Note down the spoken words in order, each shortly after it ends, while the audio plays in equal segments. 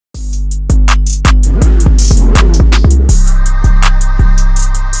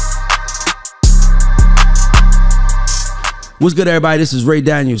What's good, everybody? This is Ray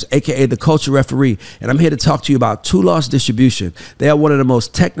Daniels, a.k.a. The Culture Referee, and I'm here to talk to you about Two Lost Distribution. They are one of the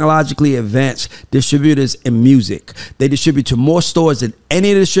most technologically advanced distributors in music. They distribute to more stores than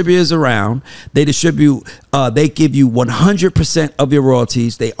any of the distributors around. They distribute, they give you 100% of your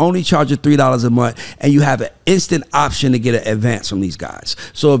royalties. They only charge you $3 a month, and you have an instant option to get an advance from these guys.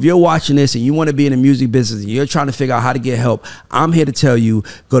 So if you're watching this and you want to be in the music business and you're trying to figure out how to get help, I'm here to tell you,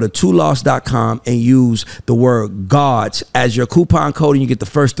 go to twolost.com and use the word GODS as your coupon code, and you get the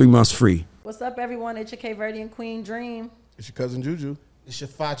first 3 months free. What's up, everyone? It's your K-Verdian Queen Dream. It's your cousin Juju. It's your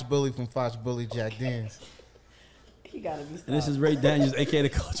Foch Bully from Foch Bully Jack Dance. You gotta be stopped. And this is Ray Daniels, a.k.a. The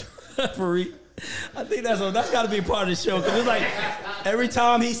Culture Referee. I think that's got to be a part of the show, because it's like every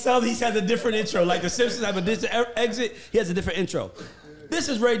time he has a different intro. Like the Simpsons have a different exit, he has a different intro. This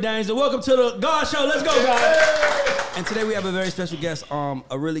is Ray Daniels, and welcome to the God Show. Let's go, guys. And today we have a very special guest,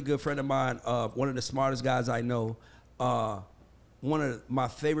 a really good friend of mine, one of the smartest guys I know, one of my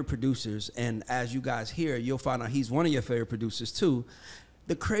favorite producers, and as you guys hear, you'll find out he's one of your favorite producers too.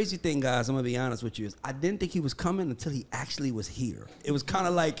 The crazy thing, guys, I'm gonna be honest with you, is I didn't think he was coming until he actually was here. It was kind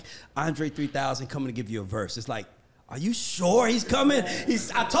of like Andre 3000 coming to give you a verse. It's like, are you sure he's coming?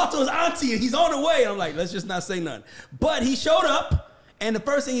 I talked to his auntie, and he's on the way. I'm like, let's just not say nothing. But he showed up, and the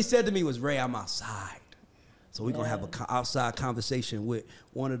first thing he said to me was, Ray, I'm outside. So we're gonna have an outside conversation with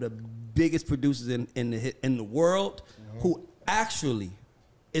one of the biggest producers in the world, who actually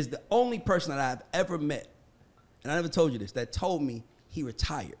is the only person that I've ever met, and I never told you this, that told me he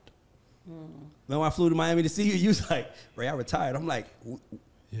retired. Remember when I flew to Miami to see you? You was like, Ray, I retired. I'm like,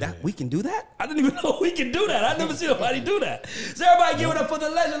 we can do that? I didn't even know we can do that. I never seen nobody do that. So everybody give it up for the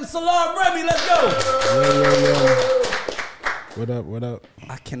legend, Salaam Remi. Let's go. What up, what up?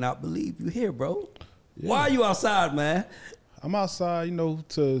 I cannot believe you here, bro. Yeah. Why are you outside, man? I'm outside, you know,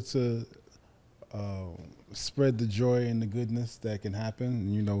 to spread the joy and the goodness that can happen.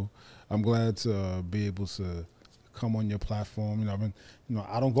 And, you know, I'm glad to be able to come on your platform. You know,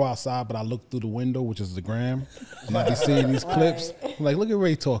 I don't go outside, but I look through the window, which is the gram, and I be seeing these clips. I'm like, look at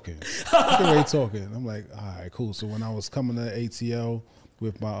Ray talking. Look at Ray talking. I'm like, all right, cool. So when I was coming to ATL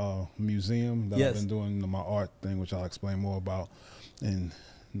with my museum that I've been doing, my art thing, which I'll explain more about, and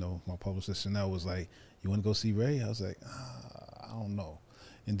you know, my publicist Chanel was like, you want to go see Ray? I was like, I don't know.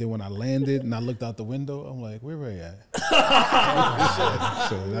 And then when I landed and I looked out the window, I'm like, where Ray at?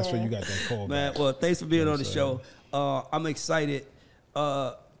 So that's where you got that call, man. Well, thanks for being on the show. I'm excited.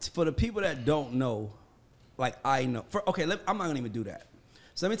 For the people that don't know, like I know. I'm not going to even do that.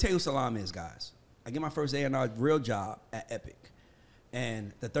 So let me tell you who Salaam is, guys. I get my first A&R real job at Epic.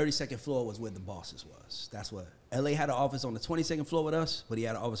 And the 32nd floor was where the bosses was. That's what. LA had an office on the 22nd floor with us, but he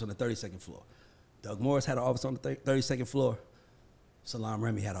had an office on the 32nd floor. Doug Morris had an office on the 32nd floor. Salaam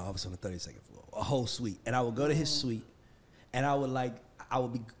Remi had an office on the 32nd floor, a whole suite. And I would go to his suite, and I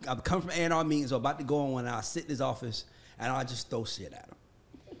would come from A&R meetings or about to go on one, and I'd sit in his office, and I'd just throw shit at him.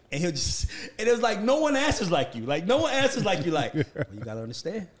 And and it was like, no one answers like you. Like, no one answers like you. Like, well, you got to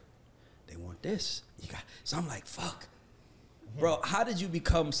understand, they want this. So I'm like, fuck. Bro, how did you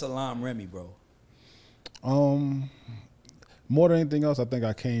become Salaam Remi, bro? More than anything else, I think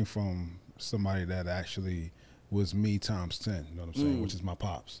I came from somebody that actually was me times 10, you know what I'm saying, which is my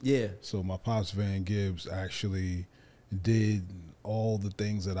pops. Yeah. So my pops, Van Gibbs, actually did all the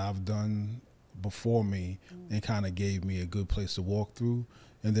things that I've done before me and kind of gave me a good place to walk through.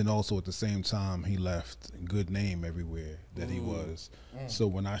 And then also at the same time, he left a good name everywhere that he was. So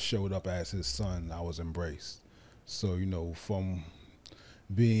when I showed up as his son, I was embraced. So, you know, from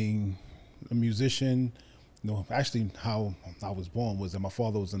being a musician, you know, actually how I was born was that my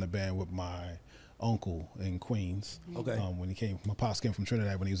father was in a band with my uncle in Queens. Okay. When my pops came from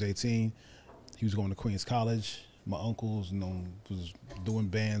Trinidad when he was 18, he was going to Queens College. My uncles, you know, was doing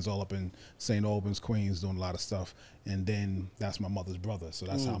bands all up in St. Albans, Queens, doing a lot of stuff. And then that's my mother's brother. So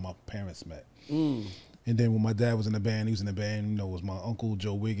that's how my parents met. And then when my dad was in the band, he was in the band, you know, it was my uncle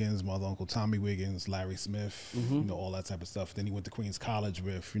Joe Wiggins, my other uncle Tommy Wiggins, Larry Smith, you know, all that type of stuff. Then he went to Queens College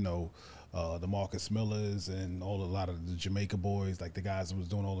with, you know, the Marcus Millers and a lot of the Jamaica boys, like the guys that was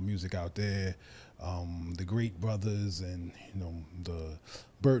doing all the music out there, the Great Brothers, and, you know, the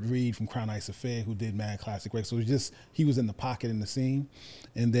Burt Reed from Crown Ice Affair, who did Mad Classic Records. So he was in the pocket in the scene.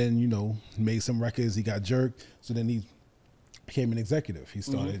 And then, you know, made some records, he got jerked. So then he became an executive. He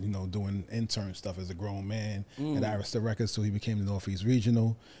started, you know, doing intern stuff as a grown man at Arista Records, so he became the Northeast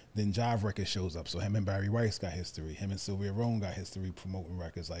Regional. Then Jive Records shows up, so him and Barry Rice got history. Him and Sylvia Rome got history promoting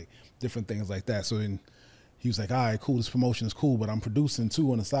records, like different things like that. So then he was like, all right, cool, this promotion is cool, but I'm producing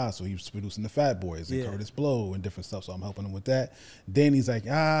too on the side. So he was producing the Fat Boys and Curtis Blow and different stuff, so I'm helping him with that. Then he's like,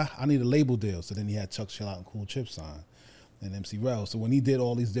 I need a label deal. So then he had Chuck Chill Out and Cool Chip sign. and MC Rel. So when he did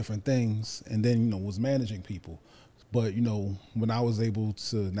all these different things, and then was managing people. But when I was able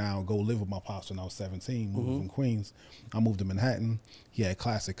to now go live with my pops when I was 17, moved from Queens, I moved to Manhattan. He had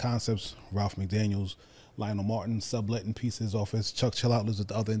Classic Concepts, Ralph McDaniels, Lionel Martin subletting pieces off his Chuck Chill Out lives at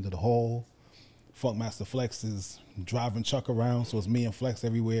the other end of the hall. Funkmaster Flex is driving Chuck around, so it's me and Flex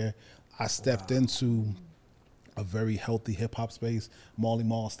everywhere. I stepped into a very healthy hip hop space. Marley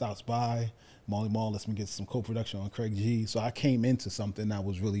Marl stops by. Marley Marl lets me get some co-production on Craig G. So I came into something that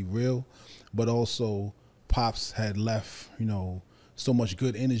was really real, but also Pops had left, so much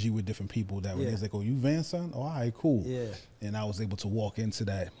good energy with different people that when he's like, oh, you Van son? Oh, all right, cool. Yeah. And I was able to walk into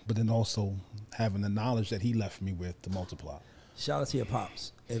that, but then also having the knowledge that he left me with to multiply. Shout out to your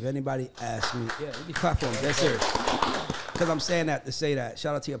pops. If anybody asks me, you can clap for him. That's it. Because I'm saying that to say that.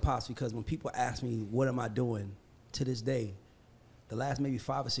 Shout out to your pops, because when people ask me, what am I doing to this day, the last maybe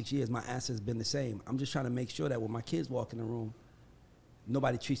 5 or 6 years, my answer has been the same. I'm just trying to make sure that when my kids walk in the room,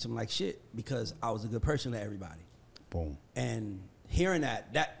 nobody treats them like shit, because I was a good person to everybody. Boom. And hearing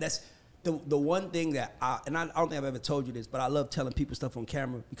that's the one thing that I don't think I've ever told you this, but I love telling people stuff on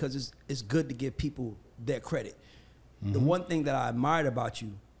camera because it's good to give people their credit. The one thing that I admired about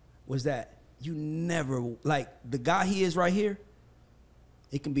you was that you never, like the guy he is right here,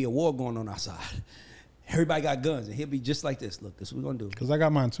 it can be a war going on outside. Everybody got guns, and he'll be just like this. Look, this is what we're gonna do. Because I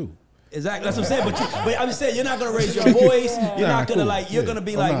got mine too. Exactly, that's what I'm saying. But I'm just saying, you're not gonna raise your voice. You're not gonna you're gonna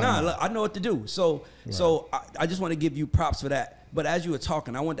be like, nah, look, I know what to do. So, I just want to give you props for that. But as you were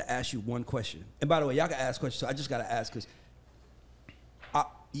talking, I wanted to ask you one question. And by the way, y'all can ask questions. So I just gotta ask because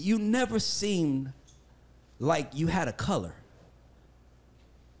you never seemed like you had a color.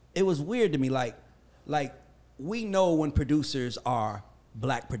 It was weird to me. Like we know when producers are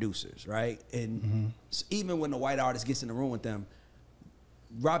black producers, right? And even when the white artist gets in the room with them,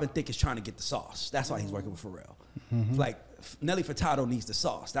 Robin Thicke is trying to get the sauce. That's why he's working with Pharrell. Like Nelly Furtado needs the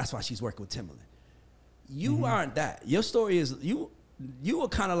sauce. That's why she's working with Timbaland. You aren't that. Your story is you were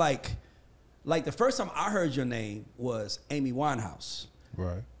kind of like the first time I heard your name was Amy Winehouse.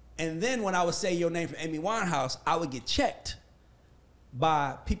 Right. And then when I would say your name for Amy Winehouse, I would get checked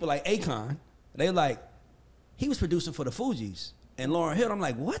by people like Akon. They were like, he was producing for the Fugees and Lauryn Hill. I'm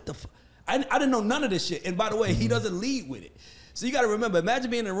like, what the fuck? I didn't know none of this shit. And by the way, he doesn't lead with it. So you got to remember, imagine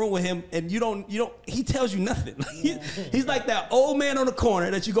being in a room with him and he tells you nothing. He's like that old man on the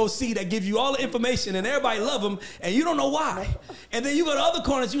corner that you go see that gives you all the information and everybody love him and you don't know why. And then you go to other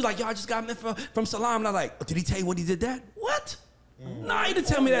corners, you like, yo, I just got him from Salaam. And I'm like, oh, did he tell you what he did that? What? Nah, he didn't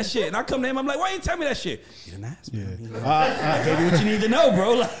tell me that shit. And I come to him, I'm like, why you didn't tell me that shit? You didn't ask me. Yeah. I gave you what you need to know,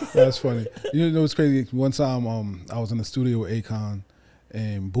 bro. That's funny. You know what's crazy? One time I was in the studio with Akon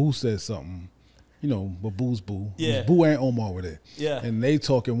and Boo said something. But Boo's Boo. Yeah. Boo and Omar were there. Yeah. And they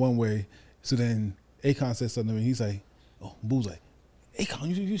talking one way. So then Akon said something to me. He's like, oh, Boo's like,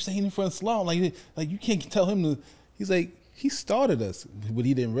 Akon, you saying in front of Salaam. Like you can't tell him to. He's like, he started us. What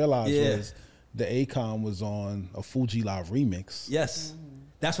he didn't realize was the Akon was on a Fuji Live remix. Yes.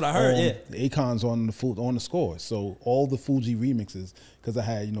 That's what I heard, Akon's on the score. So all the Fuji remixes, because I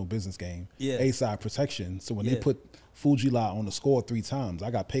had, Business Game, A-Side Protection. So when they put Fuji Live on the score 3 times,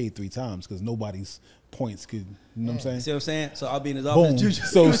 I got paid 3 times because nobody's points could, you know what I'm saying? See what I'm saying? So I'll be in his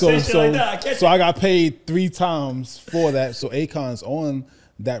office. So I got paid 3 times for that. So Akon's on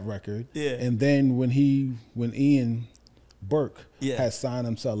that record. Yeah. And then when Ian Burke had signed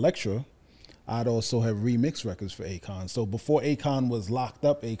him to Elektra, I'd also have remixed records for Akon. So before Akon was locked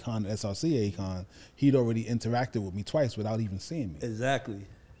up, SRC Akon, he'd already interacted with me twice without even seeing me. Exactly.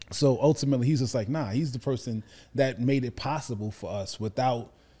 So ultimately, he's just like, nah, he's the person that made it possible for us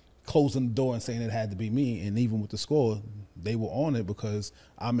without closing the door and saying it had to be me. And even with the score, they were on it because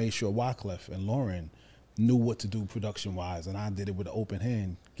I made sure Wyclef and Lauren knew what to do production-wise, and I did it with an open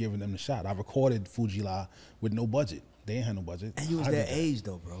hand, giving them the shot. I recorded Fuji La with no budget. They ain't had no budget. And you was their age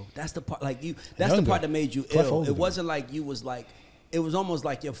though, bro. That's the part. That's the part that made you ill. It wasn't like you was like. It was almost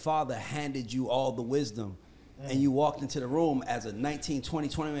like your father handed you all the wisdom, and you walked into the room as a 19, 20,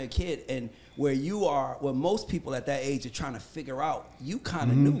 21 kid, and where you are, where most people at that age are trying to figure out, you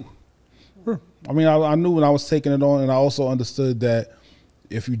kind of knew. Sure. I mean, I knew when I was taking it on, and I also understood that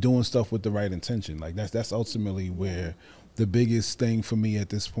if you're doing stuff with the right intention, like that's ultimately where the biggest thing for me at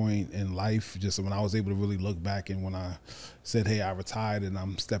this point in life, just when I was able to really look back and when I said, hey, I retired and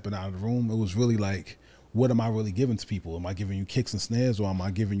I'm stepping out of the room, it was really like, what am I really giving to people? Am I giving you kicks and snares, or am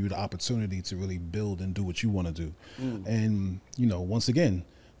I giving you the opportunity to really build and do what you want to do? And, once again,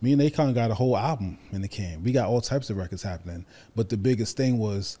 me and Akon got a whole album in the can. We got all types of records happening. But the biggest thing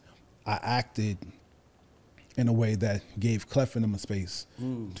was I acted in a way that gave Clef and them a space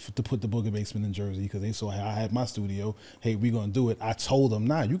to put the Booger Basement in Jersey, because they saw how I had my studio. Hey, we're going to do it. I told them,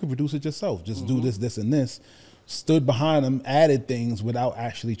 nah, you can produce it yourself. Just do this, this, and this. Stood behind them, added things without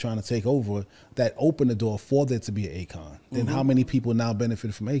actually trying to take over. That opened the door for there to be an Akon. Then how many people now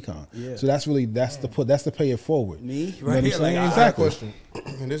benefit from Akon? Yeah. So that's really that's the pay it forward. Me, You know right? what I'm saying? Like, Exactly. Question,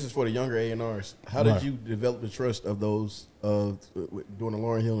 and this is for the younger A&Rs. How did you develop the trust of those during the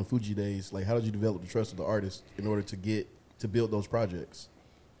Lauryn Hill and Fuji days? Like, how did you develop the trust of the artists in order to build those projects?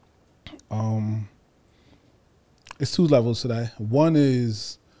 It's two levels to that. One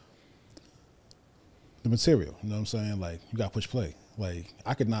is the material. You know what I'm saying? Like, you got to push play. Like,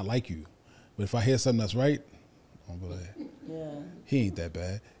 I could not like you, but if I hear something that's right, I'm going to be like, Yeah. he ain't that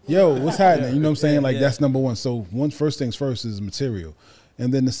bad. Yo, what's happening? You know what I'm saying? Like, that's number one. So first things first is material.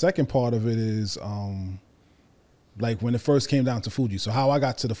 And then the second part of it is, like, when it first came down to Fuji. So how I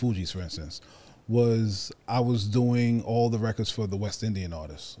got to the Fugees, for instance, was I was doing all the records for the West Indian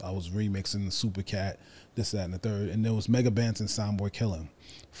artists. I was remixing the Super Cat, this, that, and the third. And there was Mega Bands and Soundboy Killing.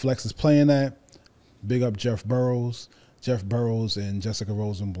 Flex is playing that. Big up Jeff Burrows. Jeff Burrows and Jessica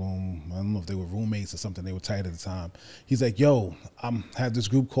Rosenblum, I don't know if they were roommates or something, they were tight at the time. He's like, yo, I have this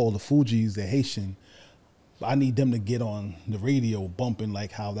group called the Fugees, they're Haitian. I need them to get on the radio bumping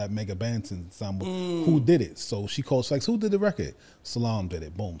like how that Mega Banton soundboy. Who did it? So she calls Flex, who did the record? Salaam did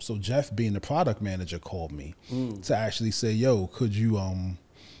it, boom. So Jeff, being the product manager, called me to actually say, yo, could you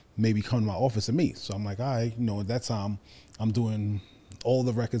maybe come to my office and meet? So I'm like, all right, you know, at that time, I'm doing all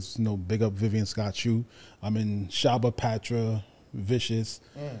the records, you know, big up Vivian Scott Chu. I'm in Shaba Patra, Vicious,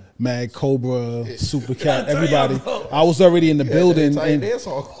 Mad Cobra, Super Cat, everybody. I was already in the building. And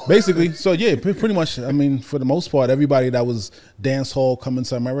basically, so yeah, pretty much, I mean, for the most part, everybody that was dance hall coming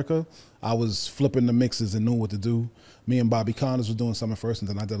to America, I was flipping the mixes and knew what to do. Me and Bobby Connors was doing something first, and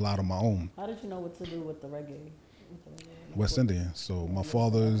then I did a lot on my own. How did you know what to do with the reggae? West Indian. So my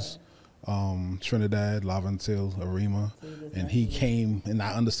father's Trinidad, Lavantil, Arima, and he came, and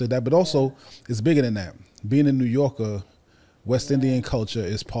I understood that. But also, it's bigger than that. Being a New Yorker, West Indian culture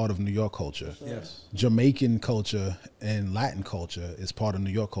is part of New York culture. Yes. Jamaican culture and Latin culture is part of New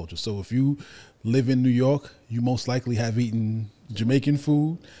York culture. So if you live in New York, you most likely have eaten Jamaican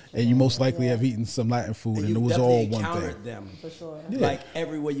food, and you most likely have eaten some Latin food, and it was all one thing. Them. For sure. Yeah. Like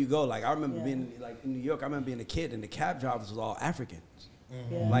everywhere you go. Like I remember being like in New York. I remember being a kid, and the cab drivers was all Africans.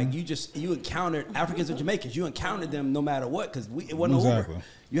 Yeah. Like you encountered Africans or Jamaicans. You encountered them no matter what, because it wasn't Exactly. Uber.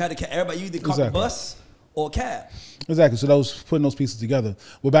 You had to everybody. You either caught the bus or a cab. Exactly. So that was putting those pieces together.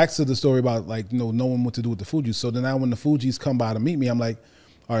 Well, back to the story about, like, you know, knowing what to do with the Fugees. So then now when the Fugees come by to meet me, I'm like,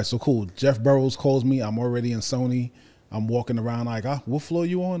 all right, so cool. Jeff Burrows calls me. I'm already in Sony. I'm walking around like, what floor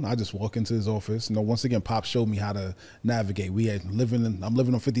you on? I just walk into his office. You know, once again, Pop showed me how to navigate. I'm living on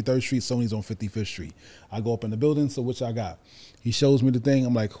 53rd Street. Sony's on 55th Street. I go up in the building. So which I got? He shows me the thing.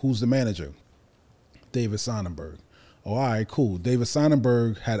 I'm like, who's the manager? David Sonnenberg. Oh, all right, cool. David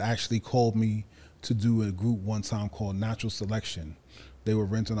Sonnenberg had actually called me to do a group one time called Natural Selection. They were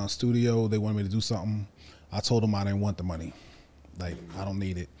renting our studio. They wanted me to do something. I told them I didn't want the money. Like, I don't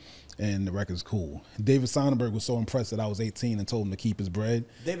need it. And the record's cool. David Sonnenberg was so impressed that I was 18 and told him to keep his bread.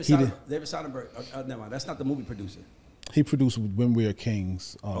 David Sonnenberg, never mind. That's not the movie producer. He produced When We Are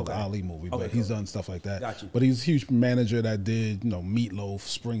Kings, the Ali movie, but he's done stuff like that. But he's a huge manager that did, you know, Meatloaf,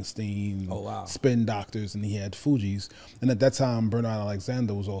 Springsteen, Spin Doctors, and he had Fugees. And at that time, Bernard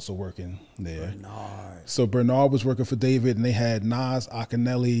Alexander was also working there. So Bernard was working for David, and they had Nas,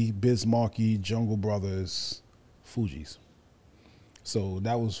 Akinelli, Biz Markie, Jungle Brothers, Fugees. So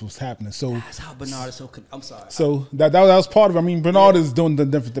that was what's happening. So that's how Bernard is so. I'm sorry. So that was part of it. I mean, Bernard is doing the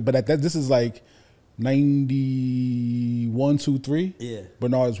different, but this is like 91, 2, 3. Yeah.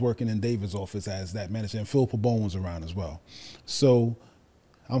 Bernard is working in David's office as that manager, and Phil Pabon was around as well. So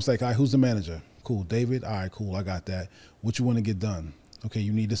I was like, all right, who's the manager? Cool, David. All right, cool, I got that. What you want to get done? Okay,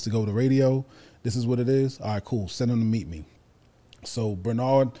 you need this to go to radio. This is what it is. All right, cool. Send him to meet me. So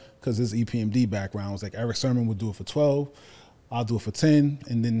Bernard, because his EPMD background, was like, Eric Sermon would do it for 12. I'll do it for 10.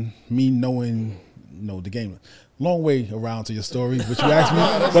 And then me knowing, you know, the game. Long way around to your story, which you asked me.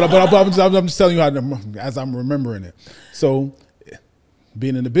 but I'm just telling you how, as I'm remembering it. So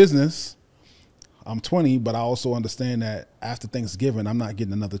being in the business, I'm 20, but I also understand that after Thanksgiving, I'm not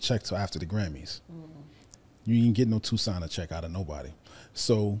getting another check till after the Grammys. You ain't getting no two-signer check out of nobody.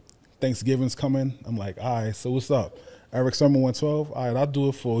 So Thanksgiving's coming. I'm like, all right, so what's up? Eric Sermon went 12. All right, I'll do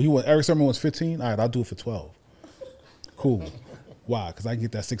it for, Eric Sermon was 15. All right, I'll do it for 12. Cool. Why? Because I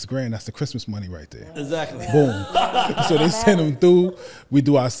get that $6,000. That's the Christmas money right there. Exactly. Boom. So they send them through. We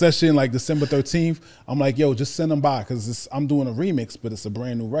do our session like December 13th. I'm like, yo, just send them by because I'm doing a remix, but it's a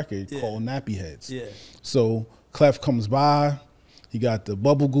brand new record called Nappy Heads. Yeah. So Clef comes by. He got the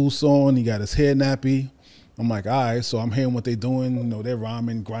bubble goose on. He got his hair nappy. I'm like, all right. So I'm hearing what they're doing. You know, they're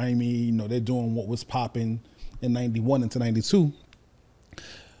rhyming, grimy. You know, they're doing what was popping in 91 into 92.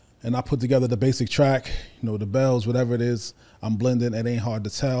 And I put together the basic track, you know, the bells, whatever it is. I'm blending It Ain't Hard to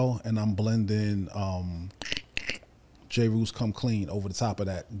Tell, and I'm blending J. Rule's Come Clean over the top of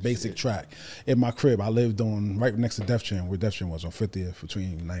that basic track. In my crib, I lived on right next to Def Jam, where Def Jam was on 50th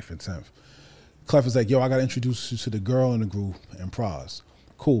between 9th and 10th. Clef was like, yo, I got to introduce you to the girl in the group and Praz.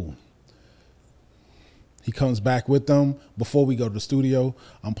 Cool. He comes back with them. Before we go to the studio,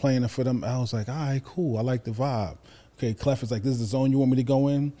 I'm playing it for them. I was like, all right, cool. I like the vibe. Okay, Clef is like, this is the zone you want me to go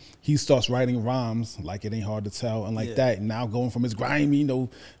in? He starts writing rhymes like It Ain't Hard to Tell and like that. Now going from his grimy, you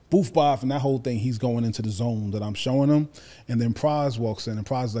know, boof bop and that whole thing, he's going into the zone that I'm showing him. And then Praz walks in and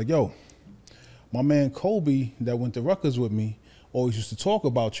Praz is like, yo, my man Kobe that went to Rutgers with me always used to talk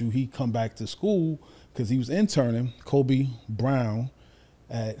about you. He come back to school because he was interning, Kobe Brown,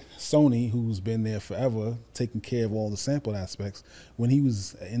 at Sony, who's been there forever, taking care of all the sample aspects. When he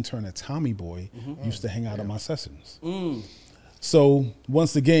was an intern at Tommy Boy, used to hang out at my sessions. So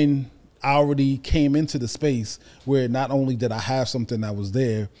once again, I already came into the space where not only did I have something that was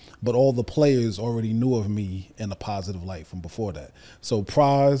there, but all the players already knew of me in a positive light from before that. So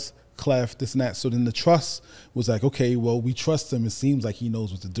Praz, Clef, this and that. So then the trust was like, okay, well, we trust him. It seems like he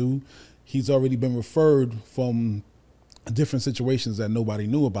knows what to do. He's already been referred from different situations that nobody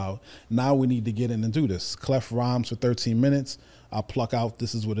knew about. Now we need to get in and do this. Clef rhymes for 13 minutes. I pluck out,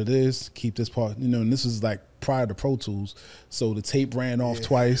 this is what it is, keep this part, you know, and this is like prior to Pro Tools. So the tape ran off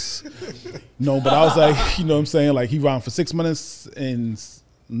twice. No, but I was like, you know what I'm saying? Like he rhymed for 6 minutes and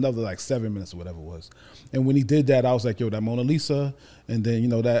another like 7 minutes or whatever it was. And when he did that, I was like, yo, that Mona Lisa. And then, you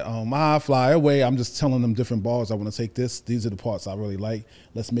know, that I Fly Away. I'm just telling them different bars. I want to take this. These are the parts I really like.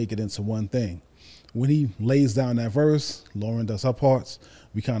 Let's make it into one thing. When he lays down that verse, Lauren does her parts.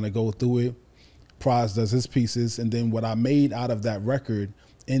 We kind of go through it. Praz does his pieces. And then what I made out of that record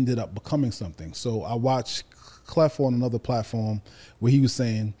ended up becoming something. So I watched Clef on another platform where he was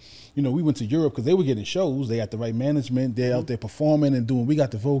saying, you know, we went to Europe because they were getting shows. They got the right management. They're out there performing and doing, we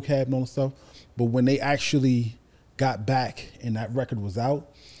got the vocab and all that stuff. But when they actually got back and that record was out,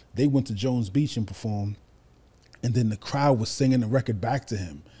 they went to Jones Beach and performed. And then the crowd was singing the record back to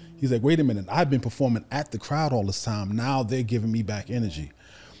him. He's like, wait a minute, I've been performing at the crowd all this time. Now they're giving me back energy.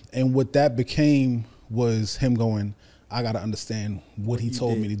 And what that became was him going, I got to understand what he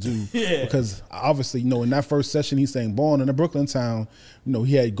told me to do. Because obviously, you know, in that first session, he's saying, born in a Brooklyn town, you know,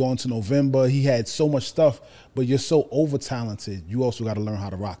 he had gone to November. He had so much stuff, but you're so over-talented. You also got to learn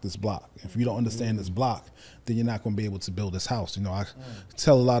how to rock this block. If you don't understand this block, then you're not going to be able to build this house. You know, I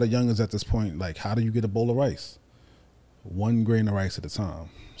tell a lot of youngins at this point, like, how do you get a bowl of rice? 1 grain of rice at a time.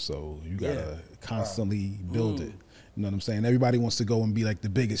 So you gotta constantly build it. You know what I'm saying? Everybody wants to go and be like the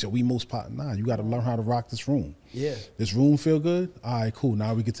biggest. Yo, we most pop. Nah, you gotta learn how to rock this room. Yeah. This room feel good? All right, cool.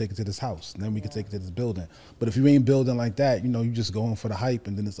 Now we can take it to this house. And then we can take it to this building. But if you ain't building like that, you know, you just going for the hype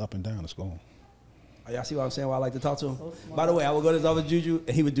and then it's up and down. It's gone. Y'all see what I'm saying? Why I like to talk to him? By the way, I would go to this other Juju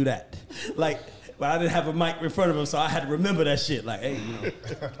and he would do that. Like, but I didn't have a mic in front of him, so I had to remember that shit. Like, hey, you know, you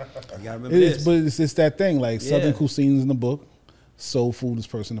gotta remember this. But it's that thing, like Southern Cuisine's in the book. Soul food is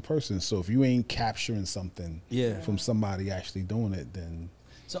person to person. So if you ain't capturing something from somebody actually doing it, then.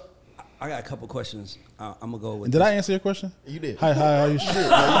 So I got a couple questions. I'm gonna go with. Did I answer your question? You did. Hi, you shit.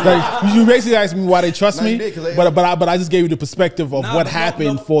 Like, you basically asked me why they trust me, but I just gave you the perspective of what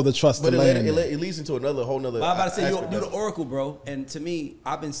happened for the trust to land. It leads into another whole nother. I'm about to say you do the oracle, bro. And to me,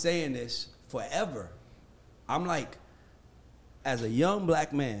 I've been saying this forever. I'm like, as a young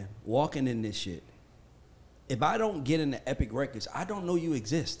black man walking in this shit. If I don't get into Epic Records, I don't know you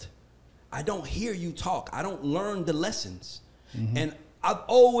exist. I don't hear you talk. I don't learn the lessons. And I've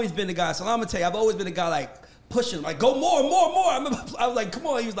always been the guy, so I'm gonna tell you, I've always been the guy like pushing, like go more. I was like, come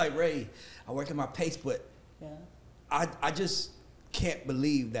on. He was like, Ray, I work at my pace, but I just can't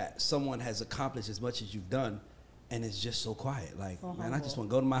believe that someone has accomplished as much as you've done and it's just so quiet. Like, so man, I just want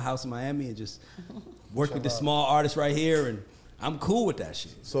to go to my house in Miami and just work with this small artist right here, and I'm cool with that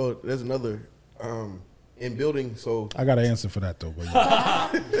shit. So there's another... in building, so I got an answer for that though. But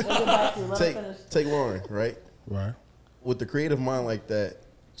take Lauren, right? Right. With the creative mind like that,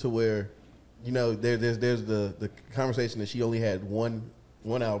 to where, you know, there's the conversation that she only had one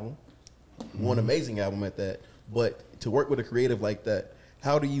album, one amazing album at that. But to work with a creative like that,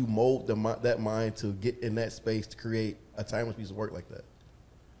 how do you mold that mind to get in that space to create a timeless piece of work like that?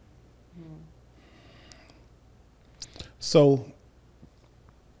 So,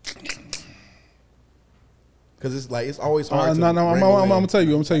 Because it's like it's always hard. no, to I'm wrangle in. gonna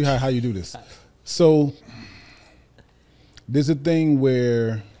tell you how you do this. So, there's a thing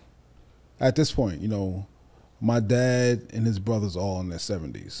where, at this point, you know, my dad and his brothers all in their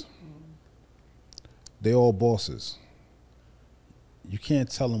 70s. They all bosses. You can't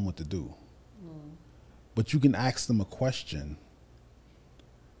tell them what to do, but you can ask them a question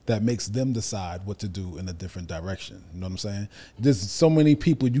that makes them decide what to do in a different direction. You know what I'm saying? There's so many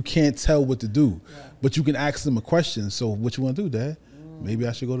people you can't tell what to do, but you can ask them a question. So what you want to do, Dad? Maybe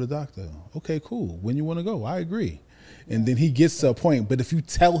I should go to the doctor. Okay, cool. When you want to go? I agree. And then he gets to a point, but if you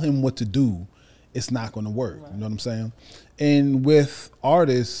tell him what to do, it's not going to work. You know what I'm saying? And with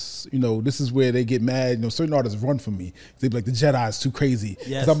artists, you know, this is where they get mad. You know, certain artists run from me. They be like, the Jedi's too crazy.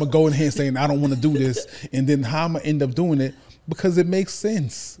 Because I'm going to go in here saying, I don't want to do this. And then how I'm going to end up doing it? Because it makes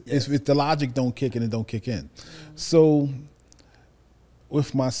sense. If the logic don't kick in, it don't kick in. So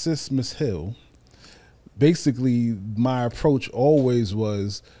with my sis, Miss Hill, basically my approach always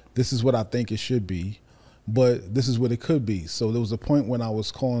was, this is what I think it should be, but this is what it could be. So there was a point when I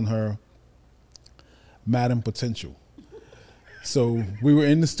was calling her Madam Potential. So we were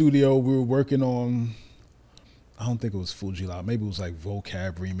in the studio, we were working on, I don't think it was Fugees, maybe it was like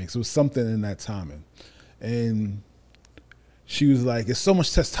Vocab Remix. It was something in that timing. And she was like, there's so much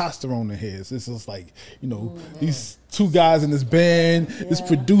testosterone in here. It's just like, you know, these two guys in this band, this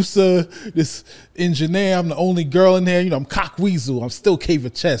producer, this engineer, I'm the only girl in there. You know, I'm Cock Weasel. I'm still Cave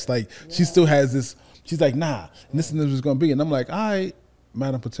of Chest. Like, she still has this, she's like, nah, and this is what it's going to be. And I'm like, all right,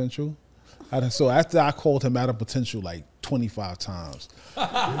 Madam Potential. So after I called her Madam Potential like 25 times,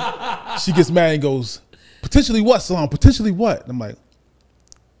 she gets mad and goes, potentially what, Salaam? Potentially what? And I'm like,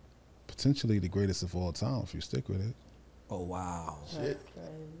 potentially the greatest of all time if you stick with it. Oh, wow. Shit.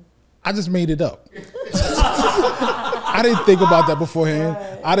 I just made it up. I didn't think about that beforehand.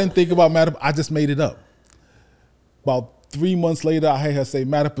 I didn't think about Madam. I just made it up. About 3 months later, I heard her say,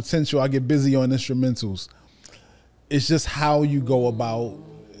 Madam Potential, I get busy on instrumentals. It's just how you go about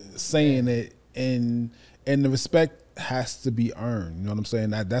saying it, and the respect has to be earned. You know what I'm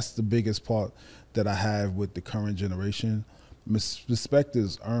saying? That's the biggest part that I have with the current generation. Respect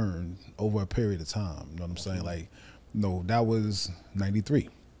is earned over a period of time. You know what I'm saying? Like, no, that was 93.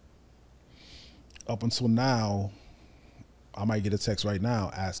 Up until now, I might get a text right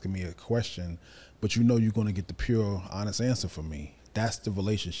now asking me a question, but you know you're going to get the pure, honest answer from me. That's the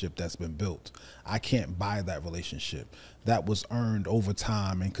relationship that's been built. I can't buy that relationship. That was earned over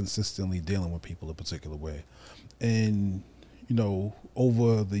time and consistently dealing with people a particular way. And, you know,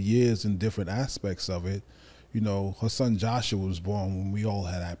 over the years and different aspects of it, you know, her son Joshua was born when we all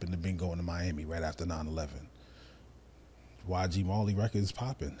had happened to be going to Miami right after 9/11. YG Marley Records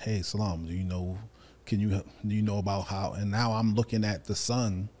popping. Hey, Salaam, do you know about how? And now I'm looking at the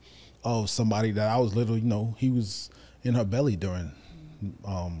son of somebody that I was literally, you know, he was in her belly during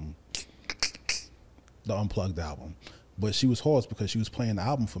the Unplugged album. But she was hoarse because she was playing the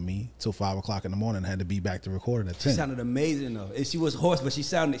album for me till 5 o'clock in the morning and had to be back to record it at 10. She sounded amazing though. And she was hoarse, but she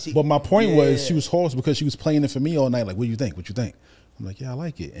sounded. But my point was, she was hoarse because she was playing it for me all night. Like, what do you think? What you think? I'm like, yeah, I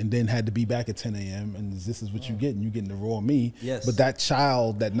like it. And then had to be back at 10 a.m. and this is what you getting. You getting the raw me. Yes. But that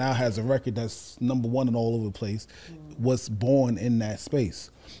child that now has a record that's #1 and all over the place was born in that space.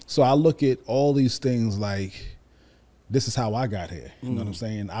 So I look at all these things like, this is how I got here. You know what I'm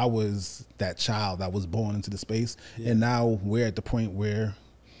saying? I was that child that was born into the space. And now we're at the point where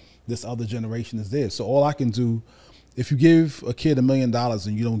this other generation is there. So all I can do, if you give a kid $1 million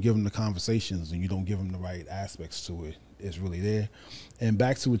and you don't give them the conversations and you don't give them the right aspects to it, it's really there. And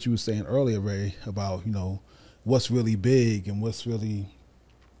back to what you were saying earlier, Ray, about, you know, what's really big and what's really,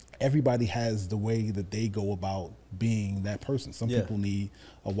 everybody has the way that they go about being that person. Some people need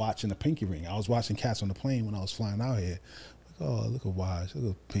a watch and a pinky ring. I was watching Cats on the Plane when I was flying out here. Like, oh, look at watch,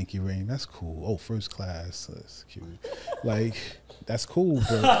 look at pinky ring. That's cool. Oh, first class. That's cute. Like, that's cool,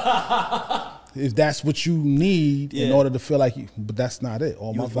 but if that's what you need in order to feel like you, but that's not it.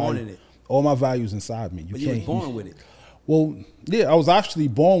 All my values inside me. You were born with it. Well, yeah, I was actually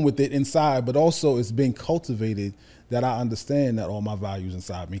born with it inside, but also it's been cultivated that I understand that all my values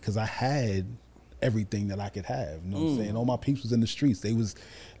inside me, because I had everything that I could have. You know what I'm saying? All my peeps was in the streets. They was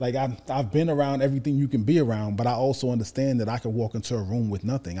like, I've been around everything you can be around, but I also understand that I could walk into a room with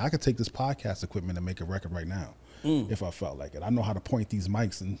nothing. I could take this podcast equipment and make a record right now if I felt like it. I know how to point these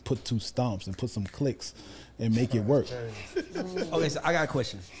mics and put 2 stomps and put some clicks and make it work. Okay, so I got a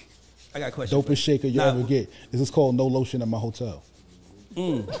question. Dopest shaker you ever get. This is called No Lotion at my hotel.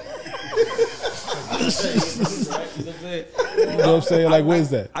 You know what I'm saying? Like, where's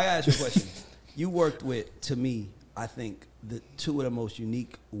that? I gotta ask you a question. You worked with, to me, I think, the two of the most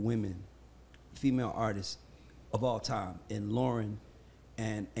unique women, female artists of all time, in Lauren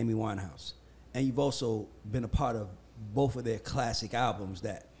and Amy Winehouse. And you've also been a part of both of their classic albums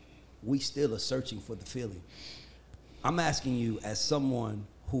that we still are searching for the feeling. I'm asking you, as someone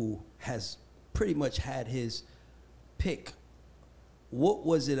who has pretty much had his pick, what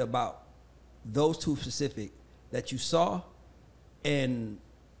was it about those two specific that you saw? And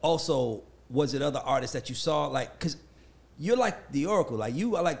also, was it other artists that you saw? Like, because you're like the Oracle. Like,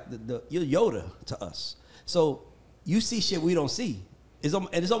 you are like you're Yoda to us. So you see shit we don't see. And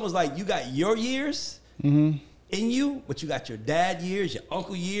it's almost like you got your years in you, but you got your dad years, your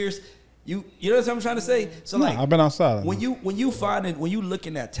uncle years. You know what I'm trying to say? So No, like, I've been outside. when you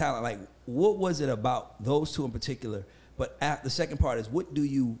looking at talent, like, what was it about those two in particular? But the second part is, what do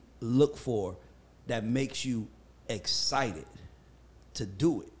you look for that makes you excited to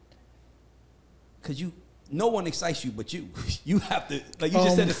do it? Because no one excites you but you. You have to, like you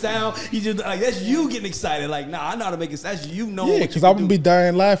just said, the sound. You just like, that's you getting excited. Like, nah, I know how to make it. That's you know. Yeah, because I'm gonna be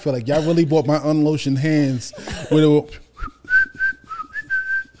dying laughing. Like, y'all really bought my unlotioned hands with it.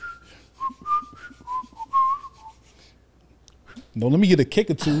 No, let me get a kick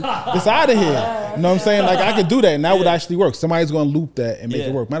or two. It's out of here. You know what I'm saying? Like, I could do that, and that would actually work. Somebody's gonna loop that and make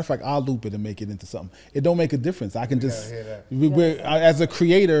it work. Matter of fact, I'll loop it and make it into something. It don't make a difference. I can just, as a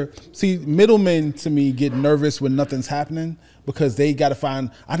creator, see, middlemen to me get nervous when nothing's happening because they got to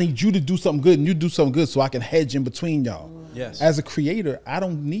find, I need you to do something good and you do something good so I can hedge in between y'all. Yes. As a creator, I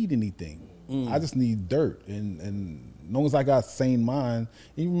don't need anything. I just need dirt, and as long as I got a sane mind,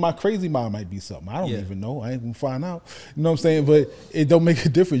 even my crazy mind might be something. I don't even know. I ain't gonna find out. You know what I'm saying? But it don't make a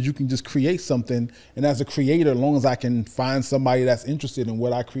difference. You can just create something, and as a creator, as long as I can find somebody that's interested in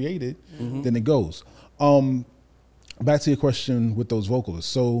what I created, then it goes. Back to your question with those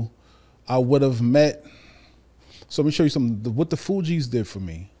vocalists. So I would have met, so let me show you something. What the Fugees did for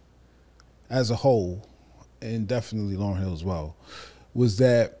me as a whole, and definitely Lauryn Hill as well, was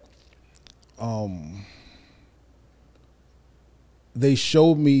that they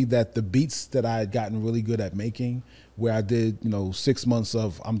showed me that the beats that I had gotten really good at making, where I did, 6 months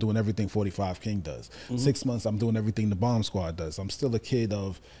of, I'm doing everything 45 King does. 6 months, I'm doing everything the Bomb Squad does. I'm still a kid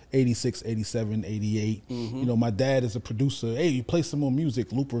of 86, 87, 88. My dad is a producer. Hey, you play some more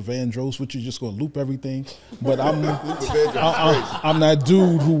music, Looper Vandross, which you're just going to loop everything. But I'm that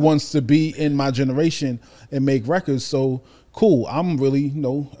dude who wants to be in my generation and make records. So cool. I'm really,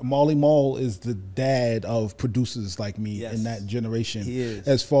 Marley Marl is the dad of producers like me in that generation. He is.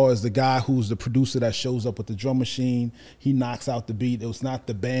 As far as the guy who's the producer that shows up with the drum machine, he knocks out the beat. It was not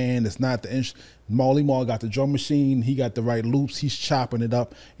the band. It's not the Marley Marl got the drum machine. He got the right loops. He's chopping it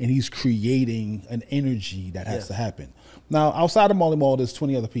up, and he's creating an energy that has to happen. Now, outside of Marley Marl, there's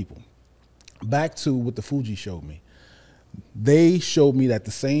 20 other people. Back to what the Fugees showed me. They showed me that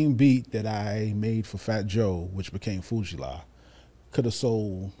the same beat that I made for Fat Joe, which became Fuji La, could have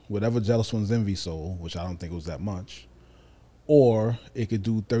sold whatever Jealous One's Envy sold, which I don't think was that much, or it could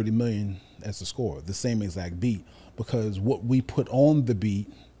do 30 million as a score, the same exact beat, because what we put on the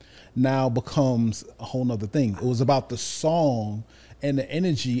beat now becomes a whole nother thing. It was about the song and the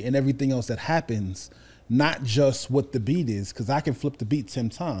energy and everything else that happens, not just what the beat is, because I can flip the beat 10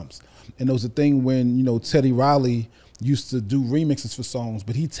 times. And there was a thing when, Teddy Riley used to do remixes for songs,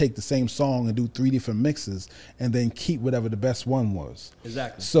 but he'd take the same song and do 3 different mixes and then keep whatever the best one was.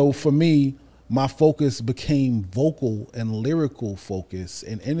 Exactly. So for me, my focus became vocal and lyrical focus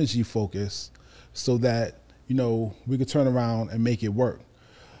and energy focus so that, we could turn around and make it work.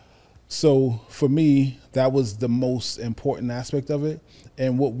 So for me, that was the most important aspect of it.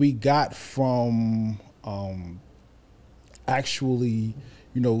 And what we got from actually,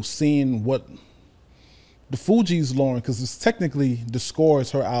 seeing what the Fugees, Lauren, because it's technically the score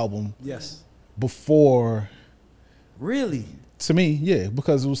is her album. Yes. Before. Really? To me, yeah,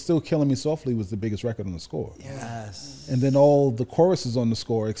 because it was still Killing Me Softly was the biggest record on the score. Yes. And then all the choruses on the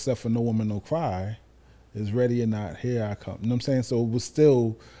score, except for No Woman, No Cry, is Ready or Not, Here I Come. You know what I'm saying? So it was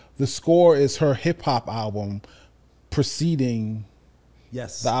still, the score is her hip hop album preceding the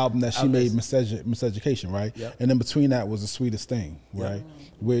album that she made, Miseducation, right? Yep. And then between that was The Sweetest Thing, right?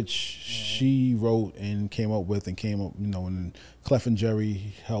 Which she wrote and came up with and and Clef and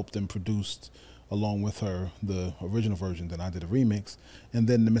Jerry helped and produced along with her the original version. Then I did a remix, and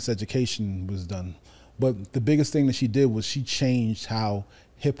then the Miseducation was done. But the biggest thing that she did was she changed how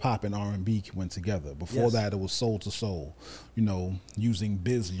hip hop and R&B went together. Before Yes. that, it was soul to soul, you know, using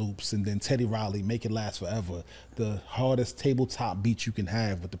biz loops, and then Teddy Riley, Make It Last Forever, the hardest tabletop beat you can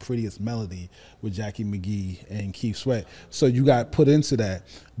have with the prettiest melody with Jackie McGee and Keith Sweat. So you got put into that.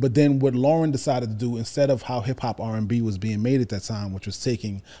 But then what Lauren decided to do, instead of how hip hop R&B was being made at that time, which was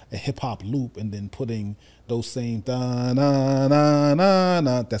taking a hip hop loop and then putting those same da na na na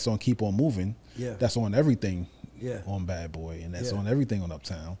na that's on Keep On Moving, Yeah. that's on everything. Yeah. On Bad Boy, and that's Yeah. on everything on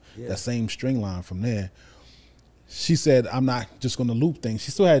Uptown. Yeah. That same string line from there. She said, I'm not just going to loop things.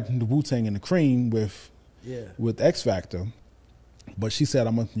 She still had the Wu-Tang and the Cream with X Factor, but she said,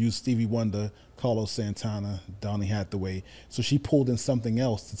 I'm going to use Stevie Wonder, Carlos Santana, Donny Hathaway. So she pulled in something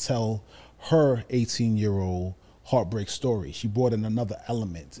else to tell her 18-year-old heartbreak story. She brought in another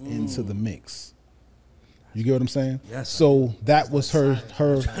element into the mix. You get what I'm saying? Yes. So that was her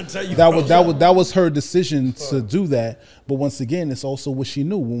tell you, that was her decision to do that. But once again, it's also what she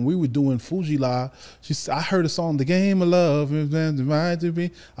knew. When we were doing Fuji La, I heard a song, "The Game of Love,"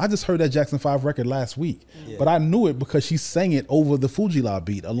 I just heard that Jackson 5 record last week. Yeah. But I knew it because she sang it over the Fuji La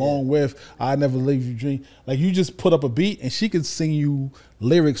beat, along with "I Never Leave You Dream." Like, you just put up a beat and she could sing you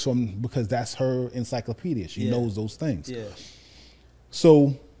lyrics because that's her encyclopedia. She knows those things. Yeah.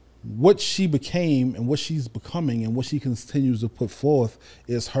 So what she became and what she's becoming and what she continues to put forth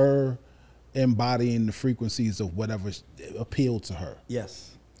is her embodying the frequencies of whatever appealed to her.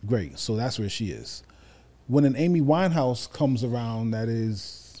 Yes. Great. So that's where she is. When an Amy Winehouse comes around that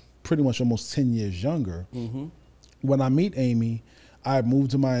is pretty much almost 10 years younger, when I meet Amy, I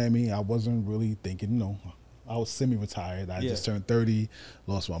moved to Miami. I wasn't really thinking, I was semi-retired. I just turned 30,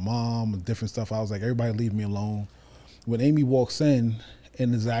 lost my mom, and different stuff. I was like, everybody leave me alone. When Amy walks in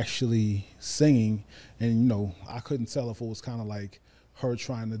and is actually singing, and I couldn't tell if it was kind of like her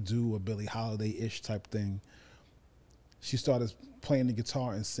trying to do a Billie Holiday-ish type thing. She started playing the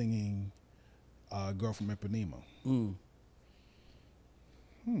guitar and singing Girl from Ipanema.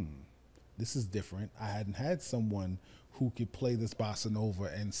 This is different. I hadn't had someone who could play this bossa nova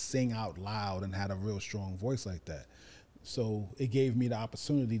and sing out loud and had a real strong voice like that. So it gave me the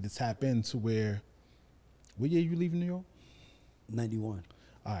opportunity to tap into what year you leaving New York? 91.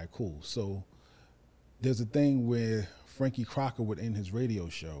 All right, cool. So there's a thing where Frankie Crocker would end his radio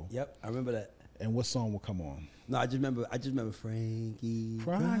show. Yep, I remember that. And what song would come on? No, I just remember Frankie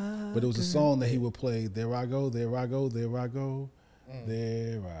Crocker. But it was a song that he would play, there I go, there I go, there I go,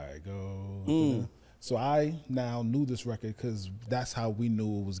 there I go. So I now knew this record because that's how we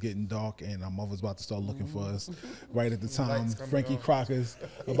knew it was getting dark and our mother was about to start looking for us right at the time. Frankie Crocker's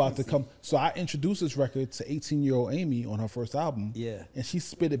about to come. So I introduced this record to 18-year-old Amy on her first album. Yeah. And she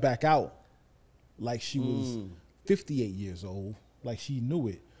spit it back out like she was 58 years old, like she knew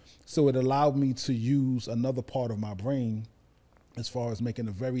it. So it allowed me to use another part of my brain as far as making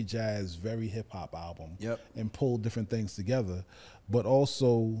a very jazz, very hip-hop album. Yep. And pull different things together. But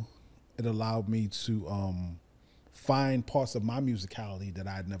also it allowed me to find parts of my musicality that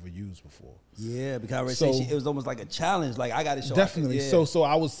I'd never used before. Yeah, because I already So- said it was almost like a challenge. Like, I got to show. Definitely. Yeah. So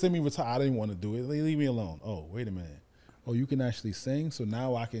I was semi-retired. I didn't want to do it. Leave me alone. Oh, wait a minute. Oh, you can actually sing? So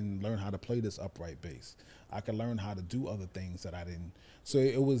now I can learn how to play this upright bass. I can learn how to do other things that I didn't. So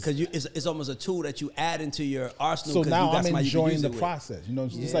it was... Because it's almost a tool that you add into your arsenal. So 'cause now that's I'm somebody you can enjoying use the it with. process.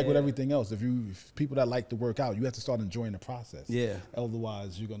 Just like with everything else. If people that like to work out, you have to start enjoying the process. Yeah.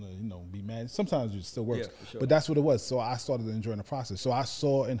 Otherwise, you're gonna be mad. Sometimes it still works, Yeah, for sure. but that's what it was. So I started enjoying the process. So I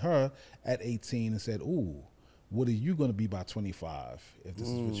saw in her at 18 and said, "Ooh, what are you gonna be by 25 if this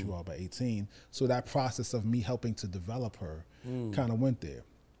is what you are by 18?" So that process of me helping to develop her kind of went there.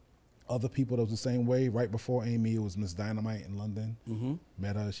 Other people that was the same way. Right before Amy, it was Miss Dynamite in London.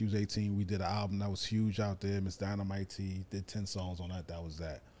 Met her. She was 18. We did an album that was huge out there. Miss Dynamite T did 10 songs on that. That was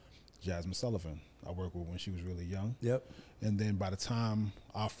that. Jasmine Sullivan, I worked with when she was really young. Yep. And then by the time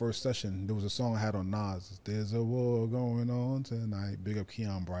our first session, there was a song I had on Nas. There's a war going on tonight. Big up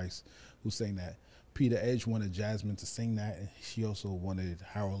Keon Bryce, who sang that. Peter Edge wanted Jasmine to sing that. And she also wanted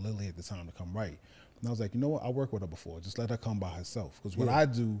Harold Lilly at the time to come write. And I was like, you know what? I worked with her before. Just let her come by herself. Because what I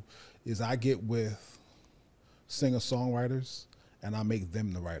do is I get with singer-songwriters and I make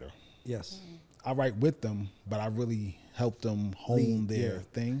them the writer. Yes. I write with them, but I really help them hone their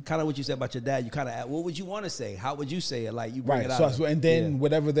thing. Kind of what you said about your dad. You kind of, what would you want to say? How would you say it? Like, you bring it out. So and then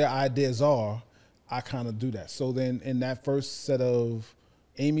whatever their ideas are, I kind of do that. So then in that first set of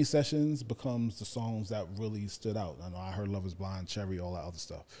Amy sessions becomes the songs that really stood out. I know I heard Love Is Blind, Cherry, all that other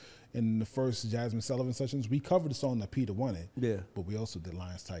stuff. In the first Jasmine Sullivan sessions, we covered the song that Peter wanted. Yeah. But we also did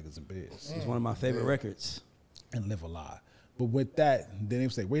Lions, Tigers, and Bears. It's one of my favorite records. And Live a Lie. But with that, then they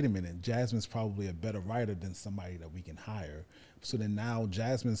say, wait a minute, Jasmine's probably a better writer than somebody that we can hire. So then now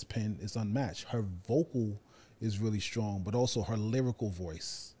Jasmine's pen is unmatched. Her vocal is really strong, but also her lyrical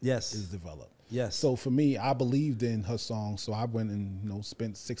voice is developed. Yes. So for me, I believed in her song, so I went and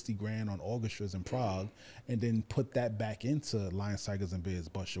spent 60 grand on orchestras in Prague, and then put that back into Lions, Tigers, and Bears,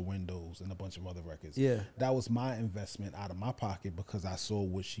 Bust Your Windows, and a bunch of other records. Yeah. That was my investment out of my pocket because I saw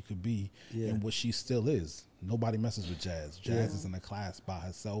what she could be and what she still is. Nobody messes with Jazz. Jazz is in a class by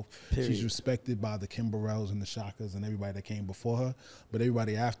herself. Period. She's respected by the Kimberells and the Shakas and everybody that came before her, but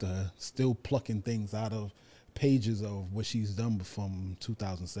everybody after her still plucking things out of pages of what she's done from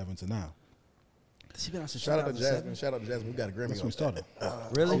 2007 to now. She been out since Shout out to 2007? Jasmine. Shout out to Jasmine. We got a Grammy. That's when we started.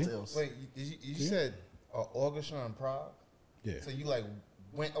 Really? Hotels. Wait, you said orchestra in Prague? Yeah. So you like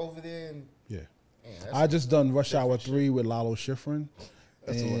went over there and Yeah. man, that's I just done Rush Hour 3 with Lalo Schifrin.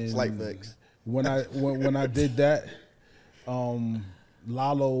 That's a slight flex. When I did that,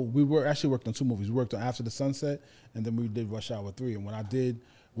 Lalo, we were actually worked on 2 movies. We worked on After the Sunset, and then we did Rush Hour 3. And when I did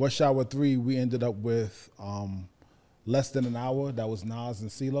Rush Hour 3, we ended up with Less Than an Hour. That was Nas and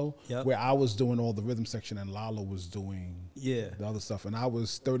CeeLo, where I was doing all the rhythm section and Lalo was doing the other stuff. And I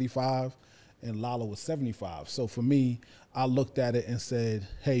was 35 and Lalo was 75. So for me, I looked at it and said,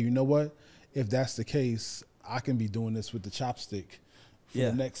 hey, you know what? If that's the case, I can be doing this with the chopstick for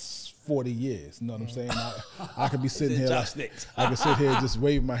the next 40 years. You know what I'm saying? I could be sitting here, I could sit here just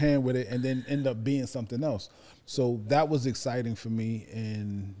wave my hand with it and then end up being something else. So that was exciting for me.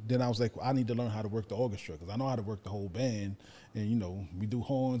 And then I was like, well, I need to learn how to work the orchestra because I know how to work the whole band. And, we do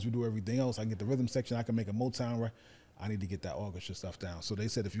horns, we do everything else. I can get the rhythm section. I can make a Motown. I need to get that orchestra stuff down. So they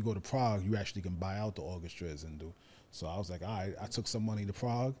said if you go to Prague, you actually can buy out the orchestras and do. So I was like, all right, I took some money to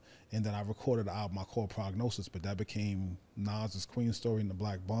Prague, and then I recorded the album I called Prognosis, but that became Nas's Queen Story and the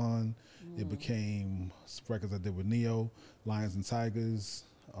Black Bond. It became records I did with Neo, Lions, Tigers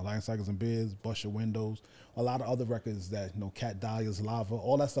and Bears, Bust Your Windows, a lot of other records that, Cat Dahlia's Lava,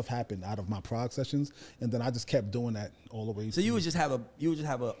 all that stuff happened out of my Prague sessions, and then I just kept doing that all the way. So you would just have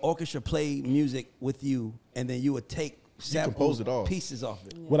a orchestra play music with you, and then you would take compose it all. pieces off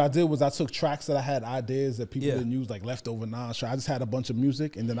it. What I did was I took tracks that I had ideas that people didn't use, like leftover Nas. I just had a bunch of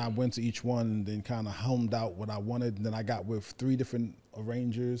music, and then I went to each one and then kind of hummed out what I wanted. And then I got with 3 different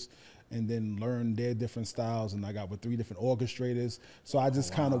arrangers and then learned their different styles. And I got with 3 different orchestrators. So I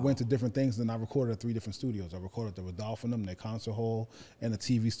just kind of went to different things. And I recorded at 3 different studios. I recorded the Rodolph and them, their concert hall, and a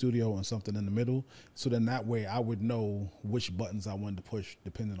TV studio and something in the middle. So then that way I would know which buttons I wanted to push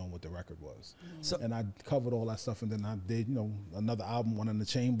depending on what the record was. So, and I covered all that stuff. And then I did, another album, One in the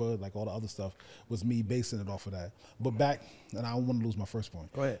Chamber, like all the other stuff was me basing it off of that. But back, and I don't want to lose my first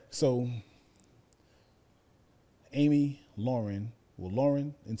point. Go ahead. So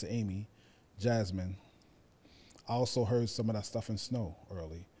Lauren into Amy, Jasmine. I also heard some of that stuff in Snow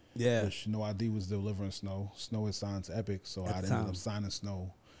early. Yeah. Which No ID was delivering Snow. Snow is signed to Epic, so I ended up signing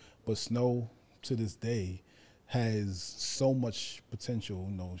Snow. But Snow, to this day, has so much potential.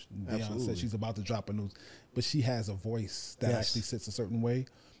 Deion said she's about to drop a new, but she has a voice that actually sits a certain way.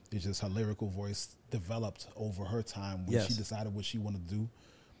 It's just her lyrical voice developed over her time when she decided what she wanted to do.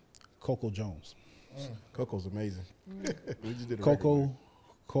 Coco Jones. Coco's amazing. We just did a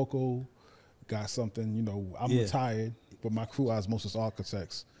Coco got something, I'm retired, but my crew Osmosis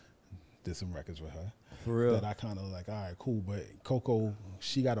Architects did some records with her. For real. That I kind of like, all right, cool. But Coco,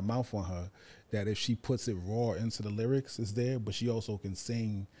 she got a mouth on her that if she puts it raw into the lyrics, it's there, but she also can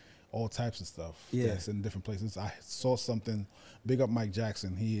sing all types of stuff that's in different places. I saw something, big up Mike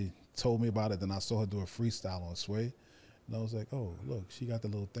Jackson, he told me about it, then I saw her do a freestyle on Sway, and I was like, oh, look, she got the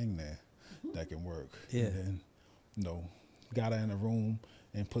little thing there that can work. Yeah. And then, got her in a room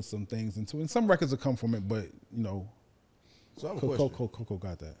and put some things into it. And some records will come from it, but, So I have a question. Coco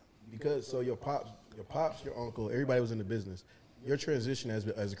got that. Because so your pops, your uncle, everybody was in the business. Your transition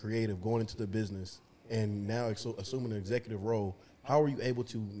as a creative, going into the business, and now assuming an executive role, how are you able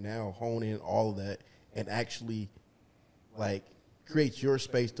to now hone in all of that and actually create your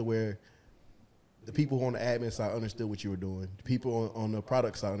space to where the people on the admin side understood what you were doing, the people on the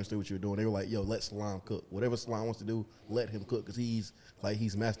product side understood what you were doing. They were like, "Yo, let Salaam cook. Whatever Salaam wants to do, let him cook because he's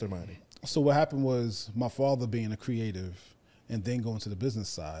masterminding." So what happened was my father being a creative and then going to the business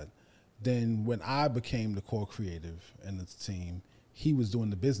side. Then when I became the core creative in the team, he was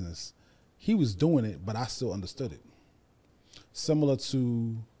doing the business. He was doing it, but I still understood it. Similar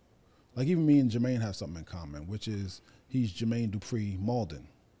to, even me and Jermaine have something in common, which is he's Jermaine Dupree Malden.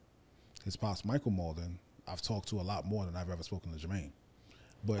 His pops, Michael Malden, I've talked to a lot more than I've ever spoken to Jermaine.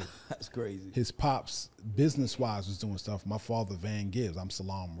 But that's crazy. His pops, business-wise, was doing stuff. My father, Van Gibbs. I'm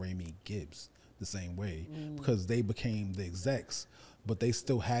Salaam Remi Gibbs. the same way because they became the execs, but they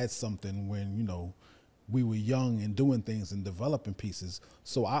still had something when, you know, we were young and doing things and developing pieces.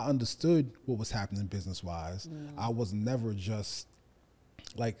 So I understood what was happening business-wise. I was never just,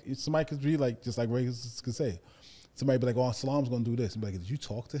 like, somebody could be like, just like Ray could say, somebody be like, oh, Salaam's going to do this. And be like, did you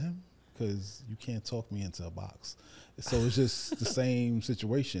talk to him? Because you can't talk me into a box. So it's just the same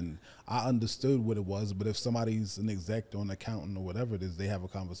situation. I understood what it was, but if somebody's an exec or an accountant or whatever it is, they have a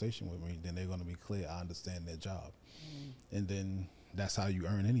conversation with me, then they're going to be clear, I understand their job. And then that's how you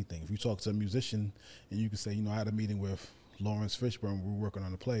earn anything. If you talk to a musician and you can say, you know, I had a meeting with Lawrence Fishburne, we were working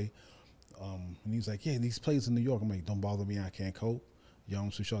on a play, and he was like, yeah, these plays in New York. I'm like, don't bother me, I can't cope. Young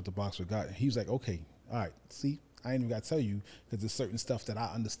who shot the box with God. He was like, okay, all right, see, I ain't even got to tell you because there's certain stuff that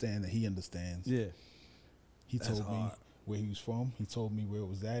I understand that he understands. Yeah. He told me where he was from. He told me where it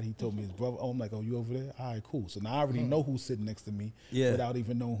was at. He told me his brother. Oh, I'm like, oh, you over there? All right, cool. So now I already know who's sitting next to me without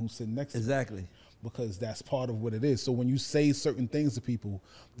even knowing who's sitting next to me. Exactly. Because that's part of what it is. So when you say certain things to people,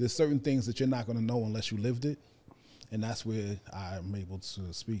 there's certain things that you're not going to know unless you lived it. And that's where I'm able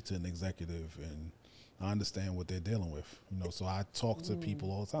to speak to an executive and I understand what they're dealing with. You know, so I talk to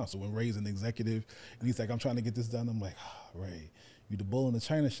people all the time. So when Ray's an executive and he's like, I'm trying to get this done, I'm like, Ray, you the bull in the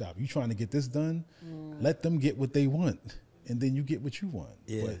china shop. You trying to get this done? Let them get what they want. And then you get what you want.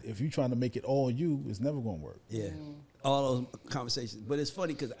 Yeah. But if you're trying to make it all you, it's never going to work. Yeah. All those conversations. But it's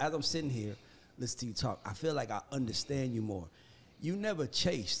funny because as I'm sitting here, listen to you talk, I feel like I understand you more. You never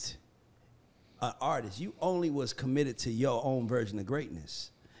chased an artist. You only was committed to your own version of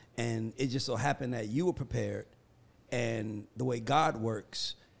greatness. And it just so happened that you were prepared. And the way God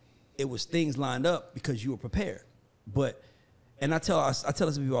works, it was things lined up because you were prepared. And I tell this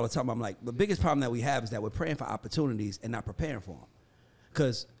to people all the time, I'm like, the biggest problem that we have is that we're praying for opportunities and not preparing for them.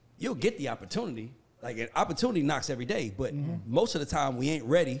 Because you'll get the opportunity. Like, an opportunity knocks every day. But most of the time, we ain't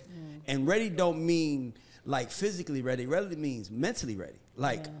ready. And ready don't mean, like, physically ready. Ready means mentally ready.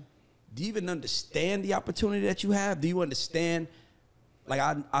 Like, do you even understand the opportunity that you have? Do you understand? Like,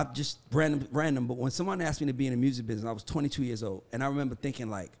 I just random, but when someone asked me to be in the music business, I was 22 years old. And I remember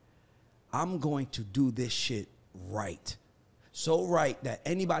thinking, like, I'm going to do this shit right. So right that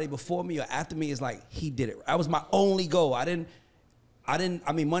anybody before me or after me is like, he did it. That was my only goal. I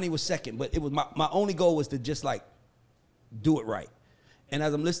mean, money was second, but it was my only goal was to just, like, do it right. And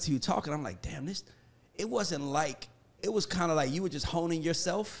as I'm listening to you talking, I'm like, damn, it wasn't like, it was kind of like you were just honing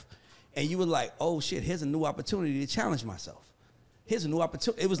yourself and you were like, oh shit, here's a new opportunity to challenge myself. Here's a new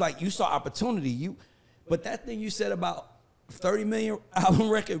opportunity. It was like you saw opportunity. But that thing you said about 30 million album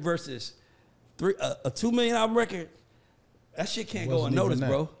record versus a 2 million album record, that shit can't go unnoticed,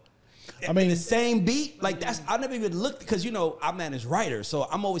 bro. I mean, the same beat, like I never even looked because, you know, I manage writers, so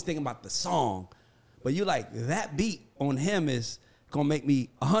I'm always thinking about the song. But you like that beat on him is gonna make me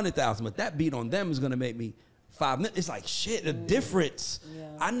 100,000, but that beat on them is gonna make me 5 million. It's like shit, the difference. Yeah.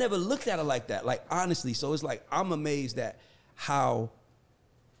 I never looked at it like that, like honestly. So it's like I'm amazed at how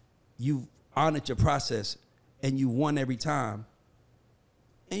you honored your process and you won every time.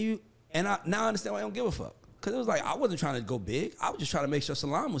 And I now understand why I don't give a fuck. Because it was like, I wasn't trying to go big. I was just trying to make sure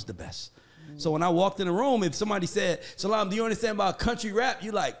Salaam was the best. So when I walked in the room, if somebody said, Salaam, do you understand about country rap?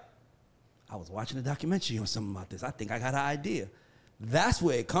 You like, I was watching a documentary on something about this. I think I got an idea. That's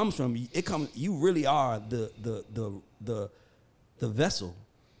where it comes from. You really are the vessel.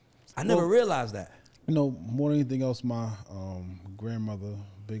 I never realized that. You know, more than anything else, my grandmother,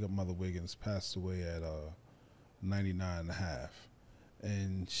 big up Mother Wiggins, passed away at 99 and a half.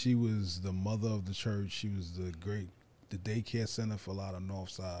 And she was the mother of the church. She was the daycare center for a lot of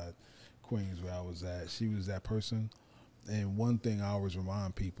Northside Queens where I was at. She was that person. And one thing I always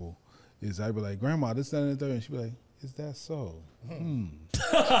remind people is I'd be like, Grandma, this, that, and the third. And she'd be like, is that so?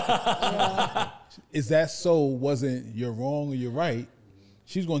 Is that so wasn't you're wrong or you're right?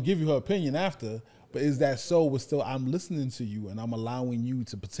 She's going to give you her opinion after. But is that so was still, I'm listening to you and I'm allowing you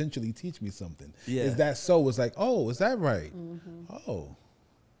to potentially teach me something. Yeah. Is that so? It's like, oh, is that right? Oh,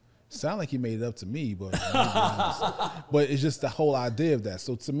 sound like he made it up to me, but it's just the whole idea of that.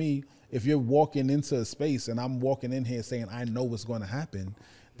 So to me, if you're walking into a space and I'm walking in here saying I know what's going to happen,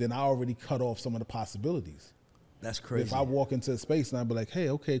 then I already cut off some of the possibilities. That's crazy. If I walk into a space and I be like, hey,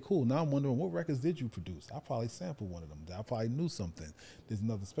 okay, cool. Now I'm wondering, what records did you produce? I probably sampled one of them. I probably knew something. There's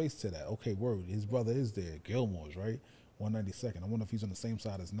another space to that. Okay, word. His brother is there. Gilmore's, right? 192nd. I wonder if he's on the same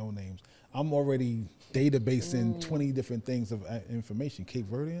side as No Names. I'm already databasing 20 different things of information. Cape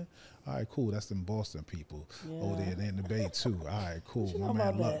Verdean? All right, cool. That's them Boston people. Yeah. Oh, they're in the Bay, too. All right, cool. My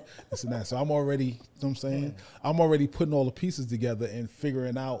man, look. This and that. So I'm already, you know what I'm saying? I'm already putting all the pieces together and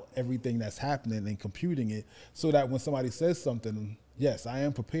figuring out everything that's happening and computing it so that when somebody says something, Yes, I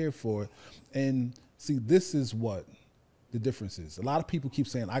am prepared for it. And see, this is what the difference is. A lot of people keep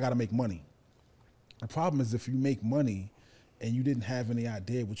saying, I got to make money. The problem is if you make money and you didn't have any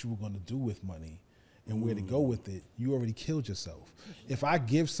idea what you were going to do with money and where to go with it, you already killed yourself. If I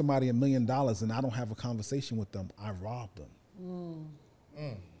give somebody $1 million and I don't have a conversation with them, I robbed them.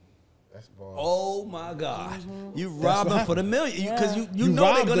 That's ball. Oh my God! You robbed them for the million because Yeah. you know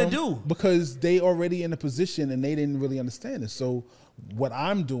they're robbed gonna them do. because they already in a position and they didn't really understand it. So what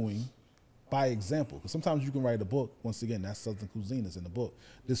I'm doing, by example, because sometimes you can write a book. Once again, that's Southern cuisine is in the book.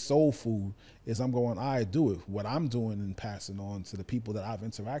 This soul food is I'm going, I do it. What I'm doing and passing on to the people that I've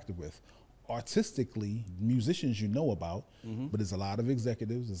interacted with. Artistically, musicians you know about, but there's a lot of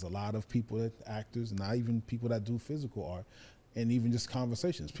executives, there's a lot of people that actors, not even people that do physical art, and even just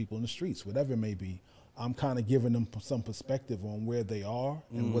conversations, people in the streets, whatever it may be. I'm kind of giving them some perspective on where they are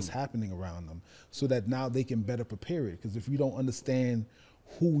and what's happening around them so that now they can better prepare it. Because if you don't understand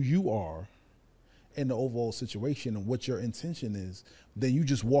who you are in the overall situation and what your intention is, then you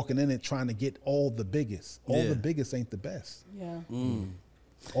just walking in it trying to get all the biggest. All the biggest ain't the best. Yeah.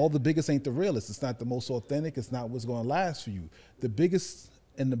 All the biggest ain't the realest. It's not the most authentic. It's not what's going to last for you. The biggest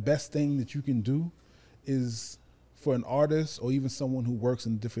and the best thing that you can do is for an artist or even someone who works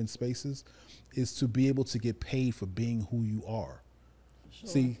in different spaces is to be able to get paid for being who you are. Sure.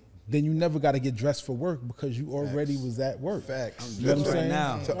 See, then you never got to get dressed for work because you already was at work. Facts. You know what I'm Right saying?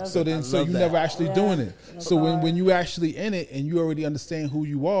 now. So then, I so love you that. never actually Yeah. doing it. That's So when hard. you actually in it and you already understand who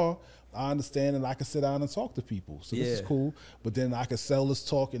you are, I understand and I can sit down and talk to people. So this is Yeah. cool. But then I could sell this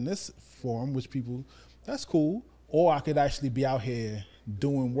talk in this forum, which people, that's cool. Or I could actually be out here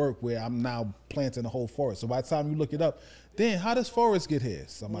doing work where I'm now planting a whole forest. So by the time you look it up, then how does forest get here?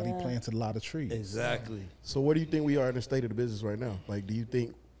 Somebody Yeah. planted a lot of trees. Exactly. So where do you think we are in the state of the business right now? Like, do you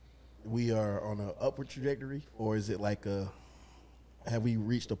think we are on an upward trajectory, or is it like have we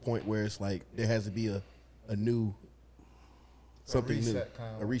reached a point where it's like there has to be a new something new, reset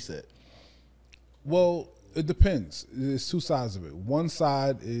kind of. a reset? Well, it depends. There's two sides of it. One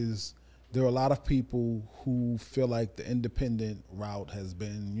side is there are a lot of people who feel like the independent route has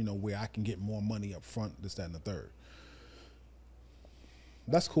been, where I can get more money up front, this, that, and the third.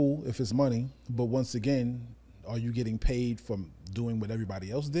 That's cool if it's money, but once again, are you getting paid from doing what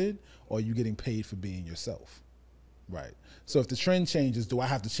everybody else did, or are you getting paid for being yourself? Right. So if the trend changes, do I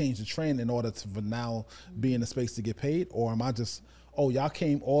have to change the trend in order to for now be in a space to get paid, or am I just, oh, y'all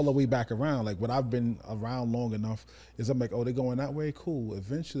came all the way back around? Like, what I've been around long enough is I'm like, oh, they're going that way? Cool.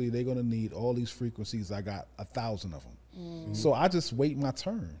 Eventually, they're going to need all these frequencies. I got 1,000 of them. So I just wait my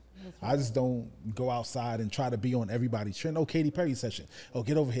turn. I just don't go outside and try to be on everybody's trend. Oh, Katy Perry session. Oh,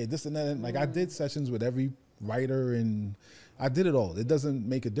 get over here. This and that. And like, I did sessions with every writer and I did it all. It doesn't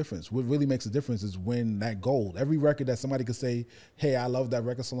make a difference. What really makes a difference is when that gold. Every record that somebody could say, hey, I love that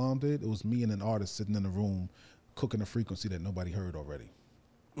record Salaam did, it was me and an artist sitting in a room cooking a frequency that nobody heard already.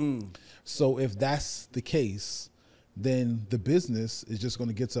 So if that's the case, then the business is just going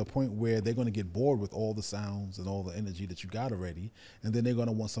to get to a point where they're going to get bored with all the sounds and all the energy that you got already, and then they're going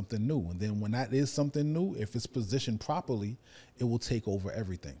to want something new. And then when that is something new, if it's positioned properly, it will take over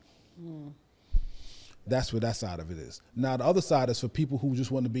everything. That's where that side of it is. Now, the other side is for people who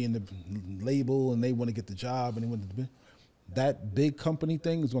just want to be in the label and they want to get the job and they want to be, that big company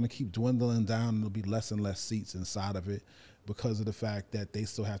thing is going to keep dwindling down, and there'll be less and less seats inside of it because of the fact that they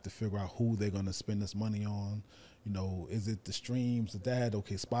still have to figure out who they're going to spend this money on. Is it the streams, that?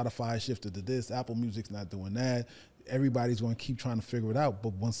 Okay, Spotify shifted to this, Apple Music's not doing that. Everybody's going to keep trying to figure it out.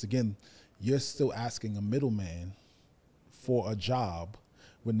 But once again, you're still asking a middleman for a job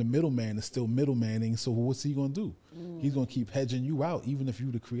when the middleman is still middlemaning. So what's he going to do? He's going to keep hedging you out, even if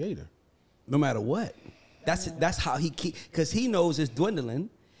you're the creator. No matter what. That's how he keep, because he knows it's dwindling.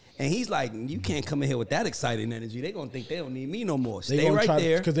 And he's like, you can't come in here with that exciting energy. They're going to think they don't need me no more. Stay right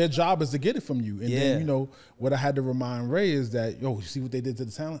there. Because their job is to get it from you. And Yeah. then, what I had to remind Ray is that, you see what they did to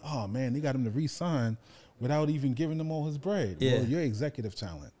the talent? Oh, man, they got him to re-sign without even giving them all his bread. Yeah. Well, you're executive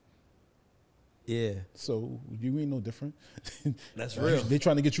talent. Yeah. So you ain't no different. That's real. They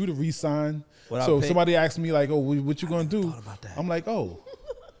trying to get you to re-sign. Without So pay- somebody asked me like, oh, what you going to do? thought about that. I'm like, oh,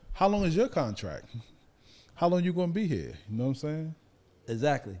 how long is your contract? How long you going to be here? You know what I'm saying?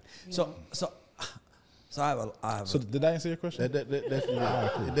 Exactly. So I have a So did I answer your question? That definitely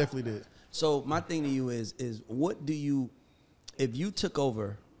did. It definitely did. So my thing to you is what do you, if you took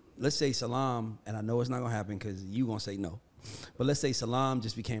over, let's say Salaam, and I know it's not gonna happen because you gonna say no, but let's say Salaam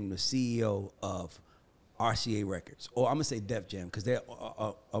just became the CEO of RCA Records, or I'm gonna say Def Jam because they're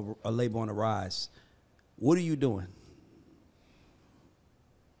a label on the rise. What are you doing?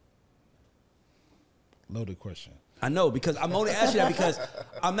 Loaded question. I know, because I'm only asking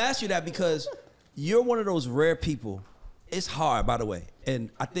you that because you're one of those rare people. It's hard, by the way. And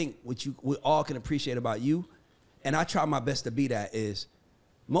I think what we all can appreciate about you, and I try my best to be that, is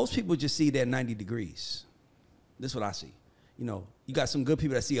most people just see their 90 degrees. This is what I see. You know, you got some good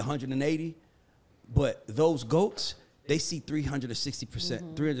people that see 180, but those GOATs, they see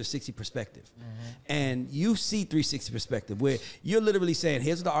 360%, 360 perspective. And you see 360 perspective, where you're literally saying,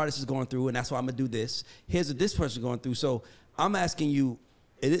 here's what the artist is going through, and that's why I'm going to do this. Here's what this person's going through. So I'm asking you,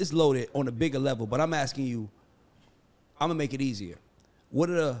 it is loaded on a bigger level, but I'm asking you, I'm going to make it easier. What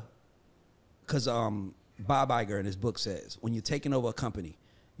are because Bob Iger in his book says, when you're taking over a company,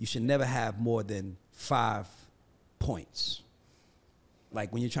 you should never have more than 5 points.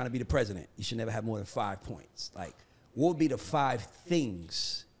 Like when you're trying to be the president, you should never have more than 5 points. Like, what would be the 5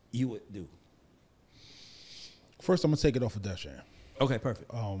 things you would do? First, I'm gonna take it off of Def Jam. Okay,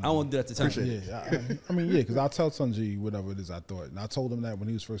 perfect. I don't want to do that to Tunji. Yeah, I mean, because I'll tell Tunji whatever it is I thought. And I told him that when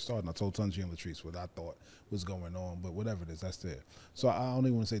he was first starting. I told Tunji and Latrice what I thought was going on. But whatever it is, that's there. So I don't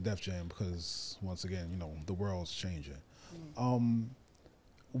even want to say Def Jam because, once again, you know, the world's changing.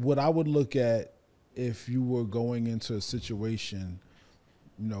 What I would look at if you were going into a situation,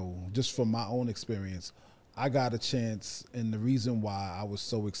 you know, just from my own experience, I got a chance, and the reason why I was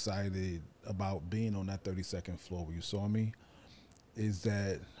so excited about being on that 32nd floor where you saw me is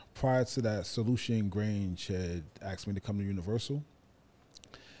that prior to that, Solution Grange had asked me to come to Universal,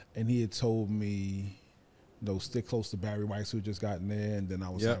 and he had told me, you know, stick close to Barry Weiss, who had just gotten there, and then I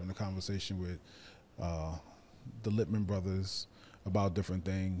was having a conversation with the Lippman brothers about different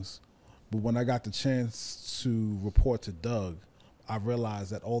things. But when I got the chance to report to Doug, I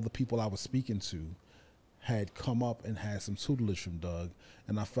realized that all the people I was speaking to had come up and had some tutelage from Doug,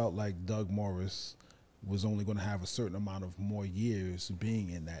 and I felt like Doug Morris was only going to have a certain amount of more years being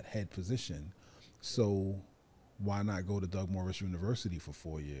in that head position. So why not go to Doug Morris University for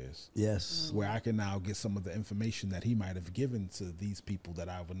 4 years? Yes. Where I can now get some of the information that he might have given to these people that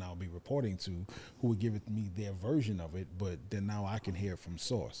I would now be reporting to, who would give me their version of it, but then now I can hear it from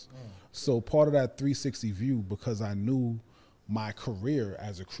source. So part of that 360 view, because I knew my career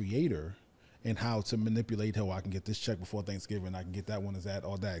as a creator and how to manipulate how I can get this check before Thanksgiving, I can get that one as that,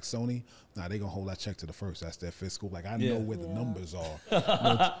 or that Sony. Nah, they gonna hold that check to the first. That's their fiscal. Like, I know where the numbers are. You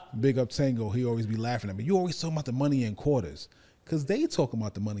know, big up Tango, he always be laughing at me. You always talking about the money in quarters. Because they talking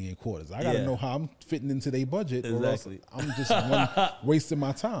about the money in quarters. I gotta know how I'm fitting into their budget, or else I'm just wasting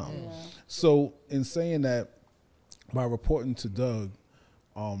my time. So in saying that, by reporting to Doug,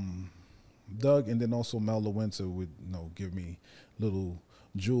 and then also Mel LaWinter would, you know, give me little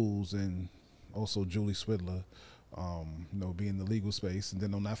jewels, and also Julie Swidler, you know, be in the legal space. And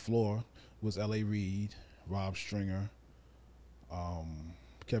then on that floor was L.A. Reid, Rob Stringer,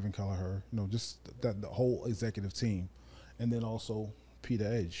 Kevin Kelleher, you know, just the whole executive team. And then also Peter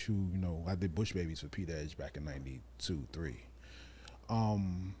Edge, who, you know, I did Bush Babies with Peter Edge back in 92, 3.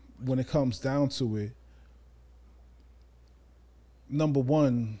 When it comes down to it, number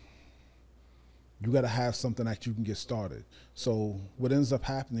one, you got to have something that you can get started. So what ends up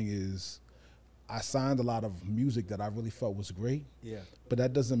happening is I signed a lot of music that I really felt was great. Yeah. But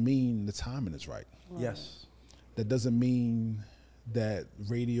that doesn't mean the timing is right. Yes. That doesn't mean that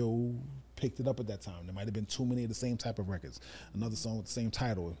radio picked it up at that time. There might have been too many of the same type of records. Another song with the same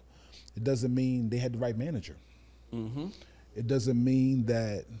title. It doesn't mean they had the right manager. It doesn't mean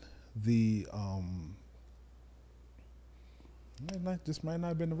that the this might not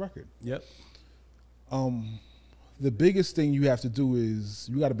have been the record. Yep. The biggest thing you have to do is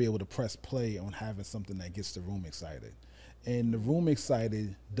you got to be able to press play on having something that gets the room excited. And the room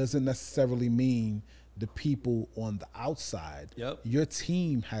excited doesn't necessarily mean the people on the outside. Yep. Your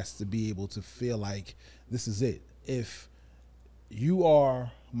team has to be able to feel like this is it. If you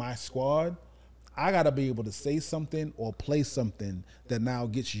are my squad, I got to be able to say something or play something that now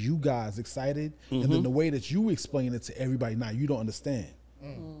gets you guys excited. And then the way that you explain it to everybody, now you don't understand.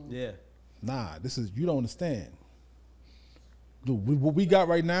 Yeah. Nah, this is, you don't understand. What we got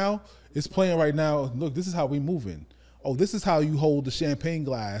right now is playing right now. Look, this is how we moving. Oh, this is how you hold the champagne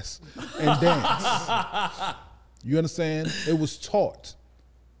glass and dance. You understand? It was taught.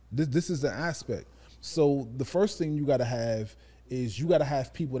 This is the aspect. So the first thing you got to have is you got to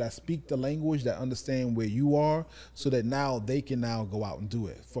have people that speak the language, that understand where you are, so that now they can now go out and do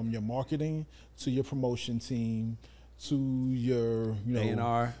it. From your marketing to your promotion team to your, you know,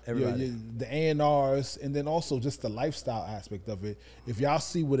 A&R, everybody. the A&Rs, and then also just the lifestyle aspect of it. If y'all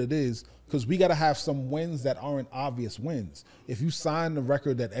see what it is, because we got to have some wins that aren't obvious wins. If you sign the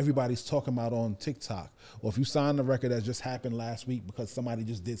record that everybody's talking about on TikTok, or if you sign the record that just happened last week because somebody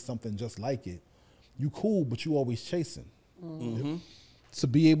just did something just like it, you cool, but you always chasing. To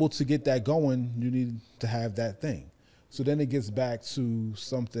be able to get that going, you need to have that thing. So then it gets back to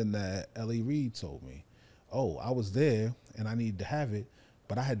something that Ellie Reed told me. Oh, I was there and I needed to have it,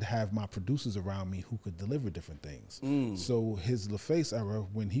 but I had to have my producers around me who could deliver different things. So his LaFace era,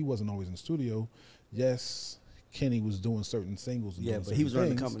 when he wasn't always in the studio, yes, Kenny was doing certain singles. And Yeah, doing but he was certain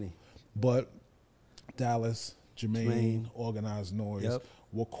running the things, company. But Dallas, Jermaine, Organized Noise Yep.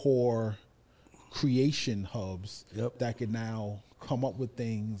 were core creation hubs Yep. that could now come up with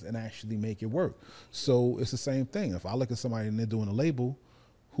things and actually make it work. So it's the same thing. If I look at somebody and they're doing a label,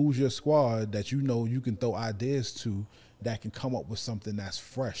 who's your squad that you know you can throw ideas to that can come up with something that's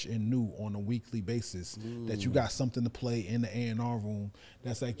fresh and new on a weekly basis, that you got something to play in the A&R room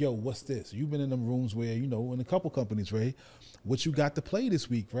that's like, yo, what's this? You've been in them rooms where, you know, in a couple companies, right? What you got to play this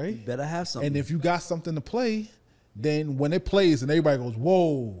week, right? Better have something. And if you got something to play, then when it plays and everybody goes,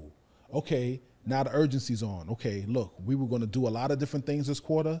 whoa, okay, now the urgency's on. Okay, look, we were going to do a lot of different things this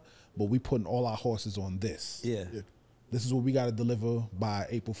quarter, but we putting all our horses on this. Yeah. This is what we got to deliver by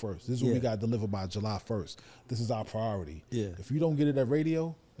April 1st. This is what we Yeah. got to deliver by July 1st. This is our priority. Yeah. If you don't get it at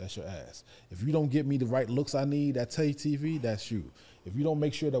radio, that's your ass. If you don't get me the right looks I need at TV, that's you. If you don't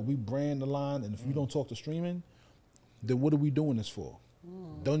make sure that we brand the line, and if you don't talk to streaming, then what are we doing this for?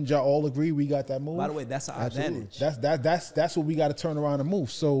 Don't y'all all agree we got that move? By the way, that's our advantage. That's what we got to turn around and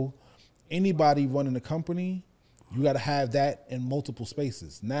move. So anybody running a company, you got to have that in multiple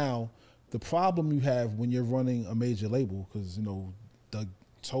spaces. Now, the problem you have when you're running a major label, because, you know, Doug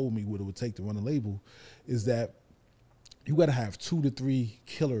told me what it would take to run a label, is that you got to have 2 to 3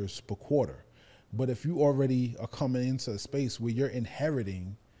 killers per quarter. But if you already are coming into a space where you're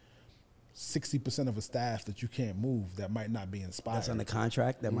inheriting 60% of a staff that you can't move, that might not be inspired. That's under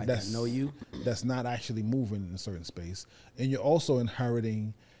contract. That might not know you. That's not actually moving in a certain space. And you're also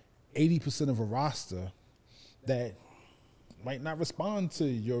inheriting 80% of a roster that might not respond to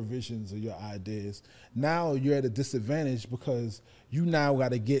your visions or your ideas. Now you're at a disadvantage because you now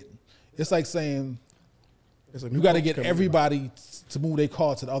got to get, it's like saying, you got to get everybody to move their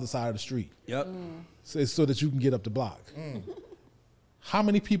car to the other side of the street. Yep. So that you can get up the block. How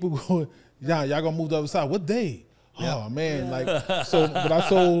many people go, y'all gonna move the other side? What day? Oh man, like, so what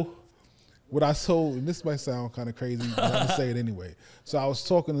I told, and this might sound kind of crazy, but I'm gonna say it anyway. So I was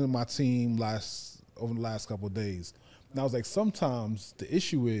talking to my team over the last couple of days, and I was like, sometimes the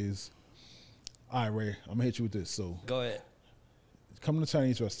issue is, all right, Ray, I'm gonna hit you with this. So Go ahead. come to the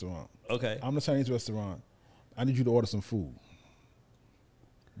Chinese restaurant. Okay. I'm the Chinese restaurant. I need you to order some food.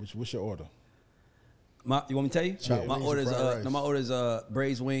 What's your order? You want me to tell you? Chopped My wings order and is fried rice. my order is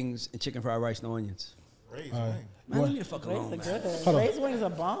braised wings and chicken fried rice, no onions. Raise All right. wing. Man, leave me the fuck Rays alone, are man. good. Hold on. Rays wings are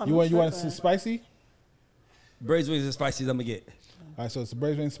bomb. You want tripping. some spicy? Braised wings and spicy, I'm gonna get. All right, so it's the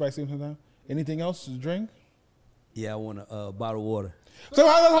braised wings, spicy. Anything else to drink? Yeah, I want a bottle of water. So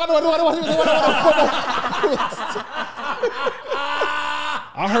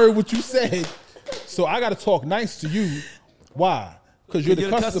I heard what you said, so I got to talk nice to you. Why? Because you're the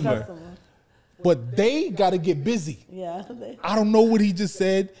customer. Customer. But they got to get busy. Yeah. I don't know what he just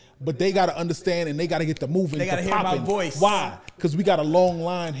said, but they got to understand and they got to get the moving. They gotta hear my voice. Why? Because we got a long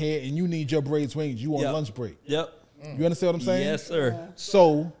line here, and you need your braised wings. You on Yep. lunch break. Yep. You understand what I'm saying? Yes, sir.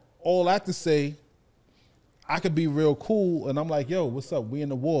 So all I have to say, I could be real cool, and I'm like, yo, what's up? We in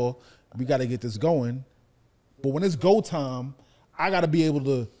the war. We got to get this going. But when it's go time, I got to be able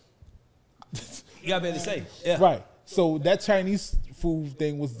to. You gotta be able to say. Yeah. Right. So that Chinese food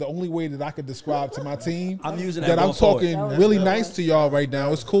thing was the only way that I could describe to my team. I'm using that that I'm going forward. talking That was really good. nice to y'all right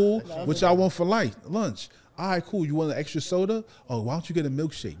now. It's cool. What y'all want for lunch? All right, cool. You want an extra soda? Oh, why don't you get a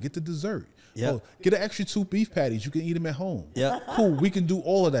milkshake? Get the dessert. Yep. Oh, get an extra 2 beef patties. You can eat them at home. Yep. Cool. We can do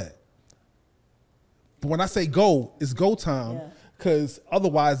all of that. But when I say go, it's go time Yeah. because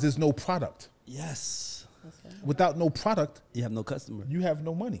otherwise there's no product. Yes. Without no product, You have no customer. you have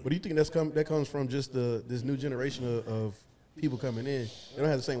no money. What do you think that comes from? Just this new generation of people coming in. They don't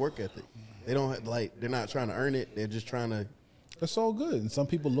have the same work ethic. They don't have, they're not trying to earn it. They're just trying to. It's all good. And some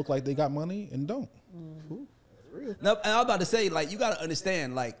people look like they got money and don't. No, and I was about to say, like, you gotta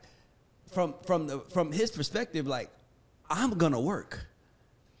understand, like, from his perspective, like, I'm gonna work.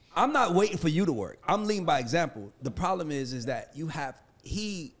 I'm not waiting for you to work. I'm leading by example. The problem is that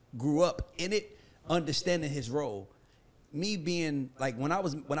he grew up in it, understanding his role. Me being like when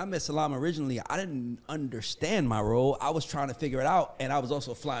I met Salaam originally, I didn't understand my role. I was trying to figure it out, and I was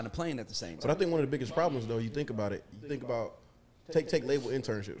also flying the plane at the same But I time. think one of the biggest problems, though, you think about it. You think about take label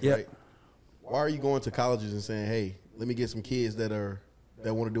internships, Yep. right? Why are you going to colleges and saying, "Hey, let me get some kids that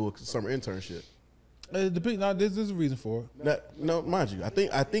want to do a summer internship"? There's a reason for it. No, mind you, I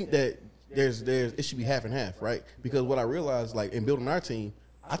think that it should be half and half, right? Because what I realized, like in building our team,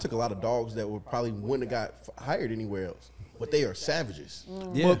 I took a lot of dogs that would probably wouldn't have got hired anywhere else, but they are savages,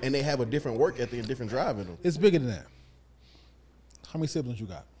 Yeah. and they have a different work ethic and different drive in them. It's bigger than that. How many siblings you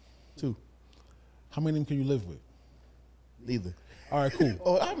got? 2, How many of them can you live with? neither. All right, cool.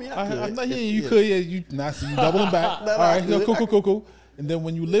 Oh, I mean, I could. I'm not hearing you. Could, yeah, you not see you doubling back. No, All right, I could. cool. And then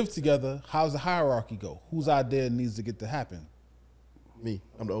when you live together, how's the hierarchy go? Whose idea needs to get to happen? Me,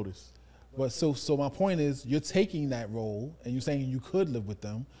 I'm the oldest. But so my point is, you're taking that role and you're saying you could live with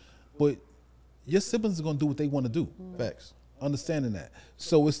them, but your siblings are gonna do what they want to do. Facts. Understanding that,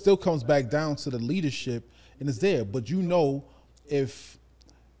 so it still comes back down to the leadership, and it's there. But you know, if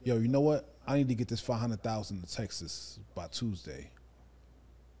you know what, I need to get this 500,000 to Texas by Tuesday.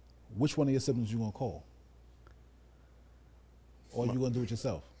 Which one of your siblings you gonna call? Or you gonna do it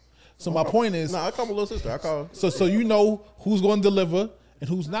yourself? So my point is, No, I call my little sister. I call. so you know who's gonna deliver and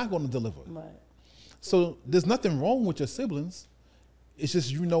who's not gonna deliver. Right. So there's nothing wrong with your siblings. It's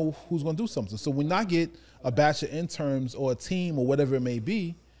just you know who's gonna do something. So when I get a batch of interns or a team or whatever it may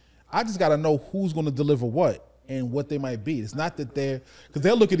be, I just gotta know who's gonna deliver what and what they might be. It's not that because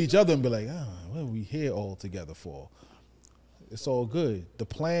they'll look at each other and be like, what are we here all together for? It's all good. The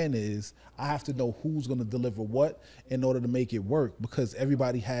plan is I have to know who's going to deliver what in order to make it work, because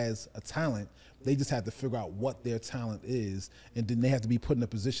everybody has a talent. They just have to figure out what their talent is, and then they have to be put in a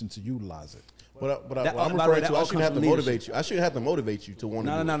position to utilize it. But That- what I'm by the way, referring that to, I all shouldn't have comes to from motivate you. I shouldn't have to motivate you to want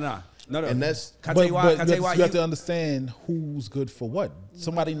to. No. And that's. Can I tell you why? Can I tell you why? you have to understand who's good for what.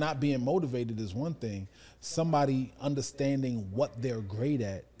 Somebody not being motivated is one thing. Somebody understanding what they're great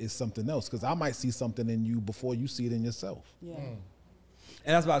at is something else. Because I might see something in you before you see it in yourself. Yeah.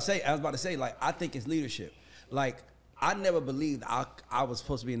 And I was about to say, like, I think it's leadership. Like, I never believed I was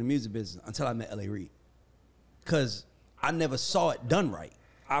supposed to be in the music business until I met L.A. Reid. Because I never saw it done right.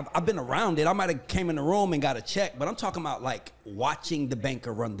 I've been around it. I might have came in the room and got a check, but I'm talking about, like, watching the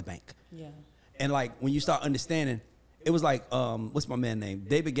banker run the bank. Yeah. And, like, when you start understanding, it was like, what's my man name?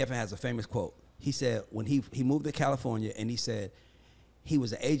 David Geffen has a famous quote. He said when he moved to California, and he said he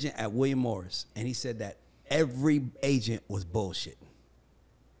was an agent at William Morris, and he said that every agent was bullshitting.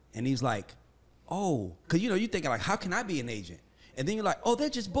 And he's like, oh, because, you thinking, like, how can I be an agent? And then you're like, oh, they're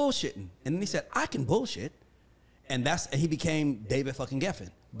just bullshitting. And then he said, I can bullshit. And he became David fucking Geffen.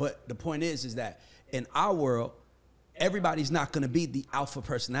 But the point is that in our world, everybody's not going to be the alpha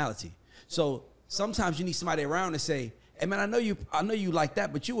personality. So sometimes you need somebody around to say, hey, man, I know you like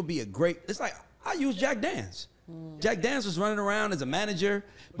that, but you would be a great, it's like, I use Jack Dance. Jack Dance was running around as a manager,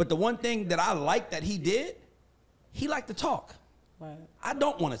 but the one thing that I liked that he did, he liked to talk. Right. I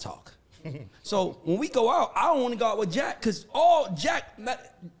don't want to talk. So when we go out, I don't want to go out with Jack, because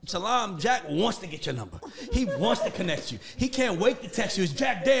Salaam, Jack wants to get your number. He wants to connect you. He can't wait to text you. It's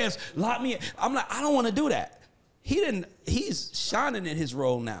Jack Dance, lock me in. I'm like, I don't want to do that. He's shining in his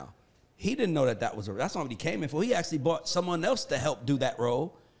role now. He didn't know that's not what he came in for. He actually bought someone else to help do that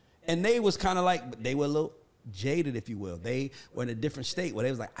role. And they was kind of like, they were a little jaded, if you will. They were in a different state where they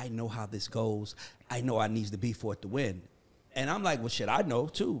was like, I know how this goes. I know I needs to be for it to win. And I'm like, well, shit, I know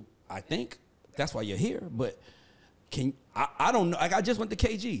too. I think that's why you're here. But I don't know. Like, I just went to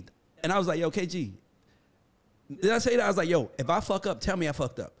KG. And I was like, yo, KG. Did I say that? I was like, yo, if I fuck up, tell me I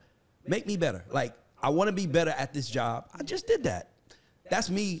fucked up. Make me better. Like, I want to be better at this job. I just did that. That's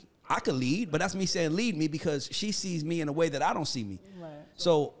me. I could lead, but that's me saying lead me, because she sees me in a way that I don't see me. Right.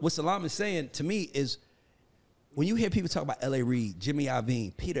 So what Salaam is saying to me is, when you hear people talk about L.A. Reid, Jimmy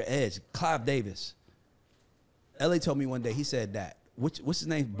Iovine, Peter Edge, Clive Davis, L.A. told me one day, he said that, what's his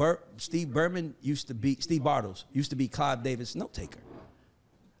name? Steve Bartles used to be Clive Davis' note taker.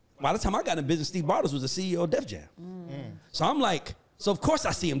 By the time I got in business, Steve Bartles was the CEO of Def Jam. So I'm like, so of course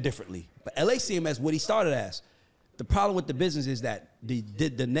I see him differently. But L.A. see him as what he started as. The problem with the business is that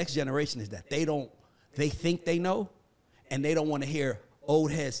the next generation is that they think they know, and they don't want to hear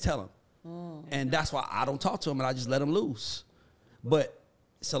old heads tell them. And that's why I don't talk to them, and I just let them loose. But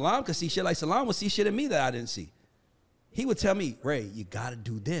Salaam could see shit. Like, Salaam would see shit in me that I didn't see. He would tell me, Ray, you got to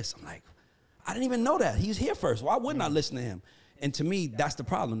do this. I'm like, I didn't even know that. He's here first. Why wouldn't I listen to him? And to me, that's the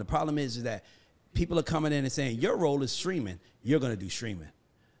problem. The problem is that people are coming in and saying, your role is streaming. You're going to do streaming.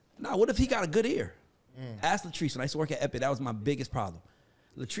 Now, what if he got a good ear? Ask Latrice. When I used to work at Epic, that was my biggest problem.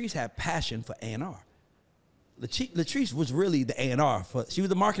 Latrice had passion for A&R. Latrice was really the A&R. She was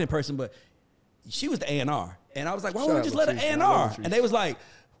the marketing person, but she was the A&R. And I was like, why don't we just let her A&R? And they was like,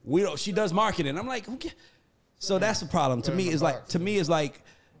 she does marketing. I'm like, okay. So that's the problem. To me, it's like,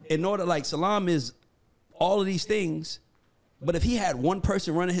 in order, like, Salaam is all of these things, but if he had one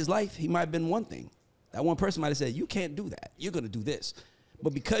person running his life, he might have been one thing. That one person might have said, you can't do that. You're going to do this.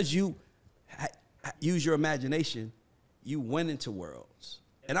 But because you use your imagination, you went into worlds.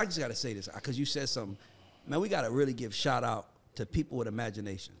 And I just got to say this, because you said something. Man, we got to really give shout out to people with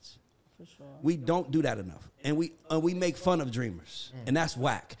imaginations. For sure. We don't do that enough. And we make fun of dreamers. And that's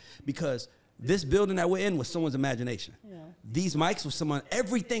whack. Because this building that we're in was someone's imagination. Yeah. These mics was someone,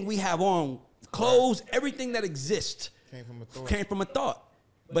 everything we have on, clothes, everything that exists Came from a thought.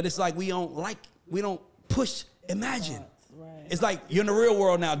 But it's like we don't push imagine. Right. It's like you're in the real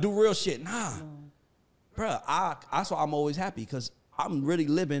world now, do real shit. Nah. Bruh, that's why I'm always happy, because I'm really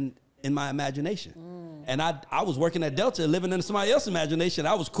living in my imagination. And I was working at Delta, living in somebody else's imagination.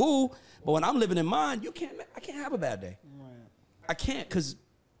 I was cool, but when I'm living in mine, I can't have a bad day. Right. I can't, because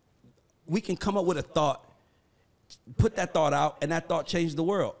we can come up with a thought, put that thought out, and that thought changed the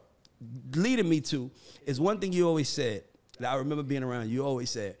world. Leading me to is one thing you always said, that I remember being around you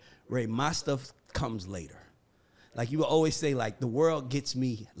always said, Ray, my stuff comes later. Like you would always say, like, the world gets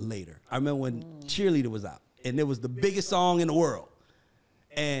me later. I remember when Cheerleader was out, and it was the biggest song in the world.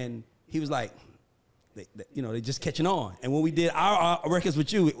 And he was like, they just catching on. And when we did our records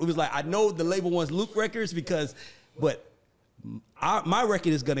with you, it was like, I know the label wants Luke Records but my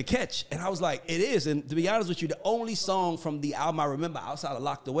record is gonna catch. And I was like, it is. And to be honest with you, the only song from the album I remember outside of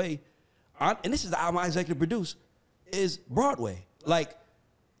Locked Away, and this is the album I executive produced, is Broadway. Like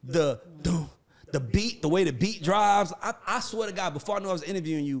the beat, the way the beat drives. I swear to God, before I knew I was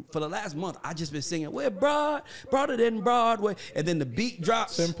interviewing you, for the last month, I just been singing, we're broader than Broadway. And then the beat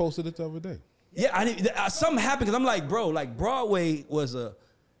drops. Sam posted it the other day. Yeah, something happened, because I'm like, bro, like Broadway was and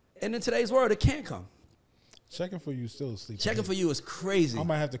in today's world, it can't come. Checking for you still sleeping. Checking for you is crazy. I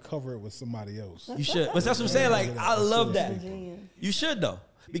might have to cover it with somebody else. You should. But that's what I'm saying. Like, I love that. Genius. You should, though.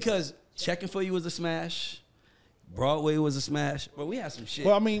 Because Checking for You was a smash. Broadway was a smash. But we had some shit.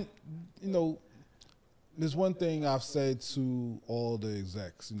 Well, I mean, there's one thing I've said to all the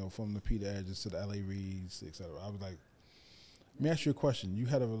execs, from the Peter Edges to the LA Reeds, et cetera. I was like, let me ask you a question. You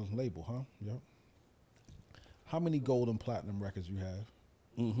had a label, huh? Yep. How many gold and platinum records you have?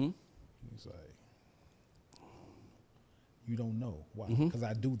 Mm-hmm. He's like, you don't know. Why? Because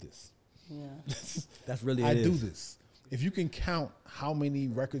I do this. Yeah. That's really I it do is. this. If you can count how many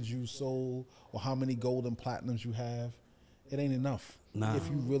records you sold or how many gold and platinums you have, it ain't enough. Nah. If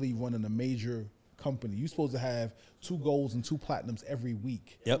you really running a major company, you're supposed to have 2 golds and 2 platinums every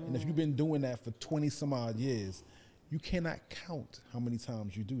week. Yep. And if you've been doing that for 20 some odd years, you cannot count how many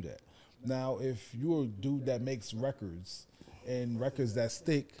times you do that. Now, if you're a dude that makes records and records that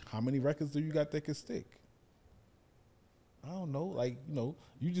stick, how many records do you got that can stick? I don't know. Like,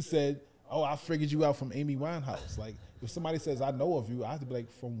 you just said, oh, I figured you out from Amy Winehouse. Like, if somebody says, I know of you, I have to be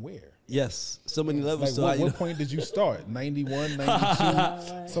like, from where? Yes. So many levels. Like, So what point did you start? 91,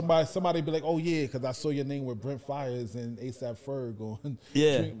 92? Somebody be like, oh, yeah, because I saw your name with Brent Fires and ASAP Ferg on.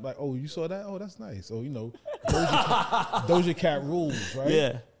 Yeah. Like, oh, you saw that? Oh, that's nice. Oh, Doja Cat rules, right?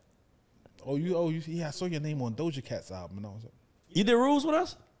 Yeah. Yeah, I saw your name on Doja Cat's album. And I was like, You did Rules with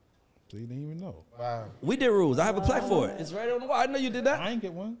us? so you didn't even know. Wow. We did Rules. I have a plaque for it. It's right on the wall. I know you did that. I ain't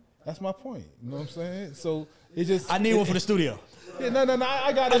get one. That's my point. You know what I'm saying? So it just. I need one for the studio. Yeah, no.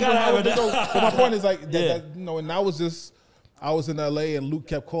 I got it. gotta have it. But my point is like, Yeah. and I was in LA and Luke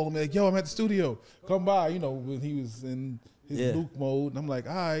kept calling me like, yo, I'm at the studio. Come by, when he was in his Luke mode. And I'm like,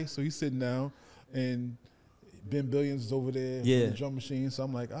 all right. So he's sitting down and Ben Billions is over there on the drum machine. So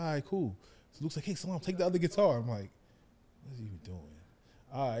I'm like, all right, cool. So Luke's like, hey, Salaam, take the other guitar. I'm like, what is he doing?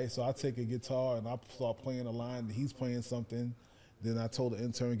 All right, so I take a guitar and I start playing a line. He's playing something. Then I told the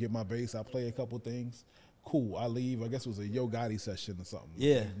intern, get my bass. I play a couple things. Cool, I leave. I guess it was a Yo Gotti session or something.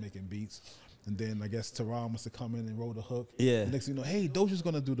 Yeah. He was making beats. And then I guess Teron must have come in and wrote a hook. Yeah. The next thing you know, hey, Doja's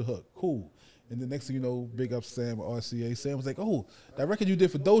going to do the hook. Cool. And the next thing you know, big up Sam at RCA. Sam was like, oh, that record you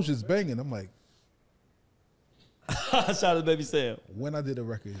did for Doja's banging. I'm like, Shout out to Baby Sam. when I did a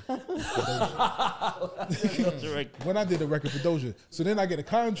record for Doja. When I did a record for Doja. So then I get a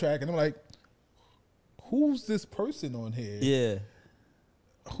contract and I'm like, who's this person on here? Yeah.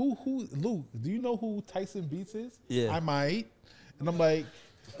 Who, Luke, do you know who Tyson Beats is? Yeah. I might. And I'm like,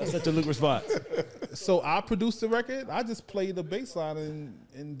 That's such a Luke response. so I produced the record. I just played the bass line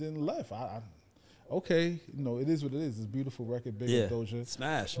and then left. Okay, it is what it is. It's a beautiful record, big Yeah. Doja.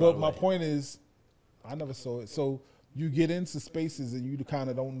 Smash. But my point is, I never saw it. So you get into spaces and you kind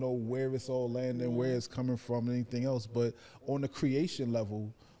of don't know where it's all landing, where it's coming from, and anything else. But on the creation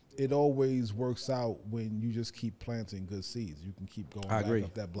level, it always works out when you just keep planting good seeds. You can keep going back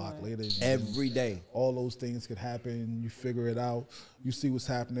up that block later. Every day. All those things could happen. You figure it out. You see what's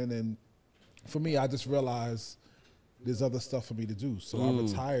happening. And for me, I just realized there's other stuff for me to do. So I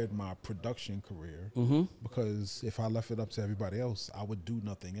retired my production career because if I left it up to everybody else, I would do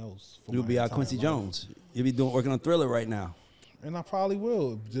nothing else. You'll be out Quincy Jones. You'll be working on Thriller right now. And I probably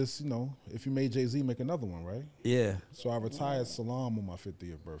will. Just, if you made Jay-Z, make another one, right? Yeah. So I retired Salaam on my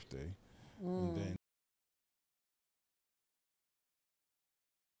 50th birthday. And then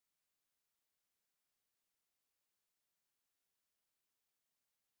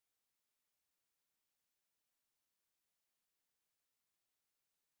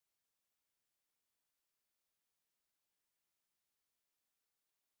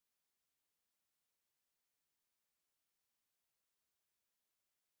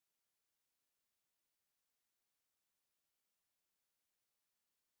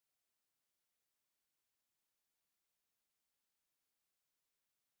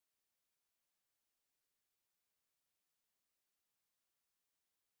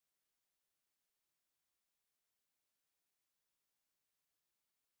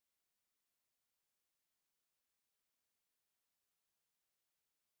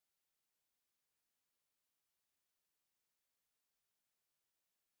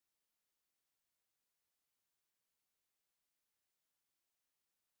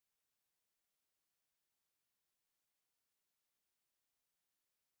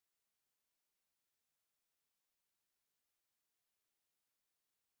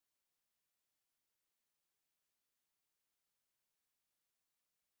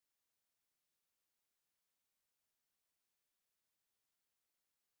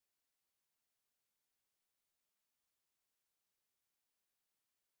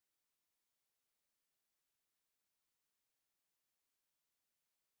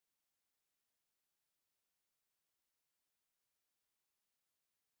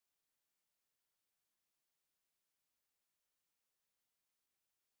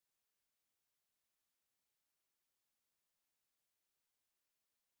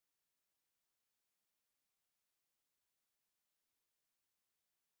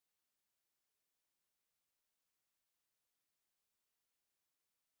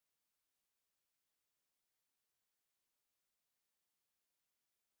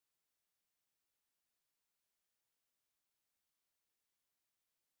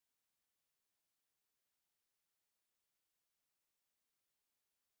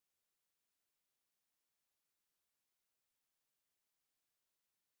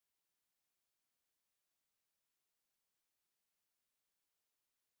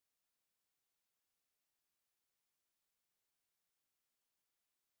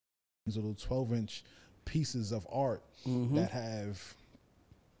these little 12-inch pieces of art that have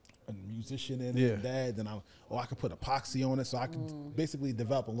a musician in it, dad, then I could put epoxy on it, so I could basically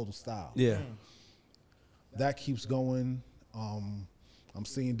develop a little style. Yeah. That keeps going. I'm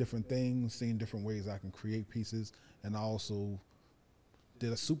seeing different things, seeing different ways I can create pieces, and I also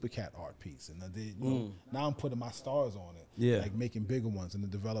did a Super Cat art piece, and I did. Now I'm putting my stars on it, like making bigger ones, and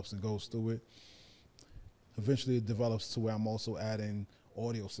it develops and goes through it. Eventually, it develops to where I'm also adding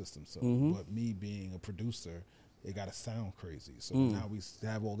audio systems. So, but me being a producer, it got to sound crazy. So now we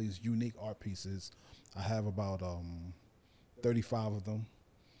have all these unique art pieces. I have about 35 of them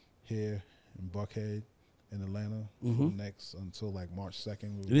here in Buckhead in Atlanta from next until like March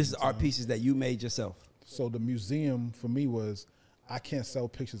 2nd. This is art pieces that you made yourself. So the museum for me was, I can't sell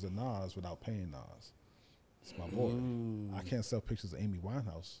pictures of Nas without paying Nas. It's my boy. I can't sell pictures of Amy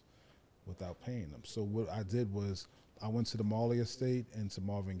Winehouse without paying them. So what I did was, I went to the Marley estate and to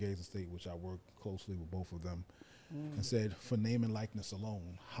Marvin Gaye's estate, which I work closely with both of them, and said, for name and likeness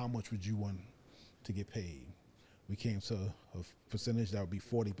alone, how much would you want to get paid? We came to a percentage that would be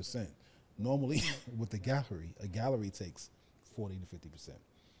 40%. Normally, with the gallery, a gallery takes 40 to 50%.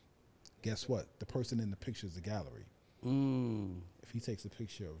 Guess what? The person in the picture is the gallery. If he takes a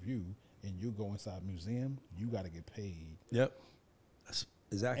picture of you and you go inside a museum, you got to get paid. Yep. That's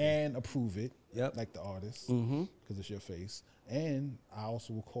exactly. And approve it, like the artist, Mm-hmm. because it's your face. And I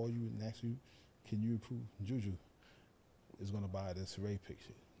also will call you and ask you, can you approve? Juju is going to buy this Ray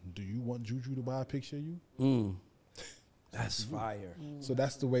picture. Do you want Juju to buy a picture of you? That's fire. So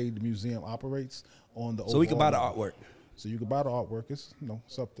that's the way the museum operates on the. So we can buy the overall artwork. So you can buy the artwork. It's,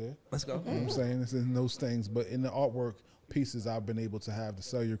 it's up there. Let's go. You know what I'm saying? It's in those things. But in the artwork pieces, I've been able to have the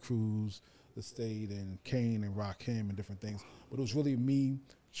Cellular Cruise, the State, and Kane and Rakim and different things. But it was really me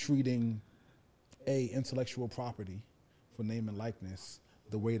treating intellectual property for name and likeness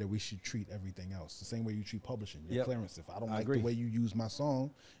the way that we should treat everything else. The same way you treat publishing, your clearance. If I don't like the way you use my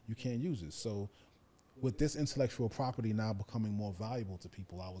song, you can't use it. So with this intellectual property now becoming more valuable to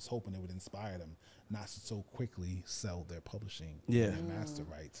people, I was hoping it would inspire them not to so quickly sell their publishing and their master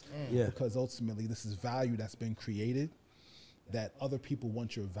rights. Yeah. Because ultimately this is value that's been created that other people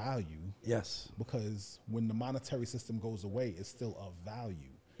want your value. Yes. Because when the monetary system goes away, it's still of value.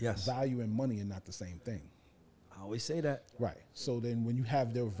 Yes. Value and money are not the same thing. I always say that. Right. So then when you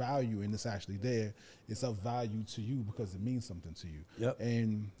have their value and it's actually there, it's of value to you because it means something to you. Yep.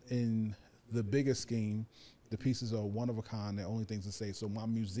 And in the bigger scheme, the pieces are one of a kind. They're only things to say. So my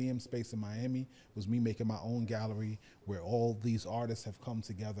museum space in Miami was me making my own gallery where all these artists have come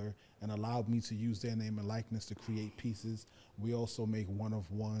together and allowed me to use their name and likeness to create pieces. We also make one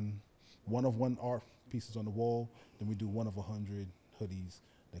of one art pieces on the wall. Then we do one of 100 hoodies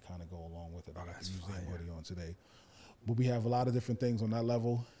that kind of go along with it. I got the museum hoodie on today. But we have a lot of different things on that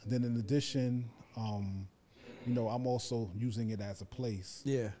level. Then in addition, you know, I'm also using it as a place.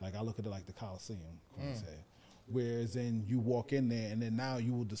 Yeah. Like I look at it like the Coliseum, say. Whereas then you walk in there and then now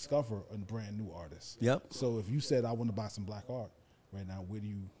you will discover a brand new artist. Yep. So if you said, I want to buy some black art right now, where do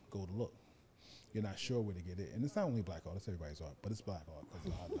you go to look? You're not sure where to get it. And it's not only black art, it's everybody's art, but it's black art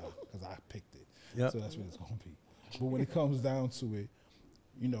because I picked it. Yep. So that's what it's going to be. But when it comes down to it,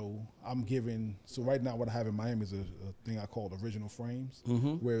 you know, I'm giving, so right now what I have in Miami is a thing I call original frames,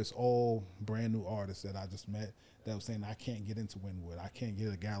 where it's all brand new artists that I just met that was saying, I can't get into Wynwood. I can't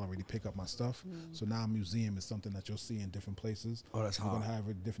get a gallery to pick up my stuff. So now a museum is something that you'll see in different places. Oh, that's We're hard. going to have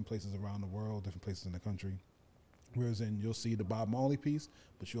it different places around the world, different places in the country. Whereas then you'll see the Bob Marley piece,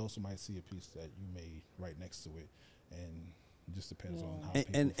 but you also might see a piece that you made right next to it. And it just depends on how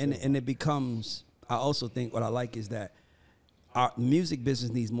people feel. And it becomes, I also think what I like is that our music business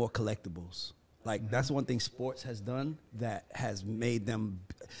needs more collectibles. Like that's one thing sports has done that has made them.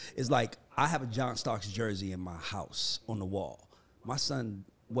 It's like I have a John Starks jersey in my house on the wall. My son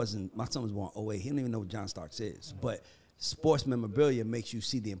was born '08. He didn't even know what John Starks is. But sports memorabilia makes you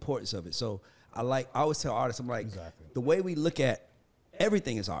see the importance of it. So I always tell artists, I'm like, the way we look at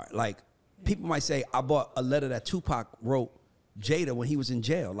everything is art. Like people might say, I bought a letter that Tupac wrote Jada when he was in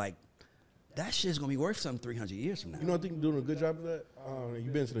jail. Like that shit's gonna be worth something 300 years from now. You know, I think you're doing a good job of that.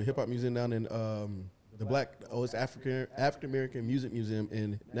 You've been to the Hip Hop Museum down in it's African American Music Museum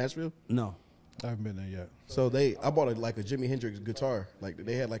in Nashville. No. I haven't been there yet. So I bought a Jimi Hendrix guitar. Like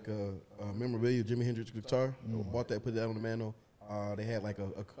they had like a memorabilia Jimi Hendrix guitar. Bought that, put that on the mantle. They had like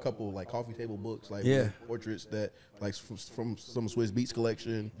a couple like coffee table books, like portraits that like from some Swiss Beats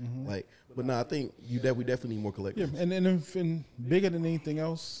collection. Like, but no, I think we definitely need more collectors. Yeah, and bigger than anything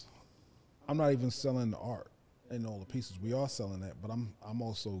else, I'm not even selling the art and all the pieces. We are selling that, but I'm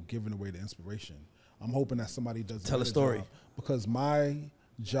also giving away the inspiration. I'm hoping that somebody does Tell a story. job, because my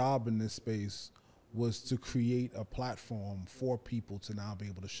job in this space was to create a platform for people to now be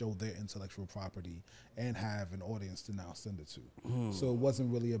able to show their intellectual property and have an audience to now send it to. So it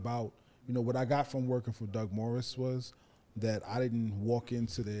wasn't really about, you know, what I got from working for Doug Morris was that I didn't walk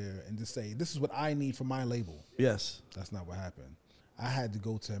into there and just say, this is what I need for my label. Yes. That's not what happened. I had to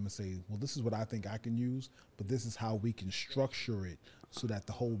go to him and say, well, this is what I think I can use, but this is how we can structure it so that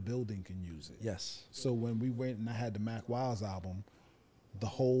the whole building can use it. Yes. So when we went and I had the Mac Wiles album, the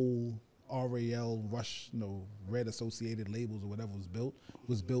whole RAL Rush, you know, Red Associated Labels or whatever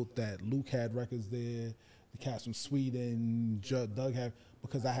was built that Luke had records there, the cats from Sweden, Doug had,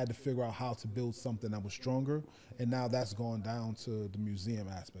 because I had to figure out how to build something that was stronger. And now that's gone down to the museum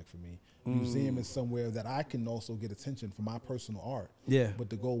aspect for me. Museum is somewhere that I can also get attention for my personal art. Yeah. But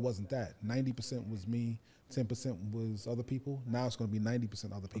the goal wasn't that. 90% was me, 10% was other people. Now it's going to be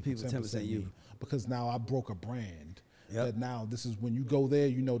 90% other people, 10% you. Because now I broke a brand. Yep. That now this is, when you go there,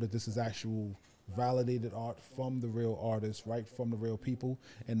 you know that this is actual validated art from the real artists, right from the real people.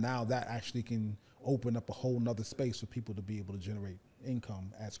 And now that actually can open up a whole nother space for people to be able to generate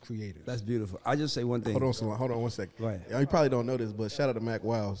income as creators. That's beautiful. I just say one thing. Hold on 1 second. Go ahead. You probably don't know this, but shout out to Mac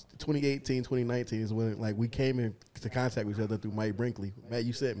Wiles. 2018, 2019 is when like we came into contact with each other through Mike Brinkley. Matt,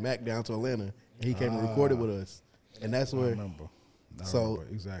 you sent Mac down to Atlanta, and he came and recorded with us, and that's where. I remember.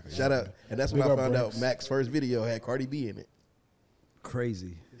 Exactly. Shout out, and that's when I found out Mac's first video had Cardi B in it.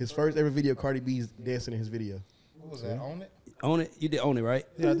 Crazy. His first ever video, Cardi B's dancing in his video. What was that? Own It? Own It? You did Own It, right?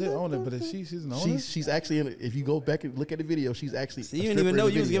 Yeah, I did own it, but she's an owner. She's actually in it. If you go back and look at the video, she's actually. So you didn't even know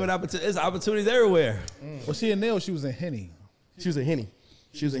you was giving opportunities. There's opportunities everywhere. Was she in there or she was in Henny? She was a Henny.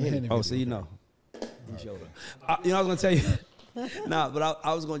 She was a Henny. Oh, so you know. You showed her. You know, I was gonna tell you. Nah, but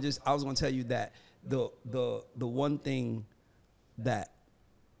I was gonna tell you that the one thing that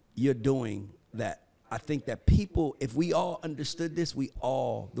you're doing that I think that people, if we all understood this,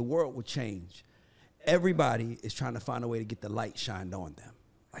 the world would change. Everybody is trying to find a way to get the light shined on them.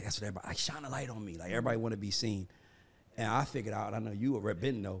 Like that's what everybody, like shine a light on me. Like everybody want to be seen. And I figured out, I know you or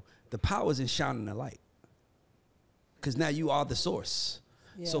Ben know, the power is in shining the light. Because now you are the source.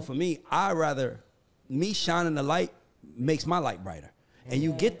 Yeah. So for me, I rather, me shining the light makes my light brighter. And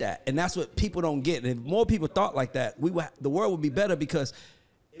you get that. And that's what people don't get. And if more people thought like that, the world would be better because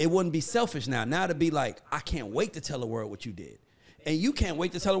it wouldn't be selfish now. Now to be like, I can't wait to tell the world what you did. And you can't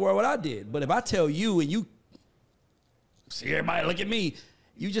wait to tell the world what I did. But if I tell you and you see everybody look at me,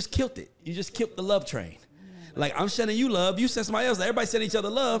 you just killed it. You just killed the love train. Like, I'm sending you love. You send somebody else. Everybody send each other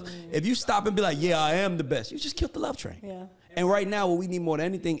love. If you stop and be like, yeah, I am the best, you just killed the love train. Yeah. And right now, what we need more than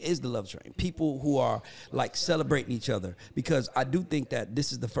anything is the love train. People who are, like, celebrating each other. Because I do think that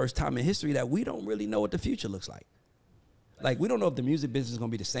this is the first time in history that we don't really know what the future looks like. Like, we don't know if the music business is going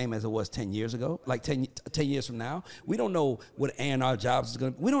to be the same as it was 10 years ago, like 10 years from now. We don't know what A&R jobs is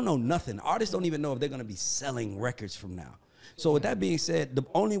going to be. We don't know nothing. Artists don't even know if they're going to be selling records from now. So with that being said, the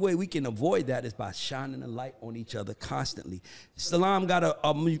only way we can avoid that is by shining a light on each other constantly. Salaam got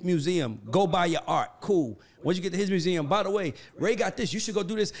a museum. Go buy your art. Cool. Once you get to his museum, by the way, Ray got this. You should go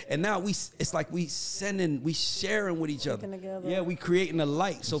do this. And now it's like we sharing with each other. Yeah, we creating a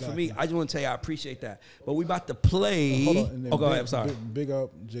light. So for me, I just want to tell you I appreciate that. But we about to play. Hold on, go ahead. I'm sorry. Big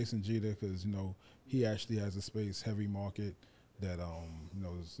up Jason Jeter because he actually has a space, Heavy Market, that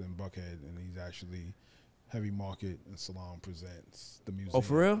is in Buckhead, and he's actually. Heavy Market and Salaam presents the museum. Oh,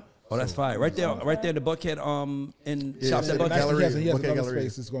 for real? Oh, that's fire. Right there, the Buckhead in Shops at Buckhead. He has another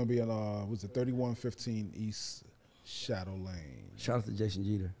space. It's going to be in 3115 East Shadow Lane. Shout out to Jason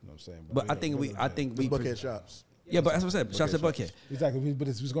Jeter. You know what I'm saying? But I think we Buckhead Shops. Yeah, but that's what I said. Shops at Buckhead. Exactly, but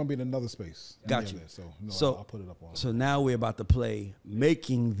it's going to be in another space. Got you. There, so I'll put it up on. So now we're about to play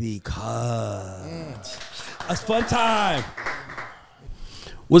Making the Cut. That's fun time.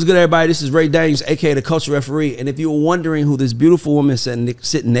 What's good, everybody? This is Ray Daniels, a.k.a. the Culture Referee. And if you were wondering who this beautiful woman sitting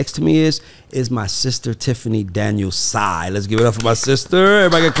next to me is my sister, Tiffany Daniels Sy. Let's give it up for my sister.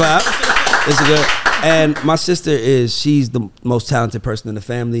 Everybody can clap. This is good. And my sister she's the most talented person in the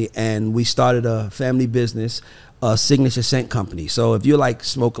family. And we started a family business, a signature scent company. So if you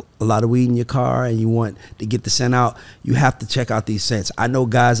smoke a lot of weed in your car and you want to get the scent out, you have to check out these scents. I know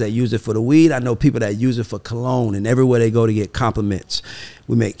guys that use it for the weed. I know people that use it for cologne and everywhere they go to get compliments.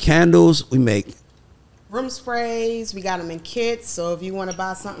 We make candles. We make room sprays. We got them in kits. So if you want to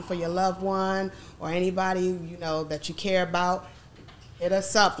buy something for your loved one or anybody that you care about, hit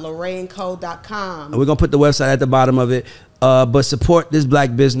us up, LorraineCo.com. And we're going to put the website at the bottom of it. But support this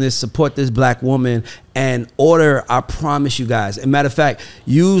black business, support this black woman, and order, I promise you guys. As a matter of fact,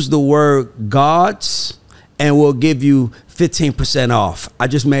 use the word gods, and we'll give you 15% off. I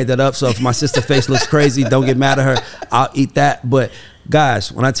just made that up, so if my sister's face looks crazy, don't get mad at her. I'll eat that. But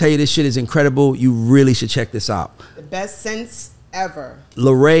guys, when I tell you this shit is incredible, you really should check this out. The best scents ever.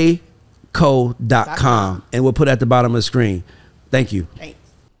 LorraineCo.com. And we'll put it at the bottom of the screen. Thank you. Thanks.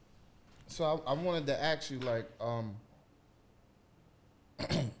 So I wanted to ask you,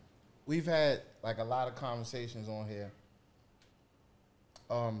 we've had a lot of conversations on here,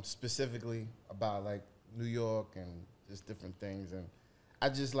 specifically about New York and just different things, and I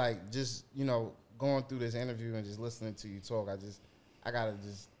just going through this interview and just listening to you talk, I gotta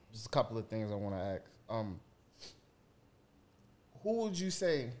just a couple of things I want to ask. Who would you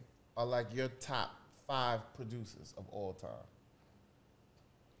say are your top 5 producers of all time?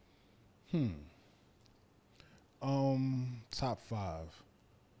 Top 5.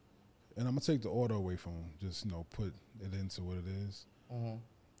 And I'm gonna take the order away from just put it into what it is.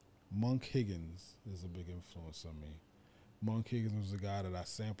 Monk Higgins is a big influence on me. Monk Higgins was a guy that I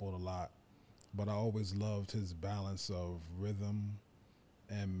sampled a lot, but I always loved his balance of rhythm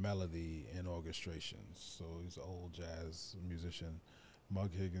and melody and orchestrations. So he's an old jazz musician.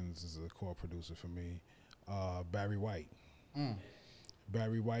 Monk Higgins is a core producer for me. Barry White.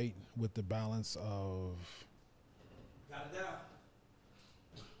 Barry White with the balance of. Got it down.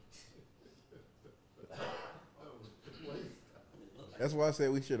 That's why I said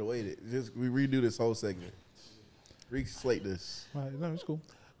we should have waited. We redo this whole segment. Reslate this. All right, no, it's cool.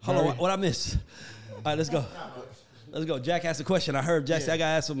 Hold on, what I missed? All right, let's go. Let's go. Jack asked a question. I heard Jack say I got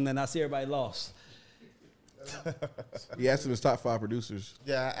to ask him, and then I see everybody lost. He asked him his top 5 producers.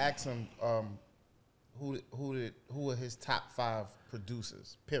 Yeah, I asked him who are his top 5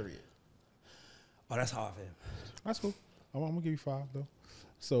 producers, period. Oh, that's hard for him. That's cool. I'm gonna give you 5 though.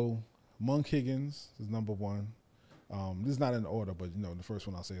 So Monk Higgins is number 1. This is not in order, but the first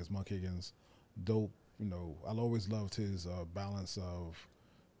one I'll say is Monk Higgins. Dope. I've always loved his balance of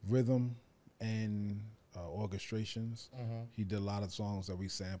rhythm and orchestrations. He did a lot of songs that we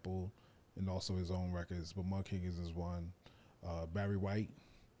sampled and also his own records, but Monk Higgins is one. Barry White,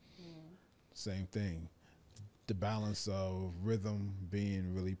 same thing. The balance of rhythm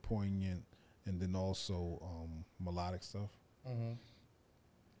being really poignant, and then also melodic stuff. Mm-hmm.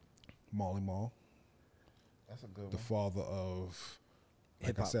 Marley Marl, That's a good the one. father of, like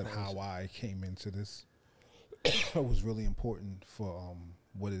Hip-hop I said, poets. how I came into this. Was really important for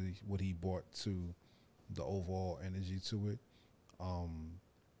what he brought to the overall energy to it.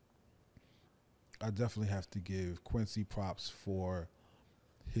 I definitely have to give Quincy props for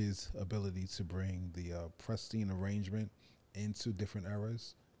his ability to bring the pristine arrangement into different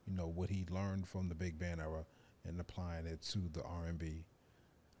eras. You know, what he learned from the big band era and applying it to the R&B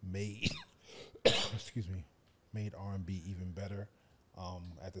made excuse me, made R&B even better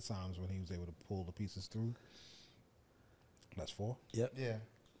at the times when he was able to pull the pieces through. That's 4. Yep. Yeah.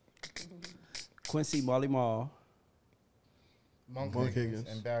 Quincy, Marley Marl. Monk Monk Higgins Higgins.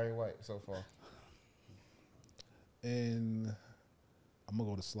 and Barry White so far. And I'm going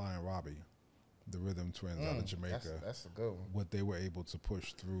to go to Sly and Robbie, the Rhythm Twins out of Jamaica. That's a good one. What they were able to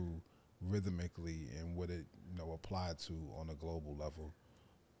push through rhythmically and what it, applied to on a global level.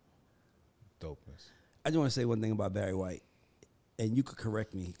 Dopeness. I just want to say one thing about Barry White, and you could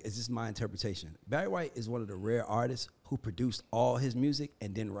correct me. It's just my interpretation. Barry White is one of the rare artists who produced all his music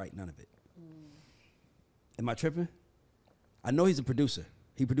and didn't write none of it. Am I tripping? I know he's a producer.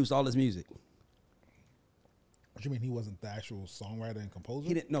 He produced all his music. What you mean he wasn't the actual songwriter and composer?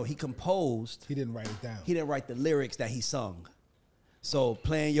 He didn't. No, he composed. He didn't write it down. He didn't write the lyrics that he sung. So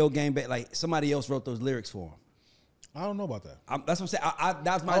playing your game back, like somebody else wrote those lyrics for him. I don't know about that. That's what I'm saying.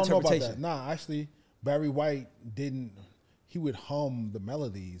 That's my I don't know about interpretation. that. Nah, actually, Barry White didn't. He would hum the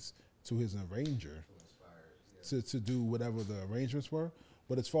melodies to his arranger to do whatever the arrangements were.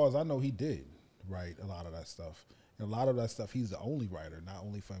 But as far as I know, he did write a lot of that stuff. And a lot of that stuff, he's the only writer, not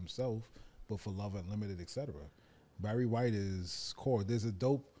only for himself, but for Love Unlimited, etc. Barry White is core. There's a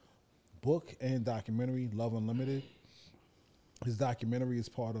dope book and documentary, Love Unlimited. His documentary is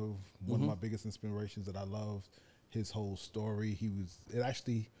part of one of my biggest inspirations that I love. His whole story.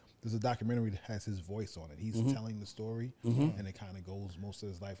 There's a documentary that has his voice on it. He's telling the story, and it kind of goes most of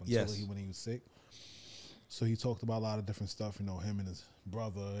his life until when he was sick. So he talked about a lot of different stuff, him and his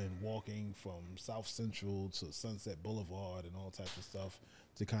brother, and walking from South Central to Sunset Boulevard and all types of stuff,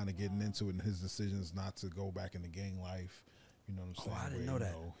 to kind of getting into it, and his decisions not to go back into gang life. You know what I'm saying? I didn't know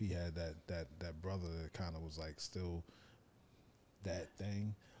that. He had that brother that kind of was like still that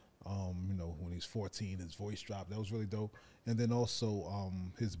thing. When he's 14, his voice dropped. That was really dope. And then also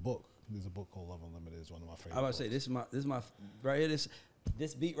his book. There's a book called Love Unlimited. It's one of my favorite. I was about to say this is my right here.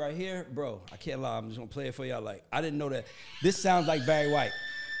 This beat right here, bro. I can't lie. I'm just gonna play it for y'all. Like I didn't know that this sounds like Barry White,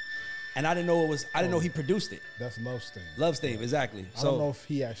 and I didn't know it was. I didn't know he produced it. That's Love Stain. Love Stain, exactly. I don't know if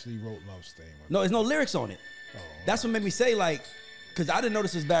he actually wrote Love Stain. No, there's no lyrics on it. Oh. That's what made me say like, because I didn't know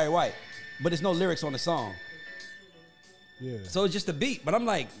this was Barry White, but there's no lyrics on the song. Yeah. So it's just a beat. But I'm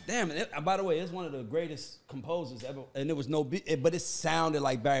like, damn. By the way, it's one of the greatest composers ever, and there was no beat, but it sounded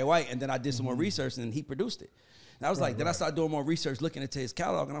like Barry White. And then I did some more research, and he produced it. And I was like, then I started doing more research, looking into his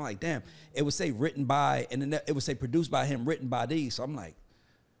catalog, and I'm like, damn. It would say written by, and then it would say produced by him, written by these. So I'm like,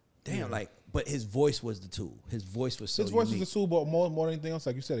 damn, but his voice was the tool. His voice was so His voice unique. is the tool, but more than anything else,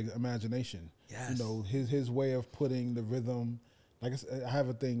 like you said, imagination. Yes. His way of putting the rhythm. Like I have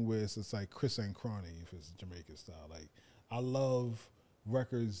a thing where it's like Chris and Crony, if it's Jamaican style. Like I love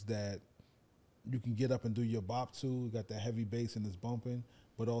records that you can get up and do your bop to. You got that heavy bass and it's bumping,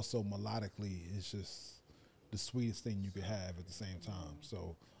 but also melodically, it's just the sweetest thing you could have at the same time.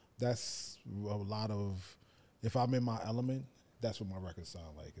 So that's a lot of. If I'm in my element, that's what my records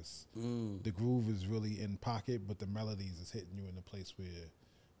sound like. It's the groove is really in pocket, but the melodies is hitting you in a place where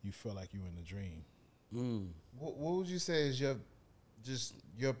you feel like you're in a dream. What would you say is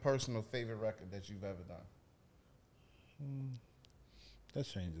your personal favorite record that you've ever done? That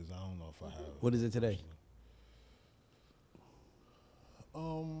changes. I don't know if I have. What is it today?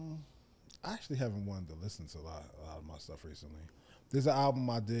 I actually haven't wanted to listen to a lot of my stuff recently. There's an album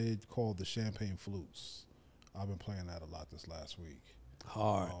I did called The Champagne Flutes. I've been playing that a lot this last week.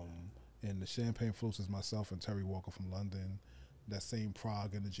 Hard. And The Champagne Flutes is myself and Terry Walker from London. That same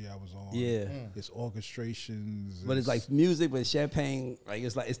Prague energy I was on. Yeah. It's orchestrations. But it's like music, but champagne, like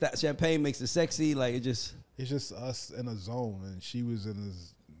it's that champagne makes it sexy. Like it just. It's just us in a zone, and she was in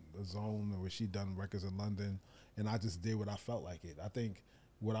a zone where she done records in London, and I just did what I felt like it. I think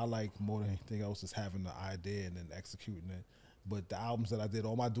what I like more than anything else is having the idea and then executing it. But the albums that I did,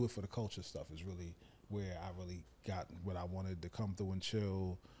 all my do it for the culture stuff is really where I really got what I wanted to come through and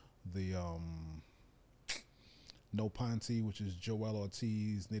chill. The No Ponte, which is Joel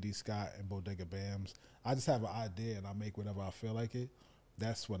Ortiz, Nitty Scott, and Bodega Bams. I just have an idea and I make whatever I feel like it.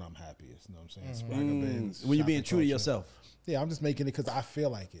 that's when I'm happiest. You know what I'm saying? Swagger Benz, When you're being shopping true to culture. yourself. Yeah, I'm just making it because I feel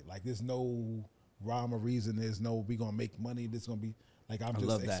like it. Like there's no rhyme or reason. There's no we gonna make money. This gonna be like I'm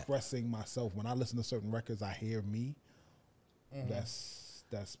love just that. expressing myself. When I listen to certain records, I hear me.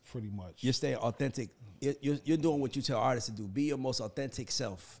 That's pretty much. You're staying authentic. You're doing what you tell artists to do. Be your most authentic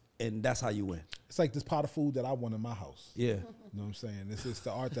self, and that's how you win. It's like this pot of food that I want in my house. Yeah. You know what I'm saying? This is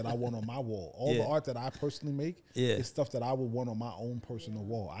the art that I want on my wall. All Yeah. the art that I personally make Yeah. is stuff that I would want on my own personal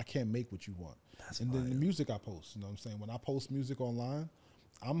wall. I can't make what you want. And then the music I post, you know what I'm saying? When I post music online,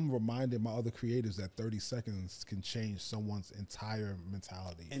 I'm reminding my other creators that 30 seconds can change someone's entire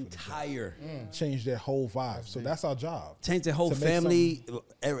mentality. for the day. Change their whole vibe. So that's our job. Change their whole To make family,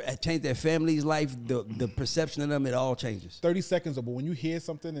 change their family's life, the perception of them, it all changes. 30 seconds, but when you hear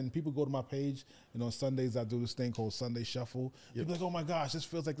something and people go to my page, and on Sundays I do this thing called Sunday Shuffle. People like, oh my gosh, this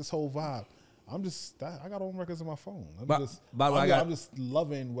feels like this whole vibe. I got all records on my phone. I'm just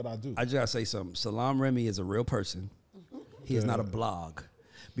loving what I do. I just gotta say something. Salaam Remi is a real person. He is not a blog,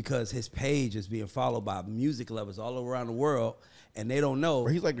 because his page is being followed by music lovers all around the world, and they don't know.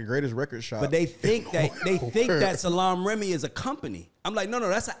 He's like the greatest record shop. But they think that Salaam Remi is a company. I'm like, no,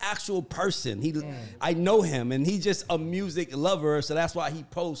 that's an actual person. I know him, and he's just a music lover, so that's why he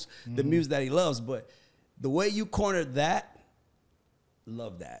posts the music that he loves. But the way you cornered that,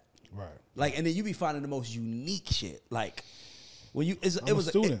 love that. Right. Like, and then you be finding the most unique shit. Like, when you, it a was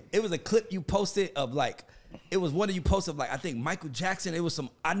student. it was a clip you posted of like, it was one of you posted of like, I think Michael Jackson. It was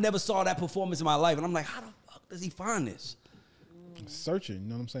I never saw that performance in my life, and I'm like, how the fuck does he find this? Searching, you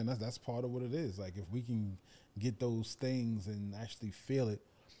know what I'm saying? That's part of what it is. Like if we can get those things and actually feel it,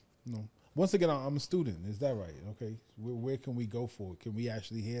 you know. Once again, I'm a student. Is that right? Okay. Where can we go for it? Can we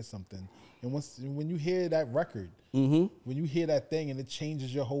actually hear something? And when you hear that record, when you hear that thing and it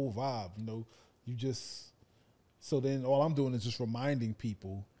changes your whole vibe, you know, so then all I'm doing is just reminding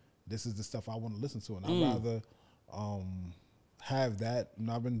people this is the stuff I want to listen to. And I'd rather have that. And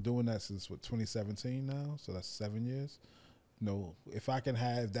I've been doing that since 2017 now. So that's 7 years. You know, if I can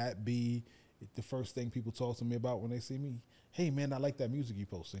have that be the first thing people talk to me about when they see me, hey man, I like that music you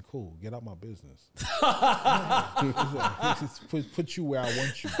posting. Cool, get out my business. put you where I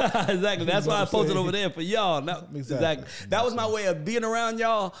want you. Exactly. That's why I posted over there for y'all. No, exactly. That was my way of being around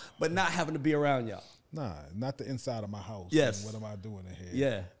y'all, but not having to be around y'all. Nah, not the inside of my house. Yes. What am I doing in here?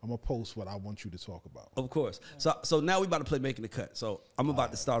 Yeah. I'm gonna post what I want you to talk about. Of course. So now we about to play Making the Cut. So I'm about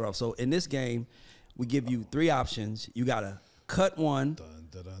to start off. So in this game, we give you 3 options. You gotta cut one,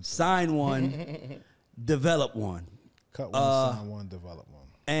 sign one, develop one. Cut one, sign one, develop one.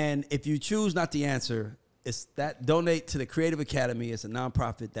 And if you choose not to answer, it's that donate to the Creative Academy. It's a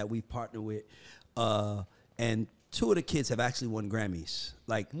nonprofit that we've partnered with. And 2 of the kids have actually won Grammys.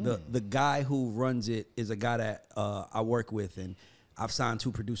 Like the guy who runs it is a guy that I work with, and I've signed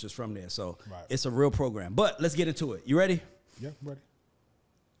 2 producers from there. So It's a real program. But let's get into it. You ready? Yeah, I'm ready.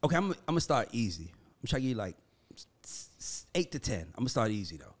 Okay, I'm gonna start easy. I'm trying to give you like 8 to 10. I'm gonna start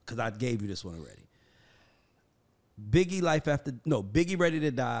easy though, because I gave you this one already. Biggie Ready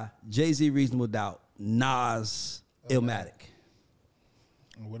to Die, Jay-Z Reasonable Doubt, Nas Illmatic.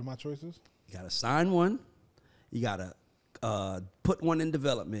 And what are my choices? You gotta sign one, you gotta put one in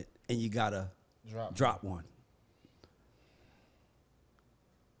development, and you gotta drop one.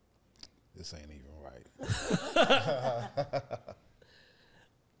 This ain't even right.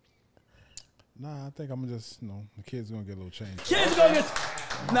 Nah, I think I'm just, the kids gonna get a little change. Kids gonna get.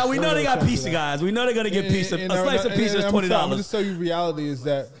 Now we know they got pizza, guys. We know they're gonna get pizza. A slice of pizza is $20. I'm gonna just tell you, reality is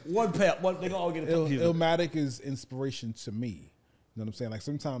that One they gonna all get a computer. Illmatic is inspiration to me. You know what I'm saying? Like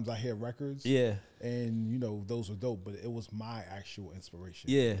sometimes I hear records, Yeah. and those were dope, but it was my actual inspiration.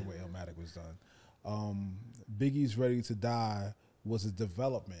 Yeah. The way Illmatic was done. Biggie's Ready to Die was a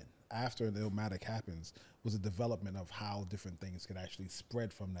development after an Illmatic happens. Was a development of how different things could actually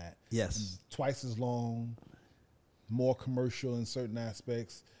spread from that. Yes. And twice as long, more commercial in certain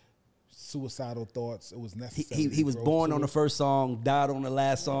aspects, suicidal thoughts. It was necessary. He was born on the first song, died on the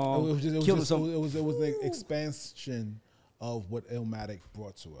last song. It was killed himself. the expansion of what Illmatic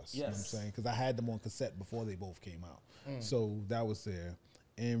brought to us. You know what I'm Yes. saying? Because I had them on cassette before they both came out. So that was there.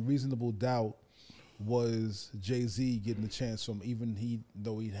 And Reasonable Doubt was Jay-Z getting a chance from,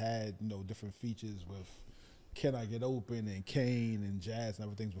 though he had, different features with Can I Get Open and Kane and Jazz and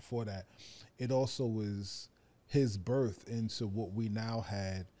everything before that. It also was his birth into what we now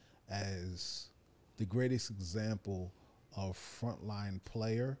had as the greatest example of frontline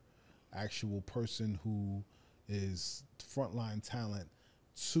player, actual person who is frontline talent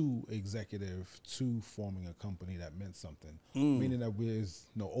to executive to forming a company that meant something. Meaning that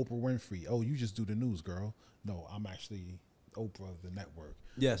Oprah Winfrey, oh, you just do the news, girl. No, I'm actually Oprah, the network.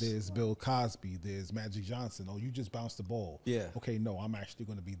 Yes. There's Bill Cosby. There's Magic Johnson. Oh, you just bounced the ball. Yeah. Okay, no, I'm actually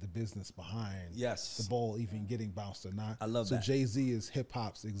going to be the business behind Yes. the ball even getting bounced or not. I love so that. Jay-Z is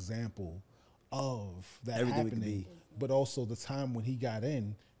hip-hop's example of that Everything we could happening. be. But also the time when he got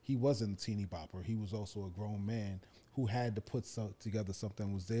in, he wasn't a teeny bopper. He was also a grown man who had to put together something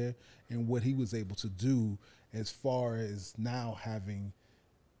that was there. And what he was able to do as far as now having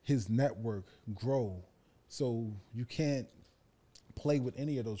his network grow. So you can't play with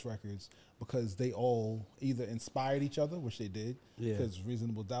any of those records because they all either inspired each other, which they did, Yeah. because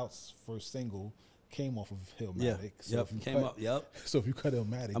Reasonable Doubt's first single came off of Yeah. Illmatic. Yep. if you Came cut- up. Yep. So if you cut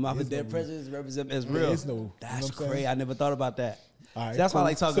Illmatic, I'm out for there's dead no- presidents represent as There real. is no- you know That's what I'm saying? crazy. I never thought about that. All right, That's why I cool.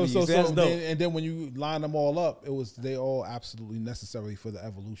 like talking to you. See, that's dope. And then when you line them all up, they all absolutely necessary for the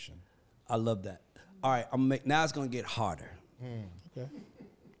evolution. I love that. All right, now it's gonna get harder. Okay.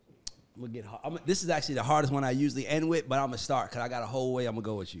 I'm gonna get hard. This is actually the hardest one I usually end with, but I'm gonna start because I got a whole way I'm gonna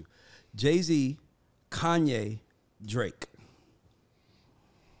go with you. Jay-Z, Kanye, Drake.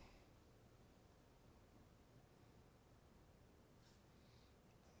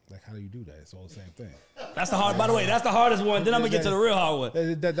 Like, how do you do that? It's all the same thing. That's the hard. By the way, that's the hardest one. Then I'm gonna get to the real hard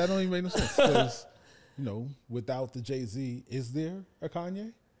one. That don't even make no sense. Because, without the Jay-Z, is there a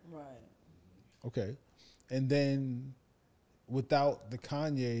Kanye? Right. Okay. And then without the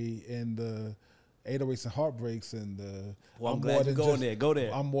Kanye and the 808s and Heartbreaks and the... Well, I'm glad you're going there. Go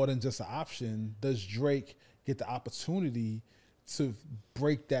there. I'm more than just an option. Does Drake get the opportunity to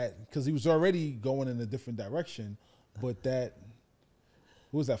break that? Because he was already going in a different direction, but that...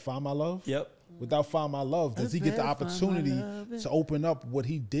 Who was that? Find My Love? Yep. Without Find My Love, does he get the opportunity to open up what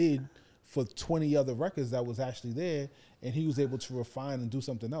he did for 20 other records that was actually there, and he was able to refine and do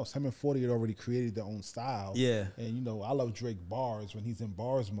something else? Him and 40 had already created their own style. Yeah. And, I love Drake bars when he's in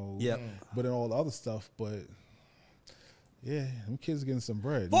bars mode. Yep. But in all the other stuff, yeah, them kids getting some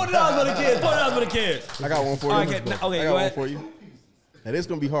bread. $40 for the kids. $40 for the kids. I got one for you. All right, okay, I go got one ahead. for you. Now this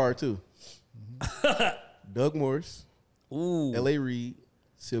gonna be hard too. Doug Morris, Ooh. L.A. Reid,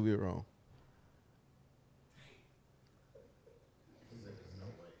 Sylvia Rome.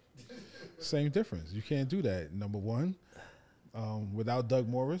 Same difference. You can't do that. Number one, without Doug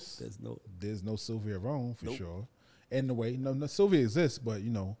Morris, there's no Sylvia Rome for sure. And the way, no, Sylvia exists, but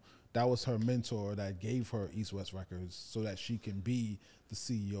that was her mentor that gave her East West Records so that she can be the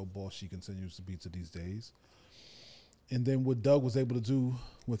CEO boss she continues to be to these days. And then what Doug was able to do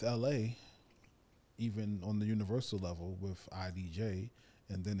with LA, even on the Universal level with IDJ,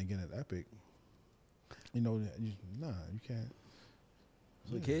 and then again at Epic, you can't.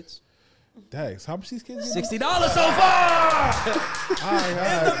 The kids? Dax, how much these kids get? $60 so far.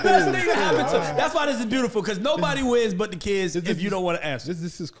 It's the best thing that happened to. That's why this is beautiful because nobody wins but the kids. If you don't want to answer,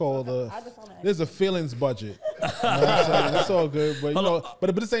 this is called I just wanna there's a feelings budget. You know what I'm saying? It's all good, but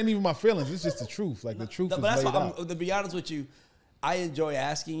but this ain't even my feelings. It's just the truth. Like the truth is that's laid why out. to be honest with you, I enjoy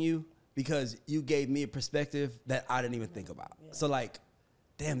asking you because you gave me a perspective that I didn't even think about. Yeah. So like,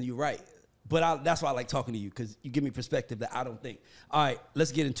 damn, you're right. But that's why I like talking to you because you give me perspective that I don't think. All right,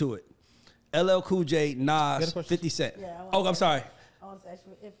 let's get into it. LL Cool J, Nas, 50 Cent. Yeah, I'm sorry. I want to ask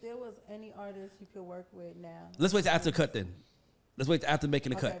you if there was any artist you could work with now. Let's wait till after the cut then. Let's wait till after making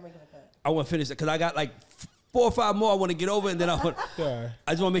the cut. Making the cut. I want to finish it because I got like 4 or 5 more I want to get over and then I just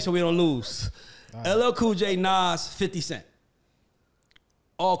want to make sure we don't lose. LL Cool J, Nas, 50 Cent.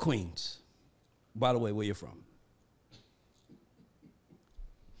 All Queens. By the way, where you're from?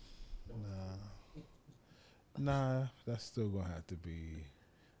 Nah, that's still gonna have to be.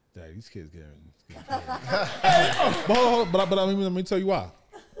 Dang, these kids getting but let me tell you why.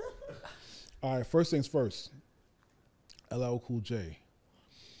 All right, first things first. LL Cool J.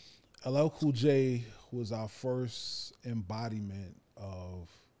 LL Cool J was our first embodiment of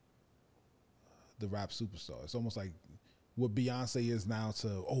the rap superstar. It's almost like what Beyonce is now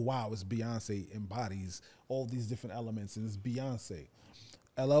to, oh wow, it's Beyonce embodies all these different elements and it's Beyonce.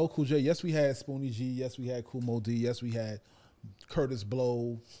 LL Cool J, yes, we had Spoonie G, yes, we had Kool Moe Dee, yes, we had Curtis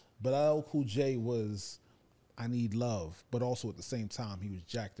Blow, but LL Cool J was I Need Love, but also at the same time, he was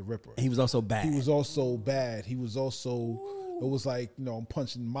Jack the Ripper. He was also bad. He was also bad. He was also, it was like, I'm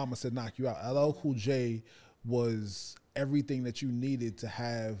punching, Mama said knock you out. LL Cool J was everything that you needed to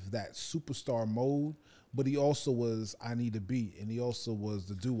have that superstar mode, but he also was I Need a Beat, and he also was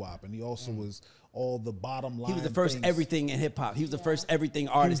the doo-wop, and he also was all the bottom line. He was the first things. everything in hip hop. He was the first everything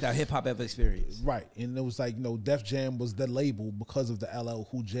artist that hip hop ever experienced. Right, and it was like Def Jam was the label because of the LL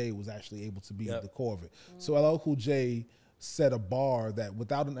Cool J was actually able to be the core of it. So LL Cool J set a bar that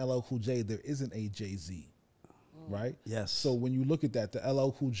without an LL Cool J there isn't a Jay-Z, right? Yes. So when you look at that, the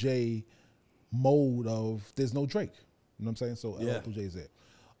LL Cool J mode of there's no Drake. You know what I'm saying? So Yeah. LL Cool J is it.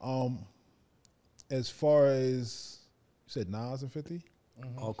 As far as you said, Nas and 50.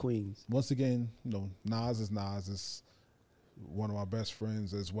 All Queens. Once again, you know, Nas is one of my best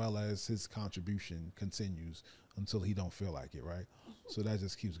friends, as well as his contribution continues until he don't feel like it, right? So that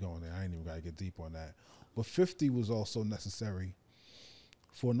just keeps going there. I ain't even got to get deep on that. But 50 was also necessary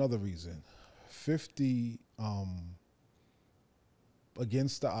for another reason. 50,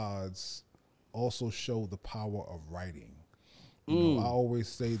 against the odds, also showed the power of writing. You know, I always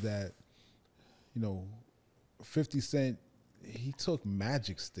say that, you know, 50 Cent, he took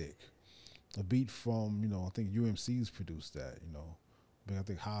Magic Stick, a beat from, you know, I think UMC's produced that, you know. But I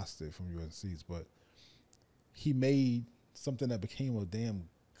think Haas did from UMC's, but he made something that became a damn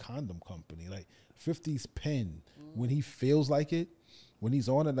condom company. Like 50's pen, when he feels like it, when he's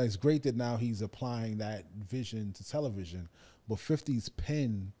on it, it's great that now he's applying that vision to television, but 50's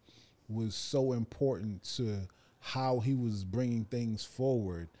pen was so important to how he was bringing things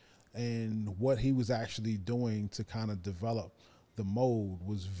forward, and what he was actually doing to kind of develop the mode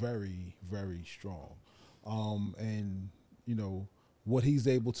was very, very strong. And, you know, what he's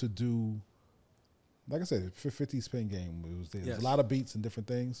able to do, like I said, 50's pen game was there. There's a lot of beats and different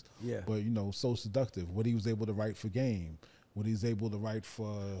things, but, you know, so seductive. What he was able to write for Game, what he's able to write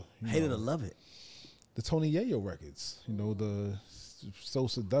for, Hate It or Love It, the Tony Yayo records, you know, the So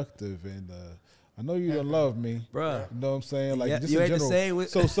Seductive, and I Know You Don't Love Me, bruh. You know what I'm saying? Like, just you in ain't the general. same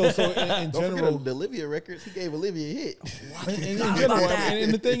with in Don't general, forget the Olivia records. He gave Olivia a hit. in general,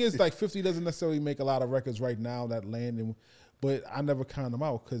 and the thing is, like, 50 doesn't necessarily make a lot of records right now that land, but I never count him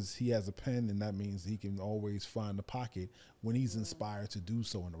out because he has a pen, and that means he can always find the pocket when he's inspired to do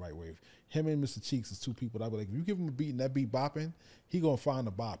so in the right way. Him and Mr. Cheeks is two people that I be like, if you give him a beat and that beat bopping, he gonna find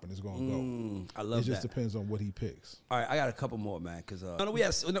the bop and it's gonna go. I love it just that. depends on what he picks. All right, I got a couple more, man. Because we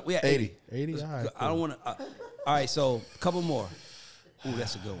had 80. 80. All right, I don't want to. All right, so a couple more. Ooh,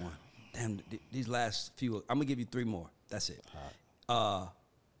 that's a good one. Damn, these last few. I'm gonna give you 3 more. That's it.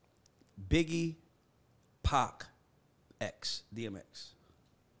 Biggie, Pac, X, DMX.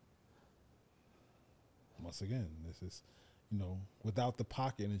 Once again, this is, you know, without the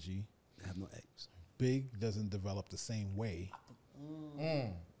Pac energy, I have no X. Big doesn't develop the same way.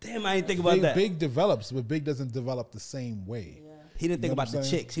 Damn, I didn't think about that. Big develops, but Big doesn't develop the same way. He didn't think You know about what the I'm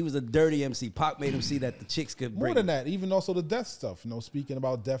saying? chicks. He was a dirty MC. Pac made him see that the chicks could bring More than him. that, even also the death stuff, you know, speaking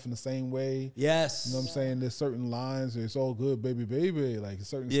about death in the same way. Yes. You know what I'm saying? There's certain lines, it's all good, baby, baby. Like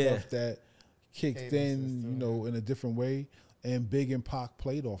certain stuff that kicked in, you know, in a different way. And Big and Pac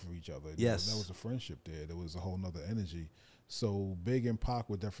played off of each other. You Yes. know, there was a friendship there. There was a whole nother energy. So Big and Pac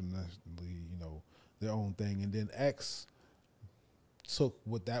were definitely, you know, their own thing. And then X took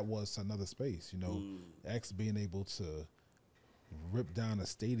what that was to another space, you know. X being able to rip down a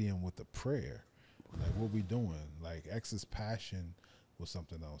stadium with a prayer. Like, what we doing? Like, X's passion was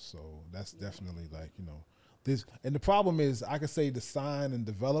something else. So that's definitely, like, you know, this. And the problem is, I could say to sign and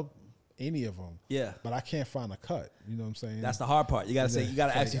develop any of them. Yeah. But I can't find a cut. You know what I'm saying? That's the hard part. You gotta say. You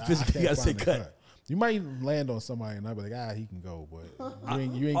gotta Like, actually I physically. You can't gotta say find a cut. You might land on somebody and I'll be like, he can go, but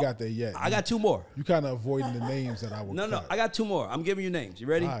you ain't got there yet. I got 2 more. You kind of avoiding the names that I would No, cut. I got 2 more. I'm giving you names. You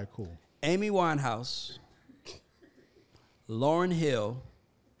ready? All right, cool. Amy Winehouse, Lauryn Hill,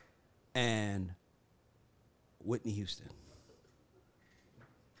 and Whitney Houston.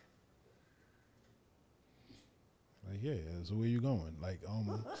 Like, yeah, so where you going? Like,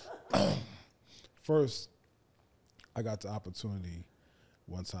 first, I got the opportunity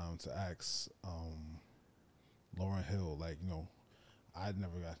one time to ask Lauryn Hill, like, you know, I'd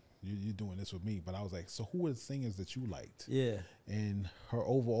never got, you're doing this with me, but I was like, so who are the singers that you liked? Yeah. And her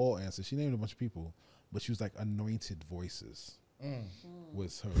overall answer, she named a bunch of people, but she was like, anointed voices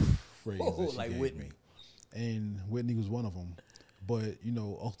was her phrase that she like gave Whitney. me. And Whitney was one of them. But, you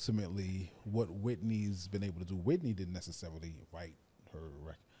know, ultimately, what Whitney's been able to do, Whitney didn't necessarily write her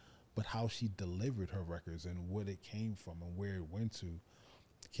record, but how she delivered her records and what it came from and where it went to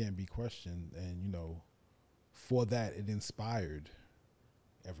can't be questioned. And, you know, for that, it inspired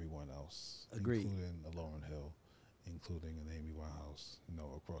everyone else, Agreed. including Lauryn Hill, including an Amy Winehouse, you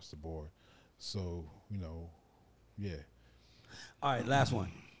know, across the board. So, you know, yeah. All right, last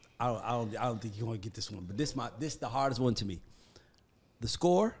one. I don't think you're gonna get this one, but this the hardest one to me. The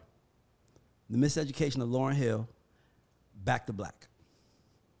Score, The Miseducation of Lauryn Hill, Back to Black.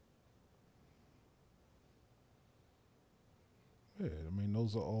 Yeah, I mean,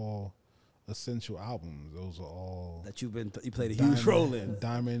 those are all essential albums. Those are all That you played a huge role in.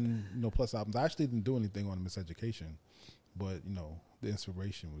 Diamond, you know, plus albums. I actually didn't do anything on Miseducation, but, you know, the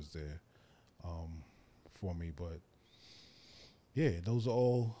inspiration was there for me. But yeah, those are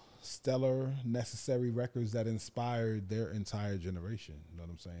all stellar, necessary records that inspired their entire generation. You know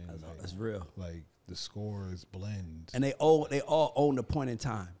what I'm saying? That's real. Like the scores blend. And they all own the point in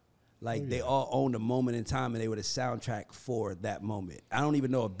time. Like they all own the moment in time, and they were the soundtrack for that moment. I don't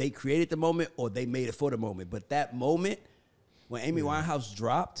even know if they created the moment or they made it for the moment. But that moment, when Amy Winehouse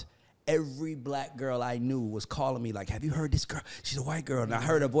dropped, every black girl I knew was calling me like, "Have you heard this girl? She's a white girl." And I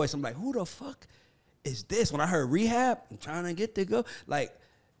heard her voice. I'm like, "Who the fuck is this?" When I heard Rehab, I'm trying to get the go. Like,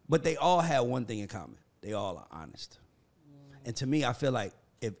 but they all had one thing in common. They all are honest. And to me, I feel like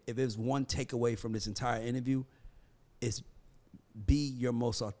if there's one takeaway from this entire interview, it's be your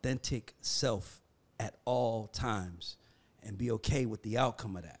most authentic self at all times and be okay with the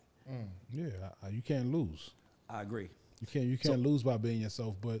outcome of that. Yeah, you can't lose. I agree. You can't lose by being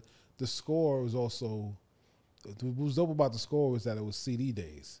yourself. But the score was also, what was dope about the score was that it was CD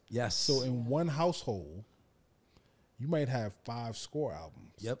days. Yes. So in one household, you might have 5 score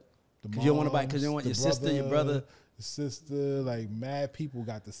albums. Yep. Because you don't want to buy, because you don't want your sister, your brother. The sister, like mad people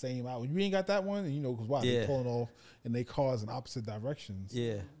got the same album. You ain't got that one, and you know, because why? Yeah. They pulling off in their cars in opposite directions.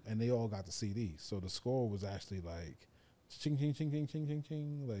 Yeah. And they all got the CD. So the score was actually like ching, ching, ching, ching, ching, ching,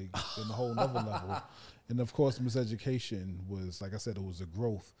 ching, like in the whole nother level. And of course, Miseducation was, like I said, it was the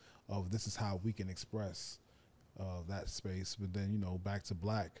growth of this is how we can express that space. But then, you know, Back to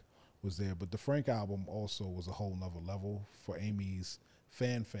Black was there. But the Frank album also was a whole nother level for Amy's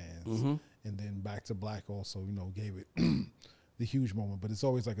fans. Mm-hmm. And then Back to Black also, you know, gave it the huge moment. But it's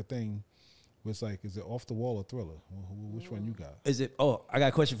always like a thing where it's like, is it Off the Wall or Thriller? Which one you got? Is it? Oh, I got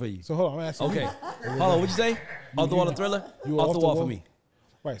a question for you. So hold on, I'm asking Okay. you. Hold on, what'd you say? Off the wall or Thriller? You Off the wall for me.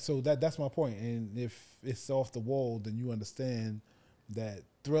 Right, so that's my point. And if it's off the wall, then you understand that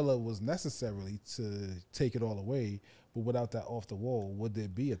Thriller was necessarily to take it all away. But without that off the wall, would there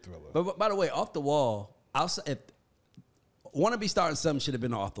be a Thriller? But by the way, Off the Wall, if Wanna Be Starting Something should have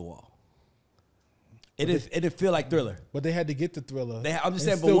been Off the Wall. It didn't feel like Thriller. But they had to get the Thriller. I'm just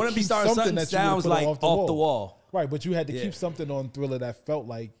saying, but Wanna Be Starting Something that you would've sounds put like Off the Wall. Right, but you had to Yeah. keep something on Thriller that felt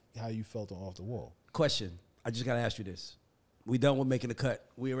like how you felt on Off the Wall. Question. I just got to ask you this. We done with making the cut.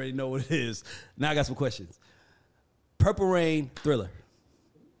 We already know what it is. Now I got some questions. Purple Rain, Thriller.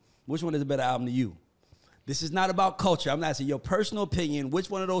 Which one is a better album to you? This is not about culture. I'm asking your personal opinion. Which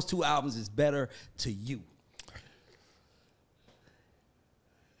one of those 2 albums is better to you?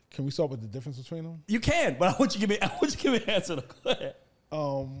 Can we start with the difference between them? You can, but I want you to give me an answer. Go ahead.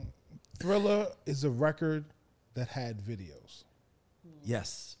 Thriller is a record that had videos.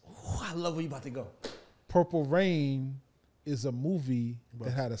 Yes. Ooh, I love where you about to go. Purple Rain is a movie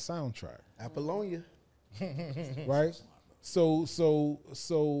that had a soundtrack, Apollonia. right? So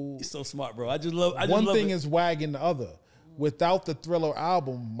You're so smart, bro. one thing is wagging the other. Without the Thriller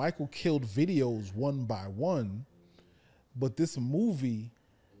album, Michael killed videos one by one, but this movie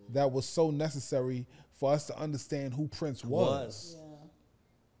that was so necessary for us to understand who Prince was.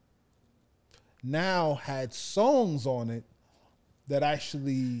 Now had songs on it that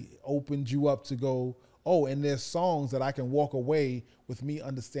actually opened you up to go, oh, and there's songs that I can walk away with me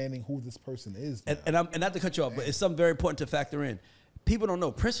understanding who this person is now. And not to cut you off, but it's something very important to factor in. People don't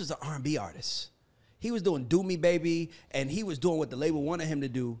know Prince was an R&B artist. He was doing Do Me Baby, and he was doing what the label wanted him to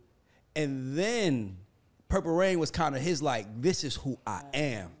do. And then Purple Rain was kind of his like, this is who I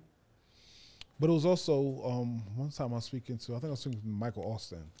am. But it was also, one time I was speaking to, I think I was speaking to Michael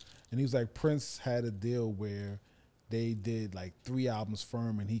Austin, and he was like, Prince had a deal where they did like 3 albums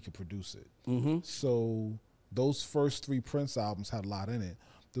firm and he could produce it. Mm-hmm. So those first 3 Prince albums had a lot in it.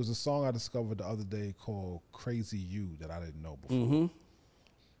 There was a song I discovered the other day called Crazy You that I didn't know before. Mm-hmm.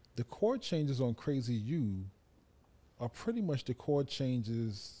 The chord changes on Crazy You are pretty much the chord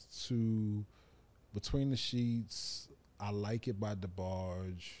changes to Between the Sheets, I Like It by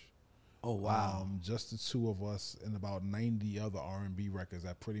DeBarge. Oh, wow. Just the 2 of Us, and about 90 other R&B records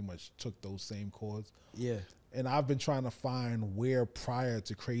that pretty much took those same chords. Yeah. And I've been trying to find where prior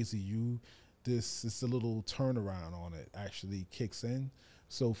to Crazy You, this a little turnaround on it actually kicks in.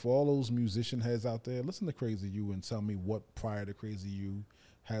 So for all those musician heads out there, listen to Crazy You and tell me what prior to Crazy You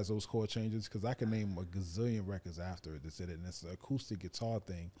has those chord changes, because I can name a gazillion records after it that said it, and it's an acoustic guitar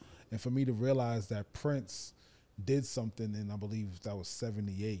thing. And for me to realize that Prince did something in, I believe that was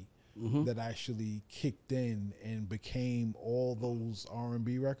 78, that actually kicked in and became all those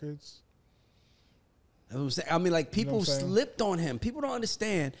R&B records. I mean, like, people what I'm saying? slipped on him. People don't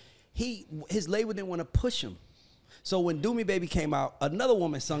understand. His label didn't want to push him. So when Do Me Baby came out, another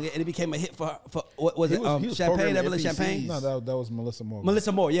woman sung it, and it became a hit for what was He it? was Champagne, programming Evelyn NPCs. Champagne? No, that was Melissa Morgan.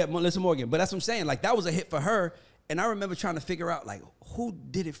 Melissa Morgan. But that's what I'm saying. Like, that was a hit for her. And I remember trying to figure out, like, who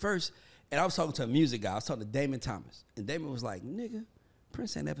did it first. And I was talking to a music guy. I was talking to Damon Thomas. And Damon was like, nigga,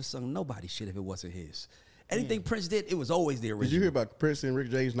 Prince ain't ever sung nobody shit if it wasn't his. Anything Prince did, it was always the original. Did you hear about Prince and Rick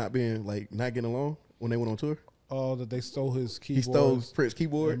James not being not getting along when they went on tour? That they stole his keyboard. He stole Prince's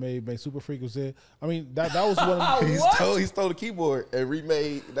keyboard. Made Super Freak was there. I mean, that was one of the, he stole the keyboard and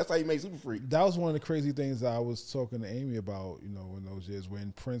remade. That's how he made Super Freak. that was one of the crazy things that I was talking to Amy about, in those years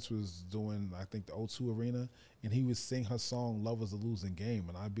when Prince was doing, I think, the O2 Arena, and he would sing her song "Love Is a Losing Game,"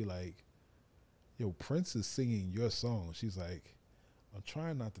 and I'd be like, "Yo, Prince is singing your song." She's like, "I'm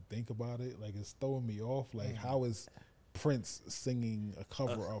trying not to think about it. Like, it's throwing me off. Like, how is Prince singing a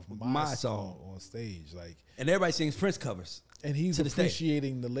cover of my song on stage? Like, and everybody sings Prince covers. And he's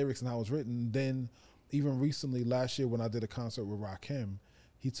appreciating the lyrics and how it's written. Then, even recently, last year when I did a concert with Rakim,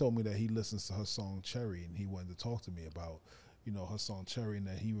 he told me that he listens to her song "Cherry," and he wanted to talk to me about, her song "Cherry," and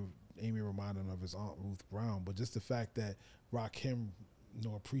that Amy reminded him of his aunt Ruth Brown. But just the fact that Rakim,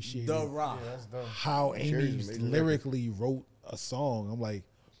 appreciated The Rock. how Amy lyrically wrote a song. I'm like,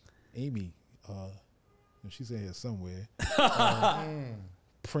 Amy, she's in here somewhere.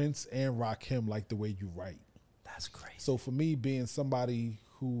 Prince and Rakim like the way you write. That's crazy. So for me, being somebody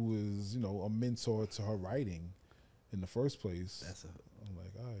who is, a mentor to her writing in the first place, I'm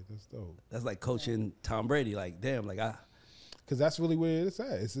like, all right, that's dope. That's like coaching Tom Brady. Like, damn, because that's really where it's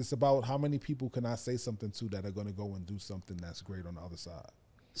at. It's about how many people can I say something to that are going to go and do something that's great on the other side.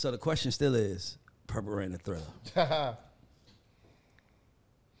 So the question still is, Purple Rain or Thriller?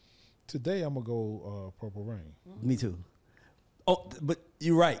 Today, I'm going to go Purple Rain. Me too. Oh, but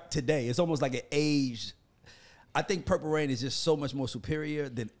you're right. Today, it's almost like an age. I think Purple Rain is just so much more superior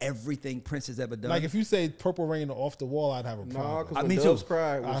than everything Prince has ever done. Like, if you say Purple Rain or Off the Wall, I'd have a problem. No, because Me when too. Doves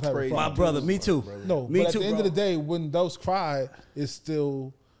Cry was crazy. My brother, me too. No, Me but at too, the end bro. of the day, When Doves Cry is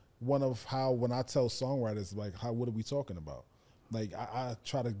still one of when I tell songwriters, like, what are we talking about? Like, I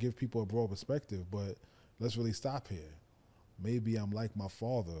try to give people a broad perspective, but let's really stop here. Maybe I'm like my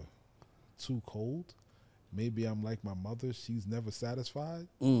father, too cold. Maybe I'm like my mother, she's never satisfied.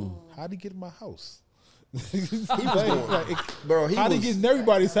 How'd he get in my house? He was how'd he get in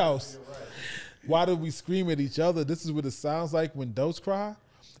everybody's house? Why did we scream at each other? This is what it sounds like when doves cry.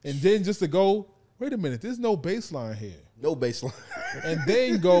 And then just to go, wait a minute, there's no bass line here. No bass line. And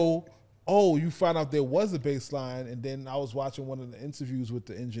then go, oh, you find out there was a bass line. And then I was watching one of the interviews with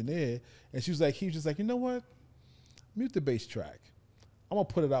the engineer, and he was just like, you know what? Mute the bass track. I'm going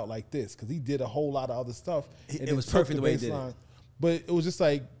to put it out like this, because he did a whole lot of other stuff. It was perfect the way he did it. But it was just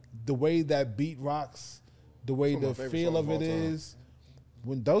like the way that beat rocks, the way the feel of it is.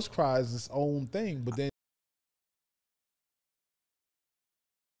 When Doves Cry is its own thing, but then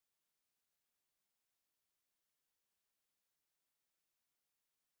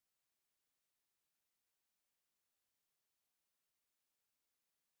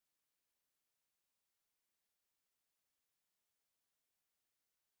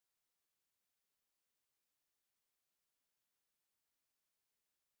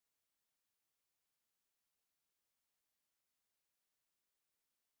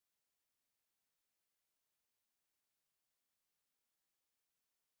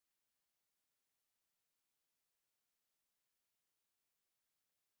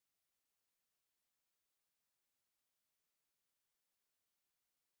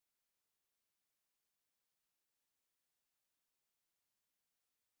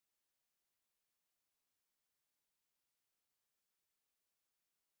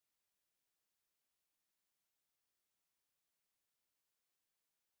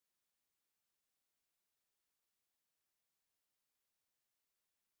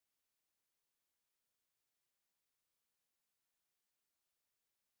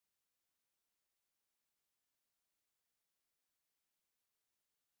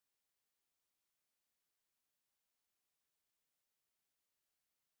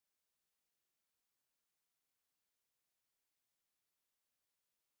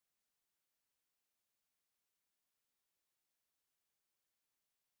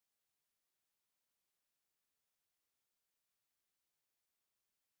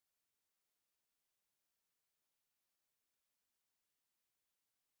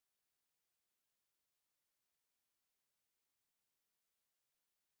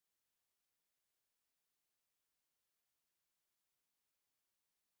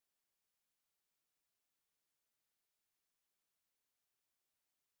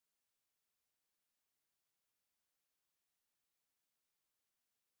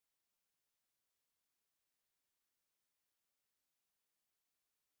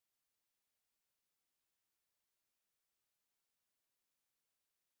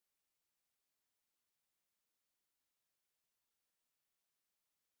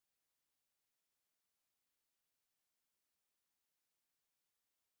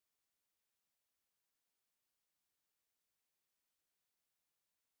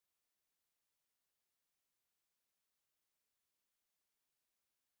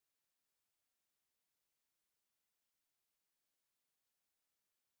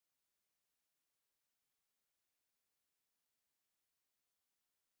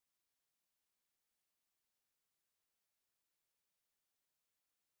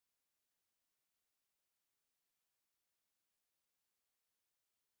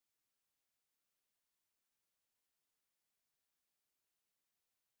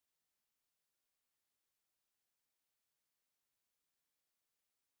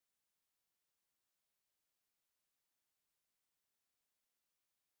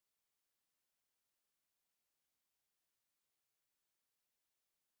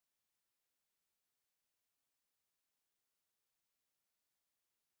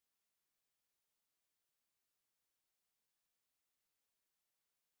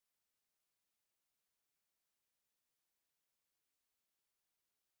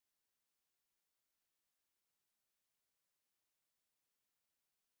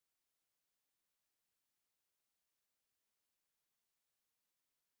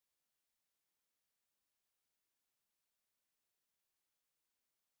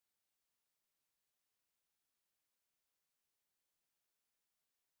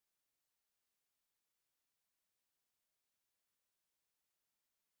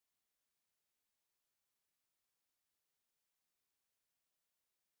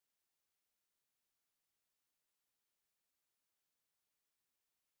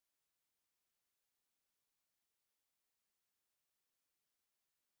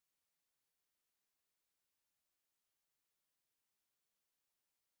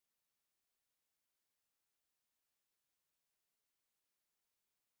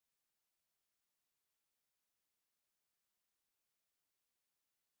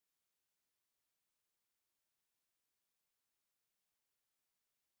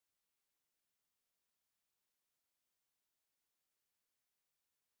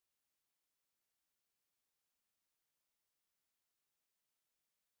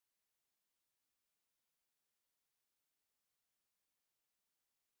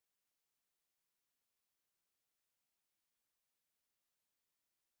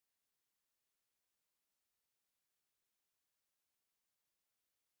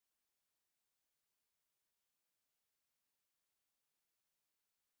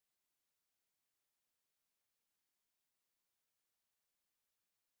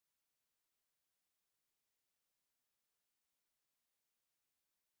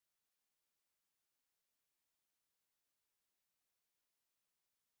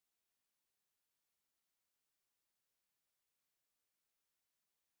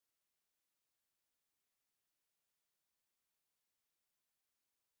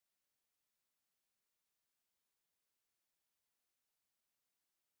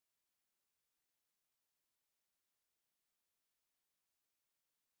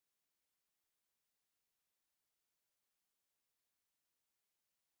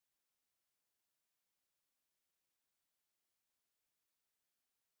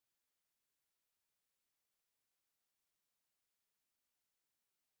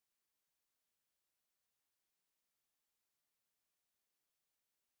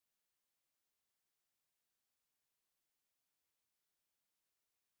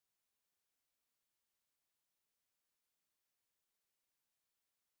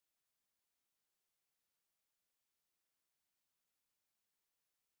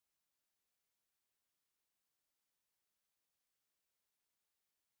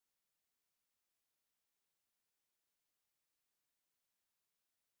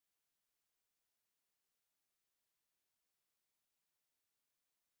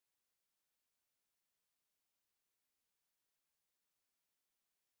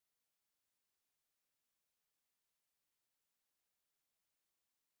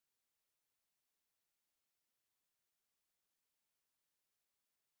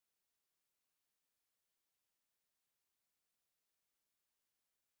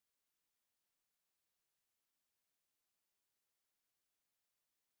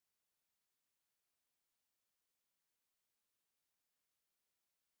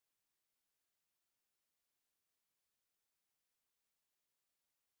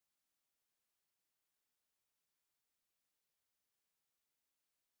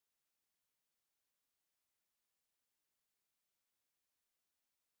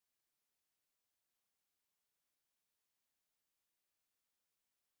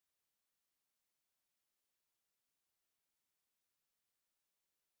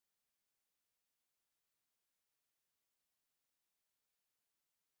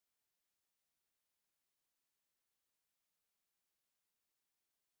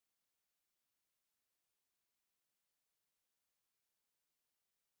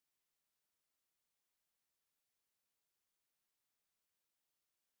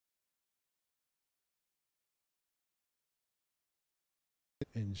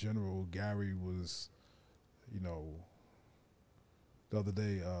in general, Gary was, you know, the other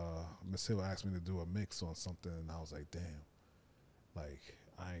day, Miss Hill asked me to do a mix on something, and I was like, damn, like,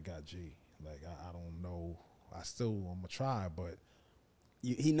 I ain't got G. Like, I don't know. I'm going to try, but.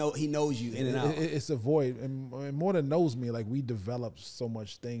 He knows you in and out. It's a void. And more than knows me, like, we developed so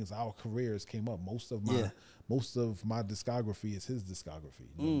much things. Our careers came up. Most of my discography is his discography.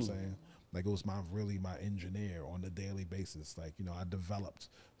 You know what I'm saying? Like, it was my engineer on a daily basis. Like, you know, I developed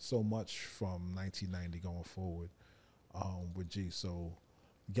so much from 1990 going forward with G. So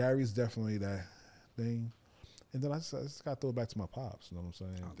Gary's definitely that thing. And then I just got to throw it back to my pops. You know what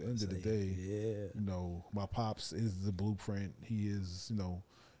I'm saying? At the end of the day, you know, my pops is the blueprint. He is, you know,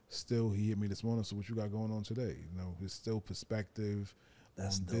 still, he hit me this morning, so what you got going on today? You know, his still perspective on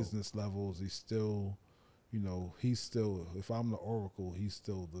business levels. He's still, you know, if I'm the oracle, he's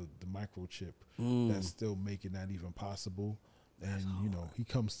still the microchip that's still making that even possible. And, you know, he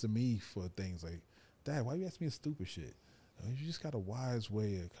comes to me for things like, Dad, why you asking me stupid shit? You just got a wise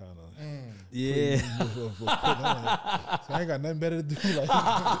way of kind of so I ain't got nothing better to do.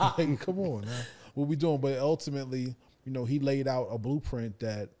 Like come on, now. What we doing? But ultimately, you know, he laid out a blueprint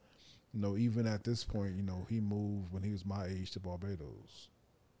that, you know, even at this point, you know, he moved when he was my age to Barbados.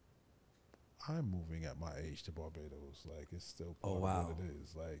 I'm moving at my age to Barbados. Like, it's still part of what it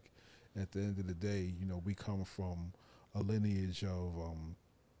is. Like, at the end of the day, you know, we come from a lineage of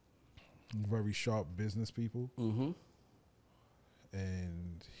very sharp business people. Mm-hmm.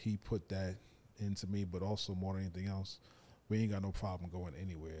 And he put that into me, but also more than anything else, we ain't got no problem going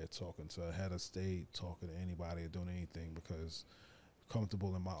anywhere, talking to a head of state, talking to anybody, or doing anything, because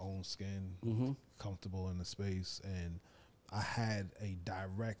comfortable in my own skin, comfortable in the space, and I had a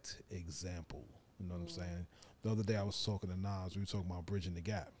direct example. You know what I'm saying? The other day I was talking to Nas, we were talking about bridging the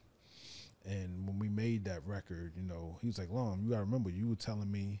gap. And when we made that record, you know, he was like, Lon, you gotta remember, you were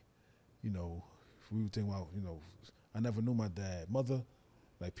telling me, you know, we were thinking about, you know, I never knew my dad. Mother,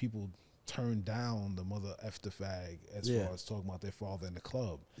 like, people turned down the mother F the fag as far as talking about their father in the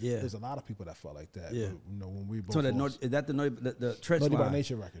club. Yeah. There's a lot of people that felt like that. Yeah. But, you know, when we both So is that the Tretch Naughty line? by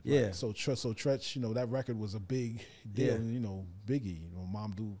Nature record. Yeah. Right? So Tretch, you know, that record was a big deal. And, you know, Biggie, you know,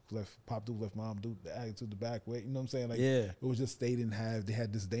 Pop Duke left Mom Duke, the attitude the back way. You know what I'm saying? Like, it was just they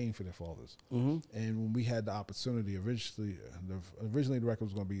had disdain for their fathers. Mm-hmm. And when we had the opportunity, originally the record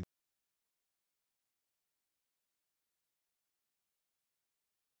was going to be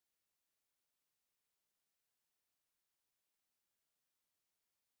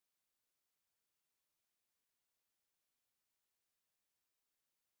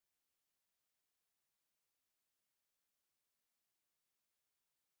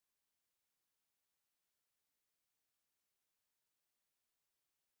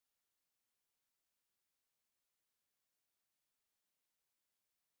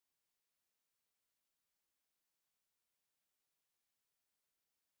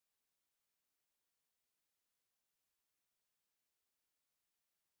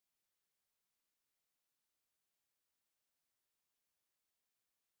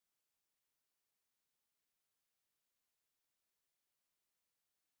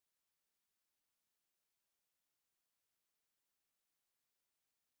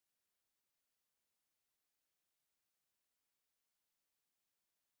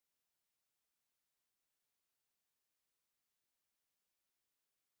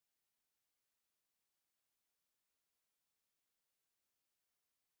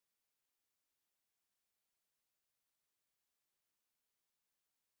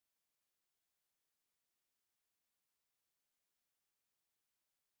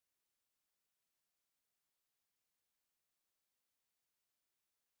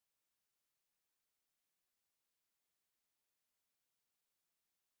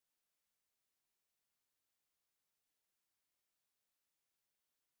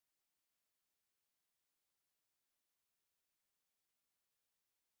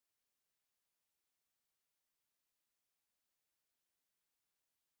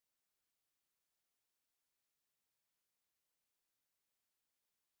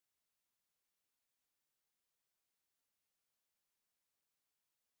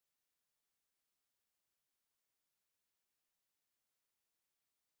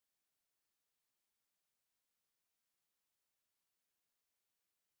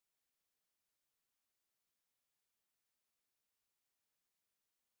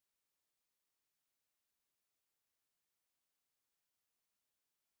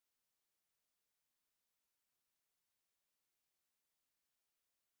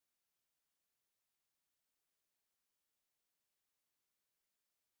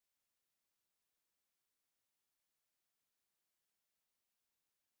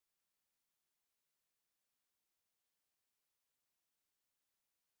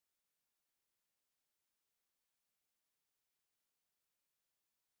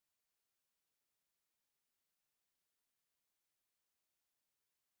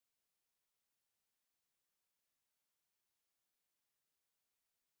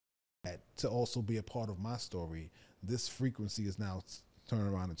to also be a part of my story. This frequency is now turning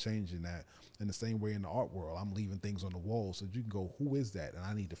around and changing that. In the same way in the art world, I'm leaving things on the wall so you can go, who is that? And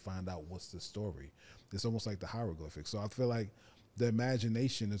I need to find out what's the story. It's almost like the hieroglyphics. So I feel like the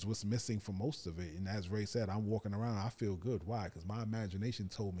imagination is what's missing for most of it. And as Ray said, I'm walking around, I feel good. Why? Because my imagination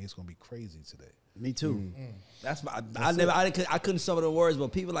told me it's going to be crazy today. Me too. That's my. I couldn't sum it in words,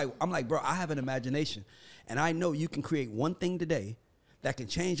 but people I'm like, bro, I have an imagination, and I know you can create one thing today that can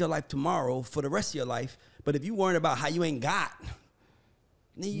change your life tomorrow for the rest of your life. But if you worrying about how you ain't got,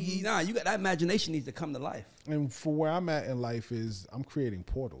 you got that imagination needs to come to life. And for where I'm at in life is I'm creating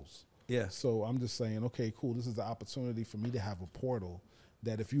portals. Yeah. So I'm just saying, okay, cool. This is the opportunity for me to have a portal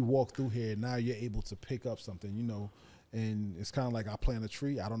that if you walk through here, now you're able to pick up something, and it's kind of like I plant a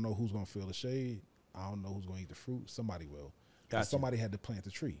tree. I don't know who's going to feel the shade. I don't know who's going to eat the fruit. Somebody will. Somebody had to plant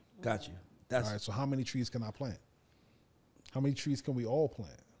the tree. Got you. All right, so how many trees can I plant? How many trees can we all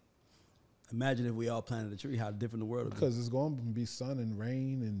plant? Imagine if we all planted a tree, how different the world would be. Because it's going to be sun and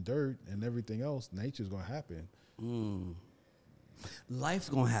rain and dirt and everything else. Nature's going to happen. Life's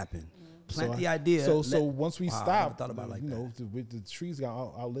going to happen. Plant the idea. So once we stop, I never thought about it like that. The trees got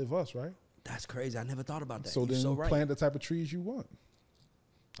to outlive us, right? That's crazy. I never thought about that. So You're then so right. plant the type of trees you want.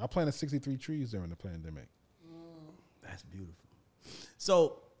 I planted 63 trees during the pandemic. That's beautiful.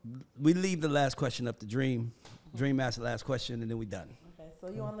 So we leave the last question up to Dream. Dream asks the last question, and then we done. Okay, so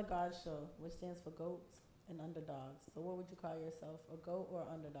you're on the God Show, which stands for goats and underdogs. So what would you call yourself, a goat or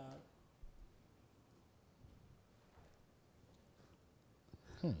underdog?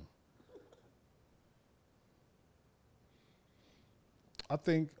 I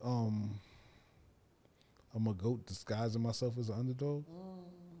think I'm a goat disguising myself as an underdog.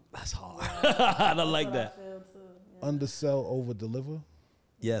 That's hard. I don't like that. I feel too. Yeah. Undersell, over deliver.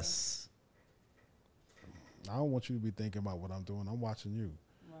 Yes. I don't want you to be thinking about what I'm doing. I'm watching you.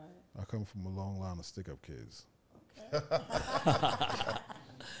 Right. I come from a long line of stick-up kids.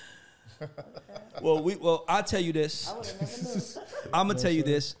 Well, I'll tell you this. I would have never knew. I'm gonna tell you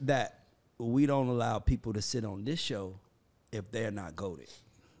this, that we don't allow people to sit on this show if they're not goated.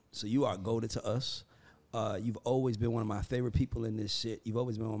 So you are goated to us. You've always been one of my favorite people in this shit. You've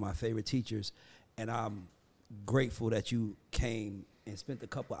always been one of my favorite teachers, and I'm grateful that you came and spent a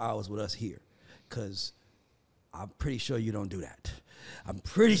couple hours with us here, because I'm pretty sure you don't do that. I'm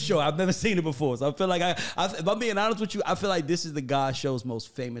pretty sure. I've never seen it before. So I feel like, if I'm being honest with you, I feel like this is the God Show's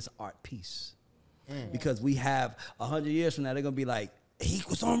most famous art piece. Because we have 100 years from now, they're going to be like, he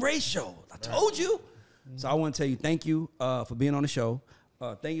was on Ray's show. I told you. So I want to tell you, thank you for being on the show.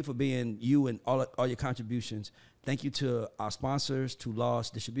 Thank you for being you and all your contributions. Thank you to our sponsors, to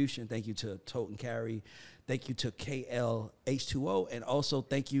Lost Distribution. Thank you to Tote and Carry. Thank you to KLH2O. And also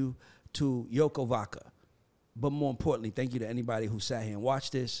thank you to Yoko Vodka. But more importantly, thank you to anybody who sat here and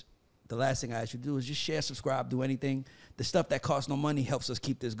watched this. The last thing I ask you to do is just share, subscribe, do anything. The stuff that costs no money helps us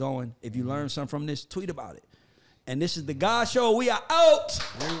keep this going. If you learn something from this, tweet about it. And this is the God Show. We are out.